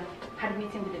Abuja, had a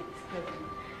meeting with the president.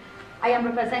 I am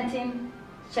representing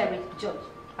Cherry George.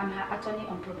 I'm her attorney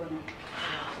on pro bono.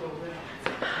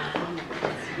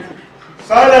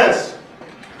 Silence!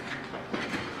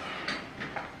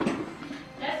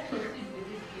 Let's proceed with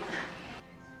this case.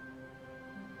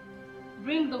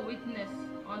 Bring the witness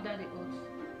under the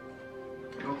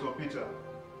oath. Dr. Peter,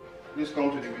 please come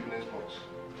to the witness box.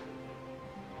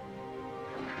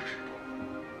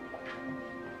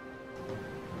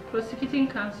 Prosecuting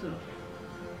counsel,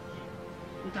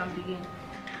 you can begin.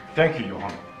 Thank you, Your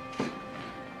Honor.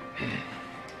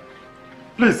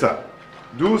 Please, sir,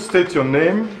 do state your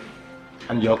name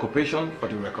and your occupation for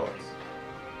the records.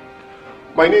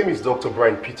 My name is Dr.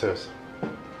 Brian Peters.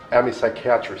 I am a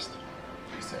psychiatrist.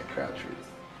 A psychiatrist?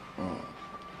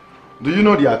 Do you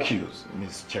know the accused,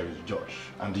 Miss Cherry Josh?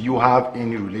 And do you have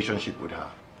any relationship with her?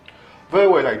 Very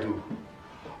well, I do.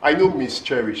 I know Miss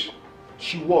Cherish.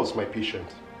 She was my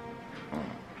patient.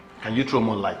 Can you throw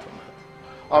more light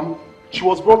on her? She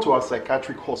was brought to our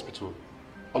psychiatric hospital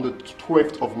on the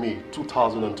 12th of May,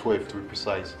 2012 to be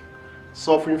precise,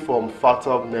 suffering from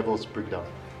fatal nervous breakdown.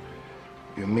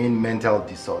 You mean mental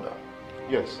disorder?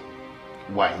 Yes.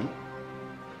 Why?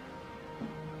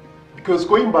 Because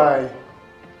going by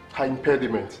her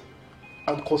impediment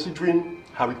and considering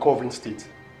her recovering state,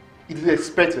 it is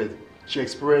expected she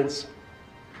experienced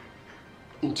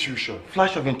intuition.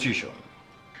 Flash of intuition?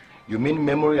 You mean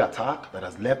memory attack that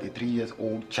has left a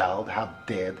 3-year-old child half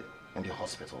dead in the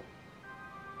hospital,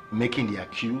 making the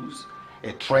accused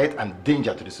a threat and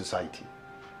danger to the society?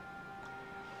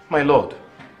 My lord,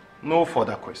 no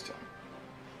further question.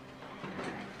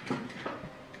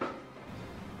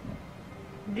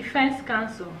 Defense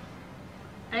counsel,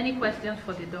 any questions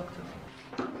for the doctor?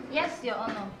 Yes, Your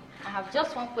Honor. I have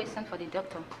just one question for the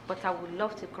doctor, but I would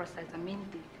love to cross-examine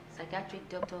the psychiatric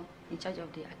doctor in charge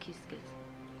of the accused case.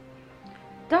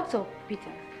 Dr.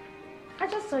 Peter, I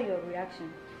just saw your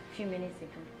reaction a few minutes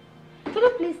ago. Could you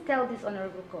please tell this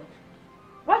honorable court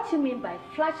what you mean by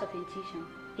flash of intuition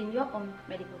in your own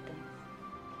medical terms?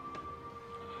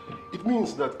 It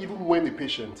means that even when the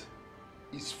patient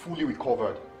is fully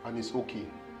recovered and is okay.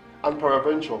 And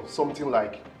peradventure, something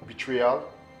like betrayal,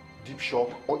 deep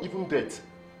shock, or even death,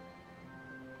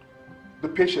 the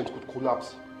patient could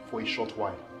collapse for a short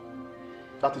while.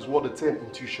 That is what the term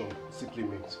intuition simply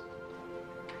means.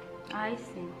 I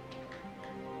see.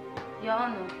 Your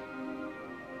Honor,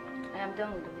 I am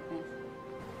done with the witness.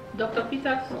 Dr.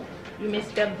 Peters, you may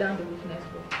step down the witness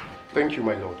box. Thank you,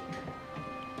 my lord.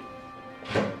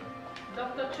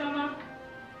 Dr. Choma,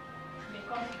 may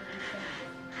come to the witness.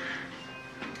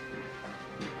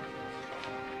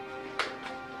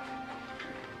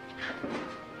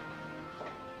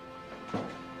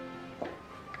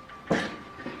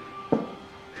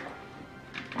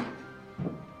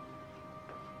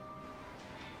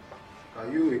 Are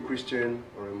you a Christian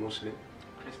or a Muslim?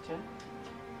 Christian?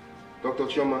 Dr.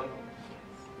 Chioma,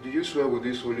 do you swear with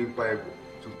this holy Bible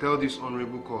to tell this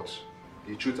honorable court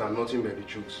the truth and nothing but the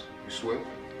truth? You swear?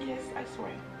 Yes, I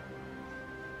swear.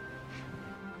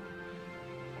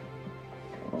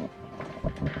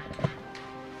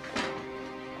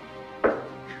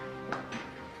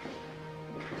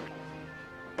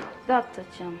 Dr.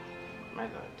 Chom, My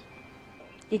lord.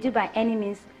 did you by any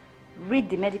means read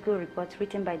the medical report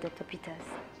written by Dr. Peters?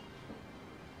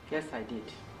 Yes, I did.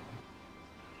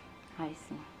 I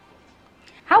see.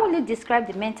 How will you describe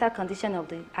the mental condition of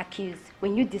the accused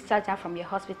when you discharged her from your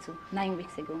hospital 9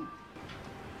 weeks ago?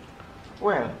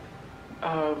 Well,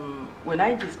 when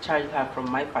I discharged her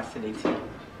from my facility,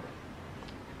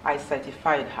 I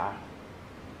certified her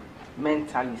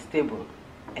mentally stable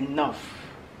enough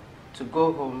to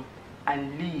go home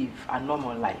and live a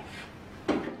normal life.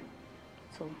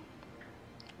 So,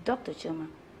 Dr. Choma,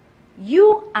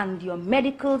 you and your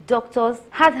medical doctors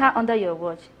had her under your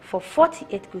watch for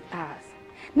 48 good hours.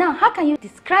 Now, how can you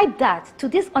describe that to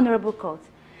this honorable court?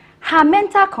 Her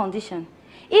mental condition,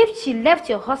 if she left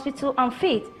your hospital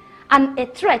unfit and a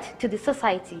threat to the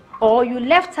society, or you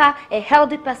left her a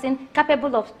healthy person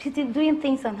capable of doing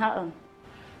things on her own?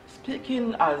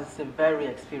 Speaking as a very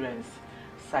experienced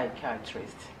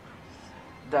psychiatrist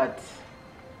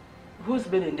who's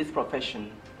been in this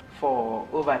profession for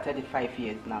over 35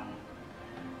 years now,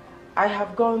 I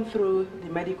have gone through the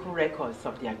medical records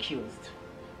of the accused.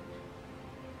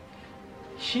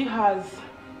 She has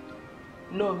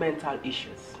no mental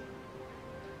issues.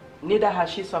 Neither has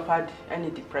she suffered any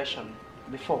depression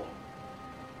before.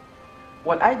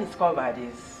 What I discovered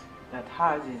is that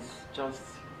hers is just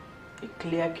a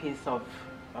clear case of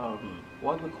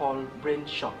what we call brain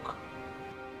shock.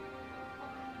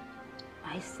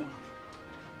 I see.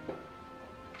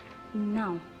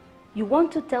 Now, you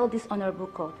want to tell this honorable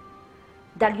court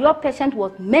that your patient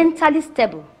was mentally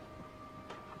stable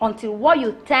until what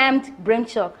you termed brain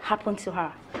shock happened to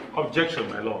her? Objection,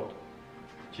 my lord.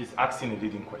 She's asking a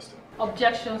leading question.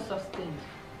 Objection sustained.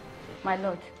 My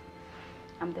lord,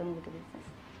 I'm done with the business.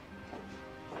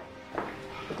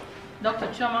 Dr.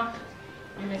 Choma,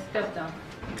 you may step down.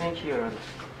 Thank you, Your Honor.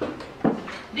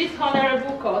 This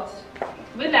honorable court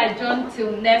will adjourn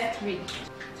till next week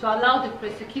to allow the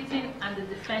prosecuting and the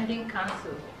defending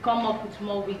counsel come up with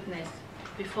more witness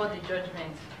before the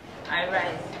judgment. I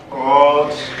rise.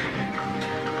 Court.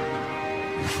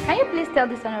 Can you please tell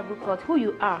this honorable court who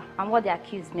you are and what the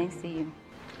accused means to you?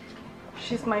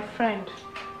 She's my friend.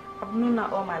 I've known her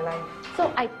all my life.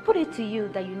 So I put it to you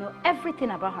that you know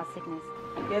everything about her sickness.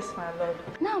 Yes, my lord.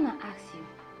 Now I ask you,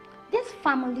 this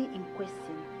family in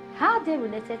question, how are they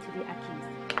related to the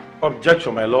accused?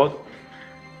 Objection, my lord.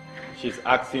 She's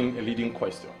asking a leading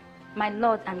question. My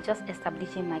lord, I'm just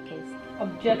establishing my case.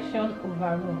 Objection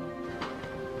overruled.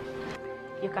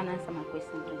 You can answer my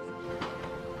question, please.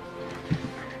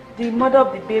 The mother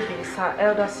of the baby is her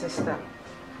elder sister,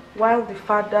 while the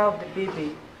father of the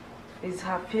baby is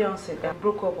her fiance that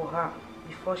broke up with her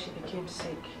before she became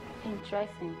sick.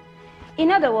 Interesting.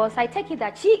 In other words, I take it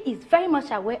that she is very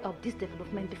much aware of this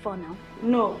development before now?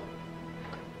 No.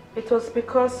 It was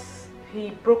because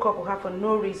he broke up with her for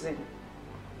no reason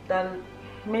that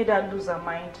made her lose her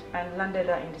mind and landed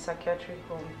her in the psychiatric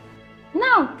home.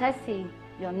 Now, Tessie,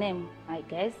 your name, I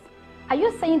guess. Are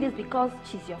you saying this because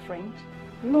she's your friend?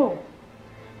 No.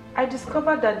 I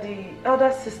discovered that the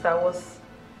elder sister was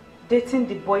dating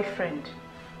the boyfriend.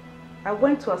 I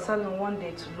went to a salon one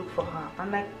day to look for her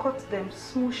and I caught them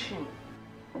smooshing.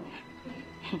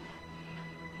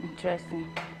 Interesting.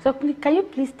 So can you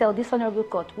please tell this honorable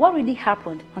court what really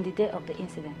happened on the day of the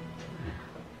incident?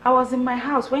 I was in my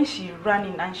house when she ran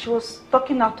in and she was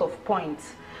talking out of point.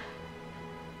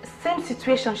 Same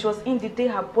situation she was in the day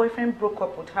her boyfriend broke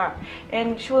up with her.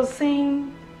 And she was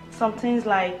saying some things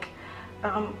like,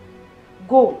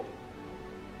 go,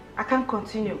 I can't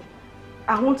continue,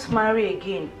 I won't marry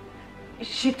again.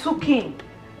 She took him.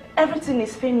 Everything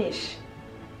is finished.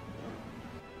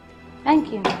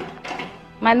 Thank you.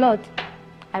 My lord,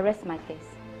 I rest my case.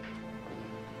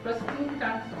 Prosecuting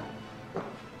counsel.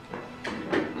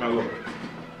 My lord,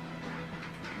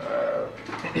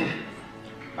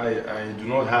 I do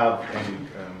not have any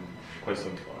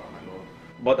questions for my lord.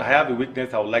 But I have a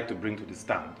witness I would like to bring to the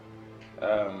stand.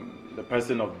 The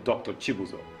person of Dr.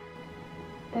 Chibuzo.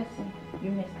 Tessie,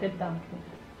 you may step down,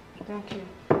 please. Thank you.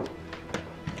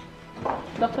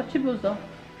 Dr. Chibuzo,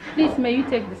 please may you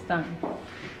take the stand.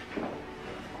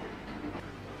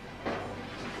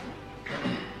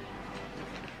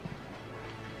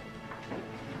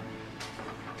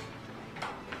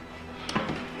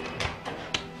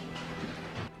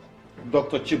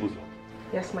 Dr. Chibuzo.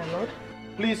 Yes, my lord.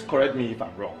 Please correct me if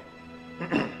I'm wrong.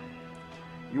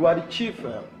 You are the chief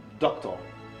doctor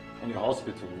in the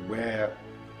hospital where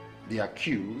the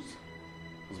accused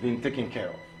is being taken care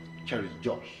of, Cherish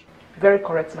Josh. Very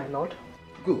correct, my lord.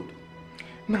 Good.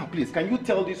 Now, please, can you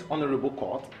tell this honorable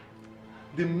court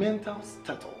the mental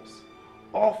status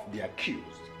of the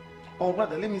accused, or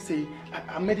rather, let me say,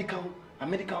 a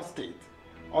medical state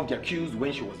of the accused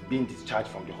when she was being discharged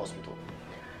from the hospital?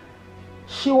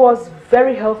 She was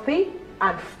very healthy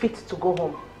and fit to go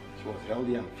home. She was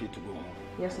healthy and fit to go home.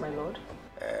 Yes, my lord.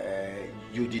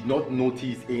 You did not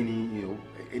notice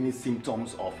any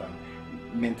symptoms of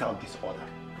mental disorder?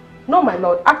 No, my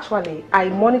lord. Actually, I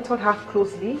monitored her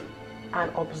closely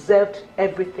and observed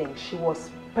everything. She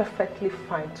was perfectly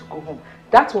fine to go home.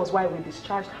 That was why we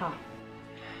discharged her.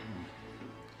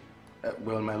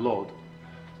 Well, my lord,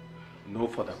 no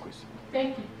further questions.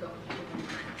 Thank you, Doctor.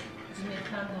 You may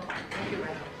stand up. Thank you, my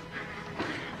lord.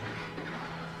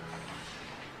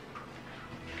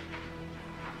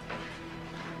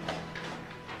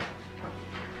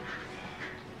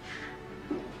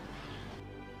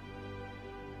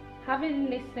 Having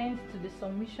listened to the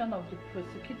submission of the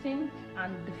prosecuting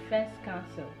and defense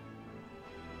counsel,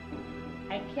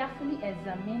 I carefully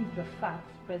examined the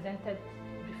facts presented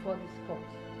before this court,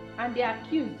 and the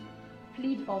accused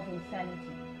plead of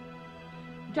insanity.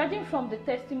 Judging from the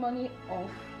testimony of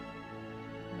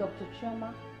Dr.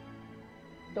 Chioma,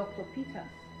 Dr.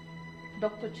 Peters,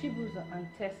 Dr. Chibuzo and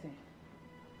Tessie,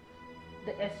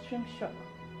 the extreme shock,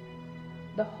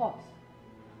 the hurt,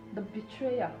 the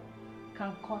betrayal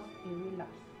can cause a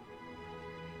relapse.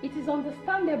 It is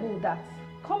understandable that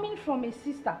coming from a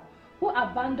sister who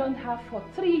abandoned her for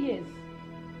 3 years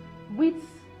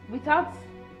without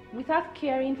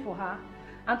caring for her,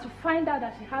 and to find out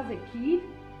that she has a kid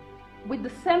with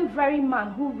the same very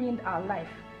man who ruined her life,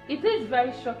 it is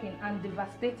very shocking and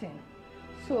devastating.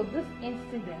 So this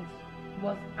incident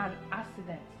was an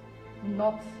accident,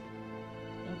 not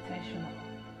intentional.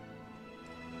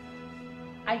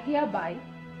 I hereby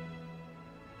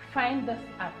find this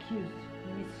accused,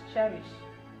 Miss Cherish,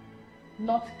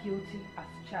 not guilty as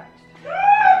charged.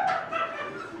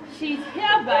 She is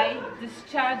hereby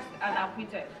discharged and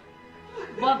acquitted,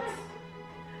 but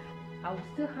I will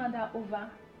still hand her over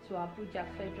to Abuja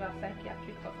Federal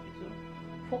Psychiatric Hospital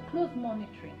for close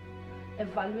monitoring,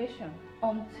 evaluation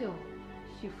until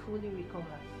she fully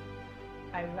recovers.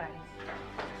 I rise.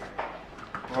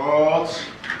 What?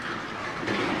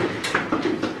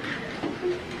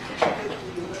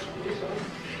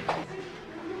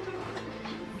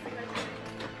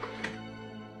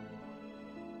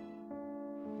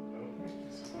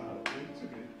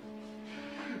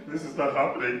 This is not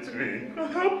happening to me.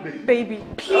 Not happening. Baby,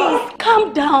 please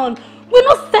calm down. We're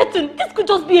not certain. This could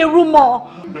just be a rumor.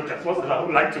 Look, as much as I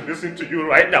would like to listen to you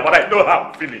right now, but I know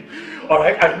how I'm feeling.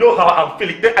 Alright, I know how I'm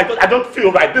feeling. I don't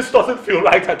feel right. This doesn't feel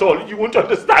right at all. You won't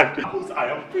understand. Because I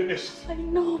am finished. I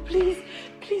know, please.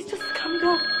 Please just calm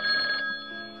down.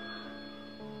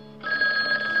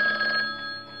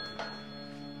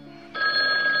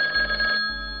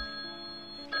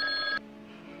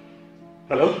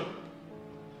 Hello?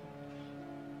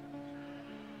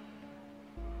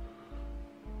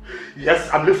 Yes,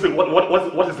 I'm listening.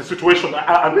 What is the situation?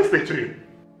 I'm listening to you.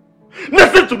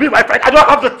 Listen to me, my friend. I don't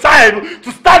have the time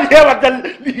to stand here and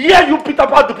then hear you beat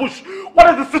about the bush. What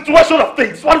is the situation of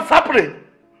things? What is happening?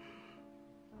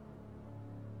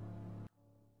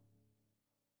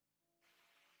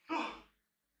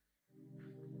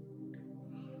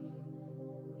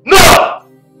 No!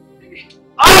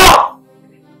 Ah!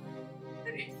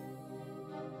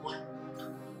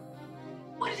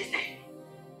 What did he say?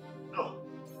 No.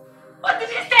 What did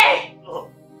he say?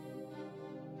 No.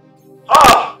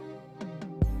 Ah!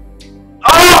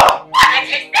 Ah! What did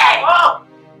he say? Ah!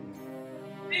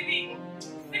 Baby,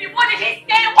 what did he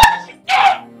say? What did he say?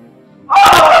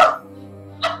 Ah!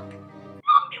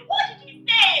 Mommy, what did he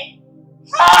say?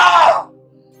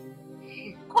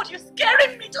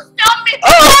 Just tell me.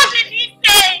 What did he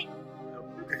say? I'm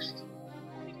finished.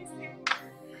 What did he say?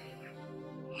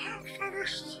 I'm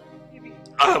finished.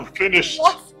 I'm finished.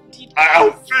 What did I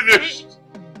am he finished.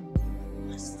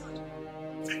 say?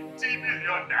 50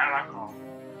 million naira gone.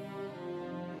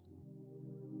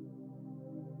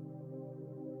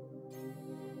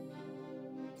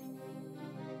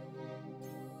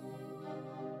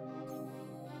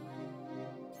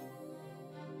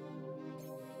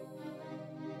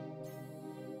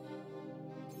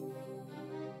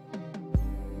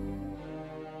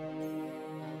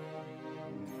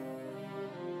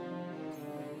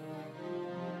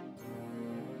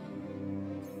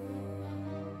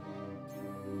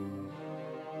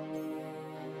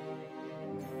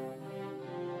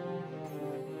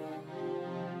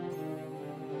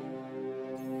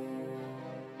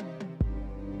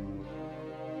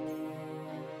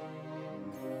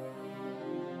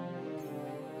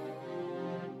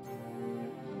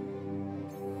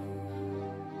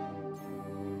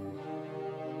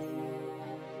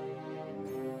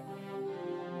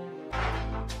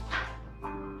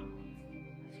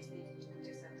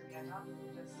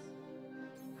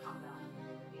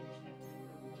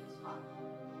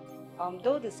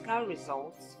 Though the scan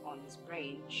results on his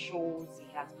brain shows he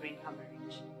has brain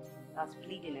hemorrhage, that's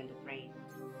bleeding in the brain,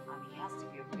 and he has to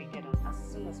be operated on as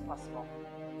soon as possible,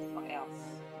 or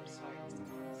else, I'm sorry, Mr.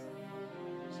 Marks.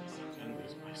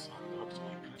 This is my son, Doctor.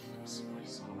 My goodness, my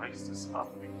son. Why is this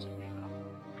happening to me now?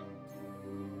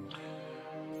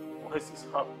 Why is this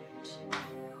happening to me?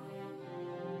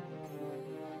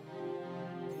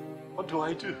 What do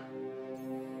I do?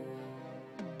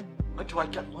 Where do I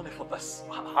get money for this?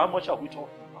 How much are we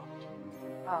talking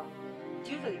about?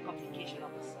 Due to the complication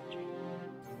of the surgery,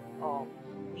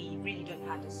 we really don't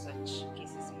handle such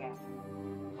cases here.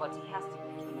 But he has to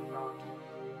be flown abroad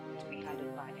to be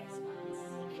handled by experts.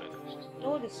 Finished.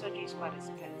 Though the surgery is quite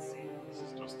expensive. This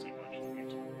is just too much for me to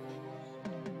do.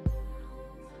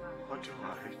 What do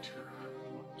I do?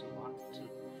 What do I do?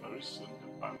 Very soon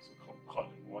the banks will come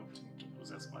calling wanting to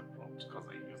possess my property because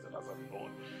I used it as a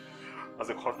loan. As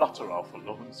a collateral for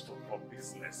loans for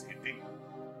business. You think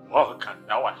work, and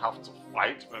now I have to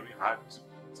fight very hard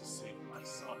to save my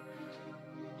son.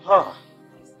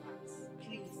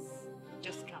 Please,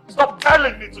 just calm down. Stop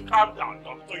telling me to calm down,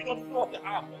 doctor. You don't know the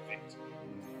half of it.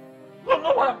 You don't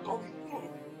know what I'm going through.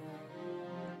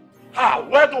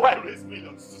 Where do I raise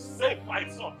millions to save my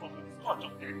son from the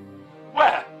destruction game?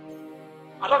 Where?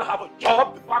 I don't have a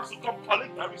job. The banks will come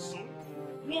calling very soon.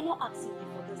 We are not asking you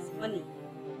for this money.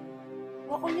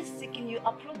 We're only seeking your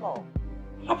approval.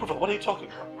 Approval? What are you talking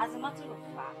about? As a matter of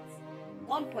fact,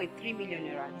 1.3 million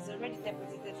naira is already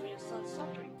deposited for your son's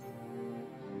surgery.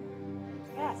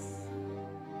 Yes.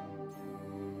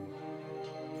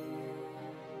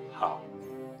 How?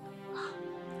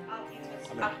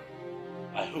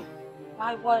 By who?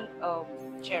 By one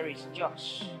cherished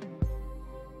Josh.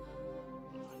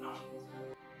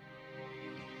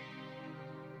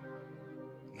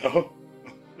 No,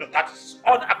 that is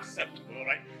unacceptable,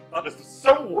 right? That is the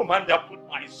same woman that put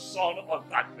my son on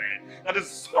that bed. That is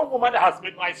the same woman that has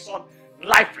made my son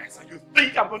lifeless. And you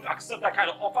think I'm going to accept that kind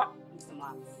of offer? Mr.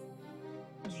 Marks,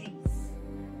 please.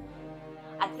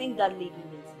 I think that lady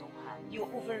means no harm. You're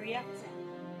overreacting.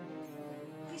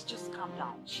 Please just calm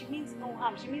down. She means no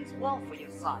harm. She means well for your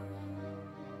son.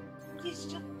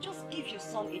 Please just give your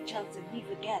son a chance to live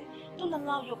again. Don't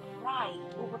allow your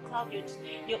pride overcloud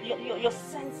your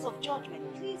sense of judgment.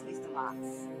 Please, Mr.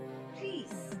 Marks.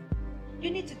 Please.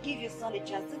 You need to give your son a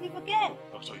chance to live again.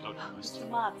 Doctor, you don't know my story. Mr.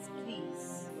 Marks,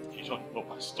 please. You don't know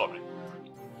my story.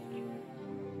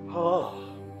 Oh,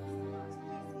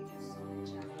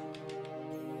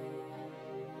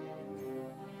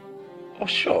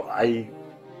 sure. I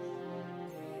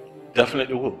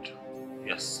definitely would.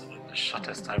 Yes, in the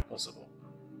shortest time possible.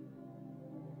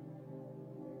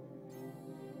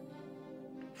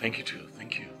 Thank you too.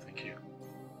 Thank you. Thank you.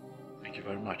 Thank you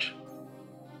very much.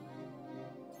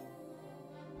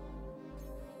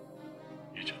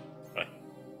 You too. Bye.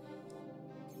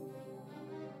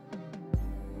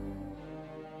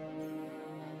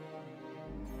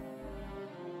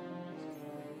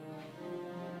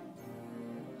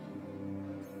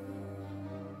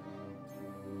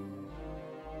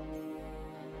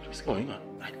 What's going on?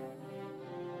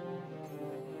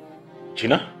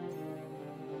 Gina?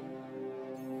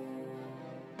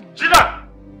 Gina!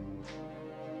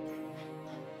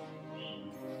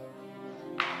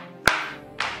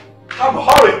 Come,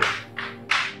 hurry!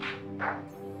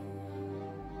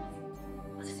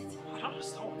 What is it? I don't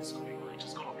understand what is going on. I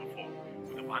just got off the phone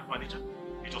with the bank manager.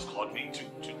 He just called me to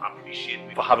approve appreciate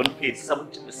me for having paid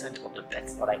 70% of the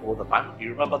debts that I owe the bank.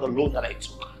 You remember the loan that I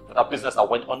took for that business that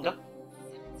went under? 70%.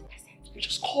 You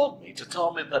just called me to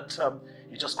tell me that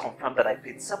you just confirmed that I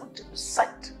paid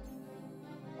 70%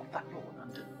 of that loan,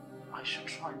 and I should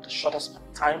try in the shortest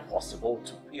time possible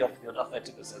to pay off the other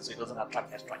 30% so it doesn't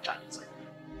attract extra charges.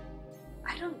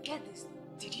 I don't get this.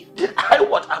 Did you? Did I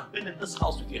what? I've been in this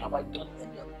house with you. Have I done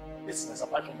any other business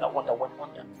apart from that one that went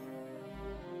under?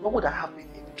 What would I have been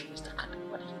able to use the kind of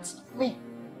money? It's not me.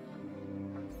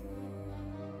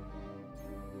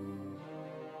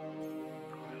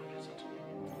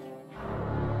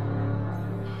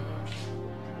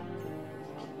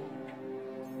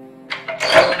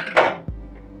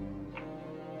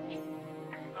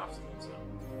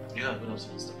 Yeah, good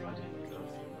afternoon, Mr. Friday.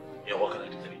 Yeah, what can I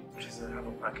do for you? Please, I have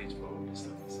a package for Mr.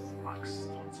 and Mrs. Max.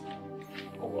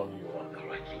 Oh, well, you are in the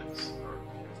right place.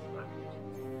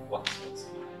 What?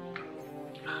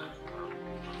 I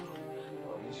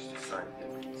need you to sign here,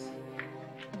 please.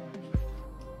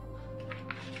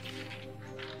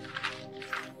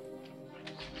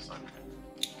 Sign.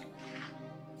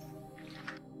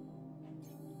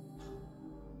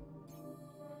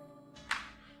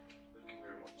 Thank you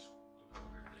very much.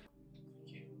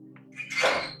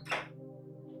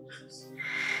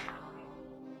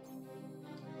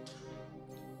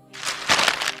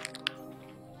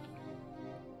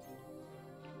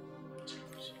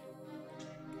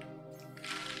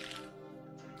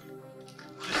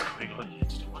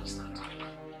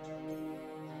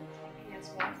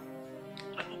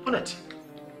 Open it.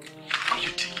 Why are you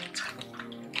taking time?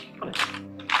 Open it.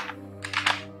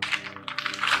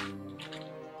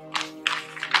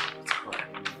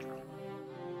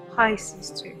 Hi,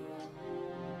 sister.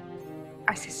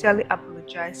 I sincerely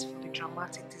apologize for the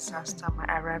dramatic disaster my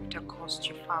arrival caused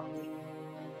your family.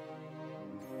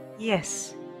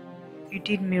 Yes, you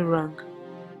did me wrong.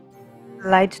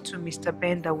 Lied to Mr.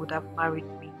 Ben that would have married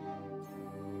me.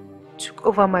 Took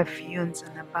over my fiance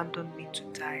and abandoned me to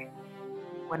die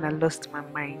when I lost my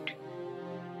mind.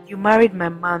 You married my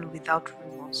man without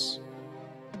remorse,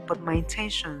 but my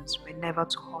intentions were never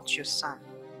to hurt your son.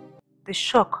 The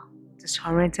shock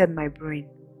disoriented my brain,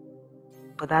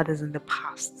 but that is in the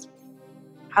past.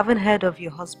 Having heard of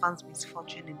your husband's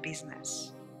misfortune in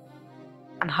business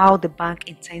and how the bank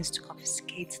intends to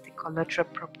confiscate the collateral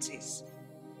properties,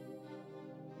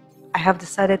 I have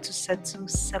decided to settle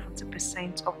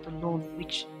 70% of the loan,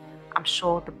 which I'm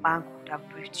sure the bank would have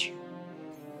briefed you.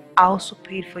 I also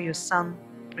paid for your son's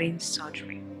brain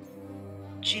surgery.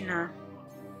 Gina,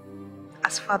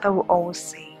 as father will always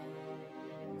say,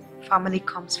 family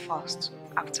comes first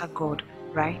after God,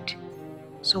 right?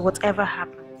 So whatever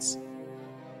happens,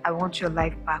 I want your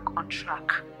life back on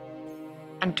track.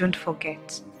 And don't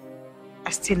forget,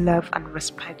 I still love and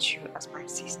respect you as my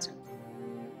sister.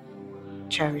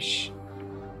 Cherish,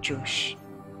 Josh.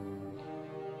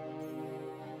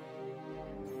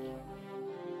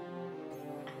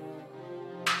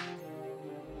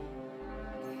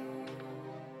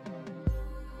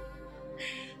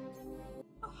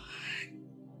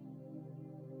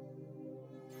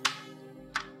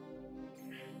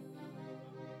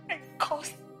 I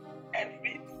caused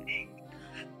everything.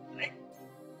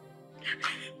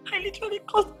 I literally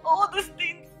caused all these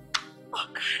things. Oh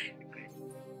God.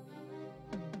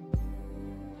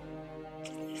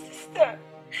 Sister.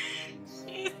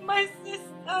 She is my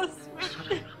sister.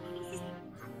 Sweet.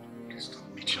 Please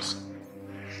don't beat yourself.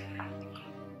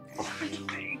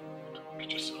 Don't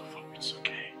beat yourself up. It's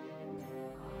okay.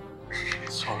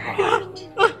 It's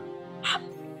alright.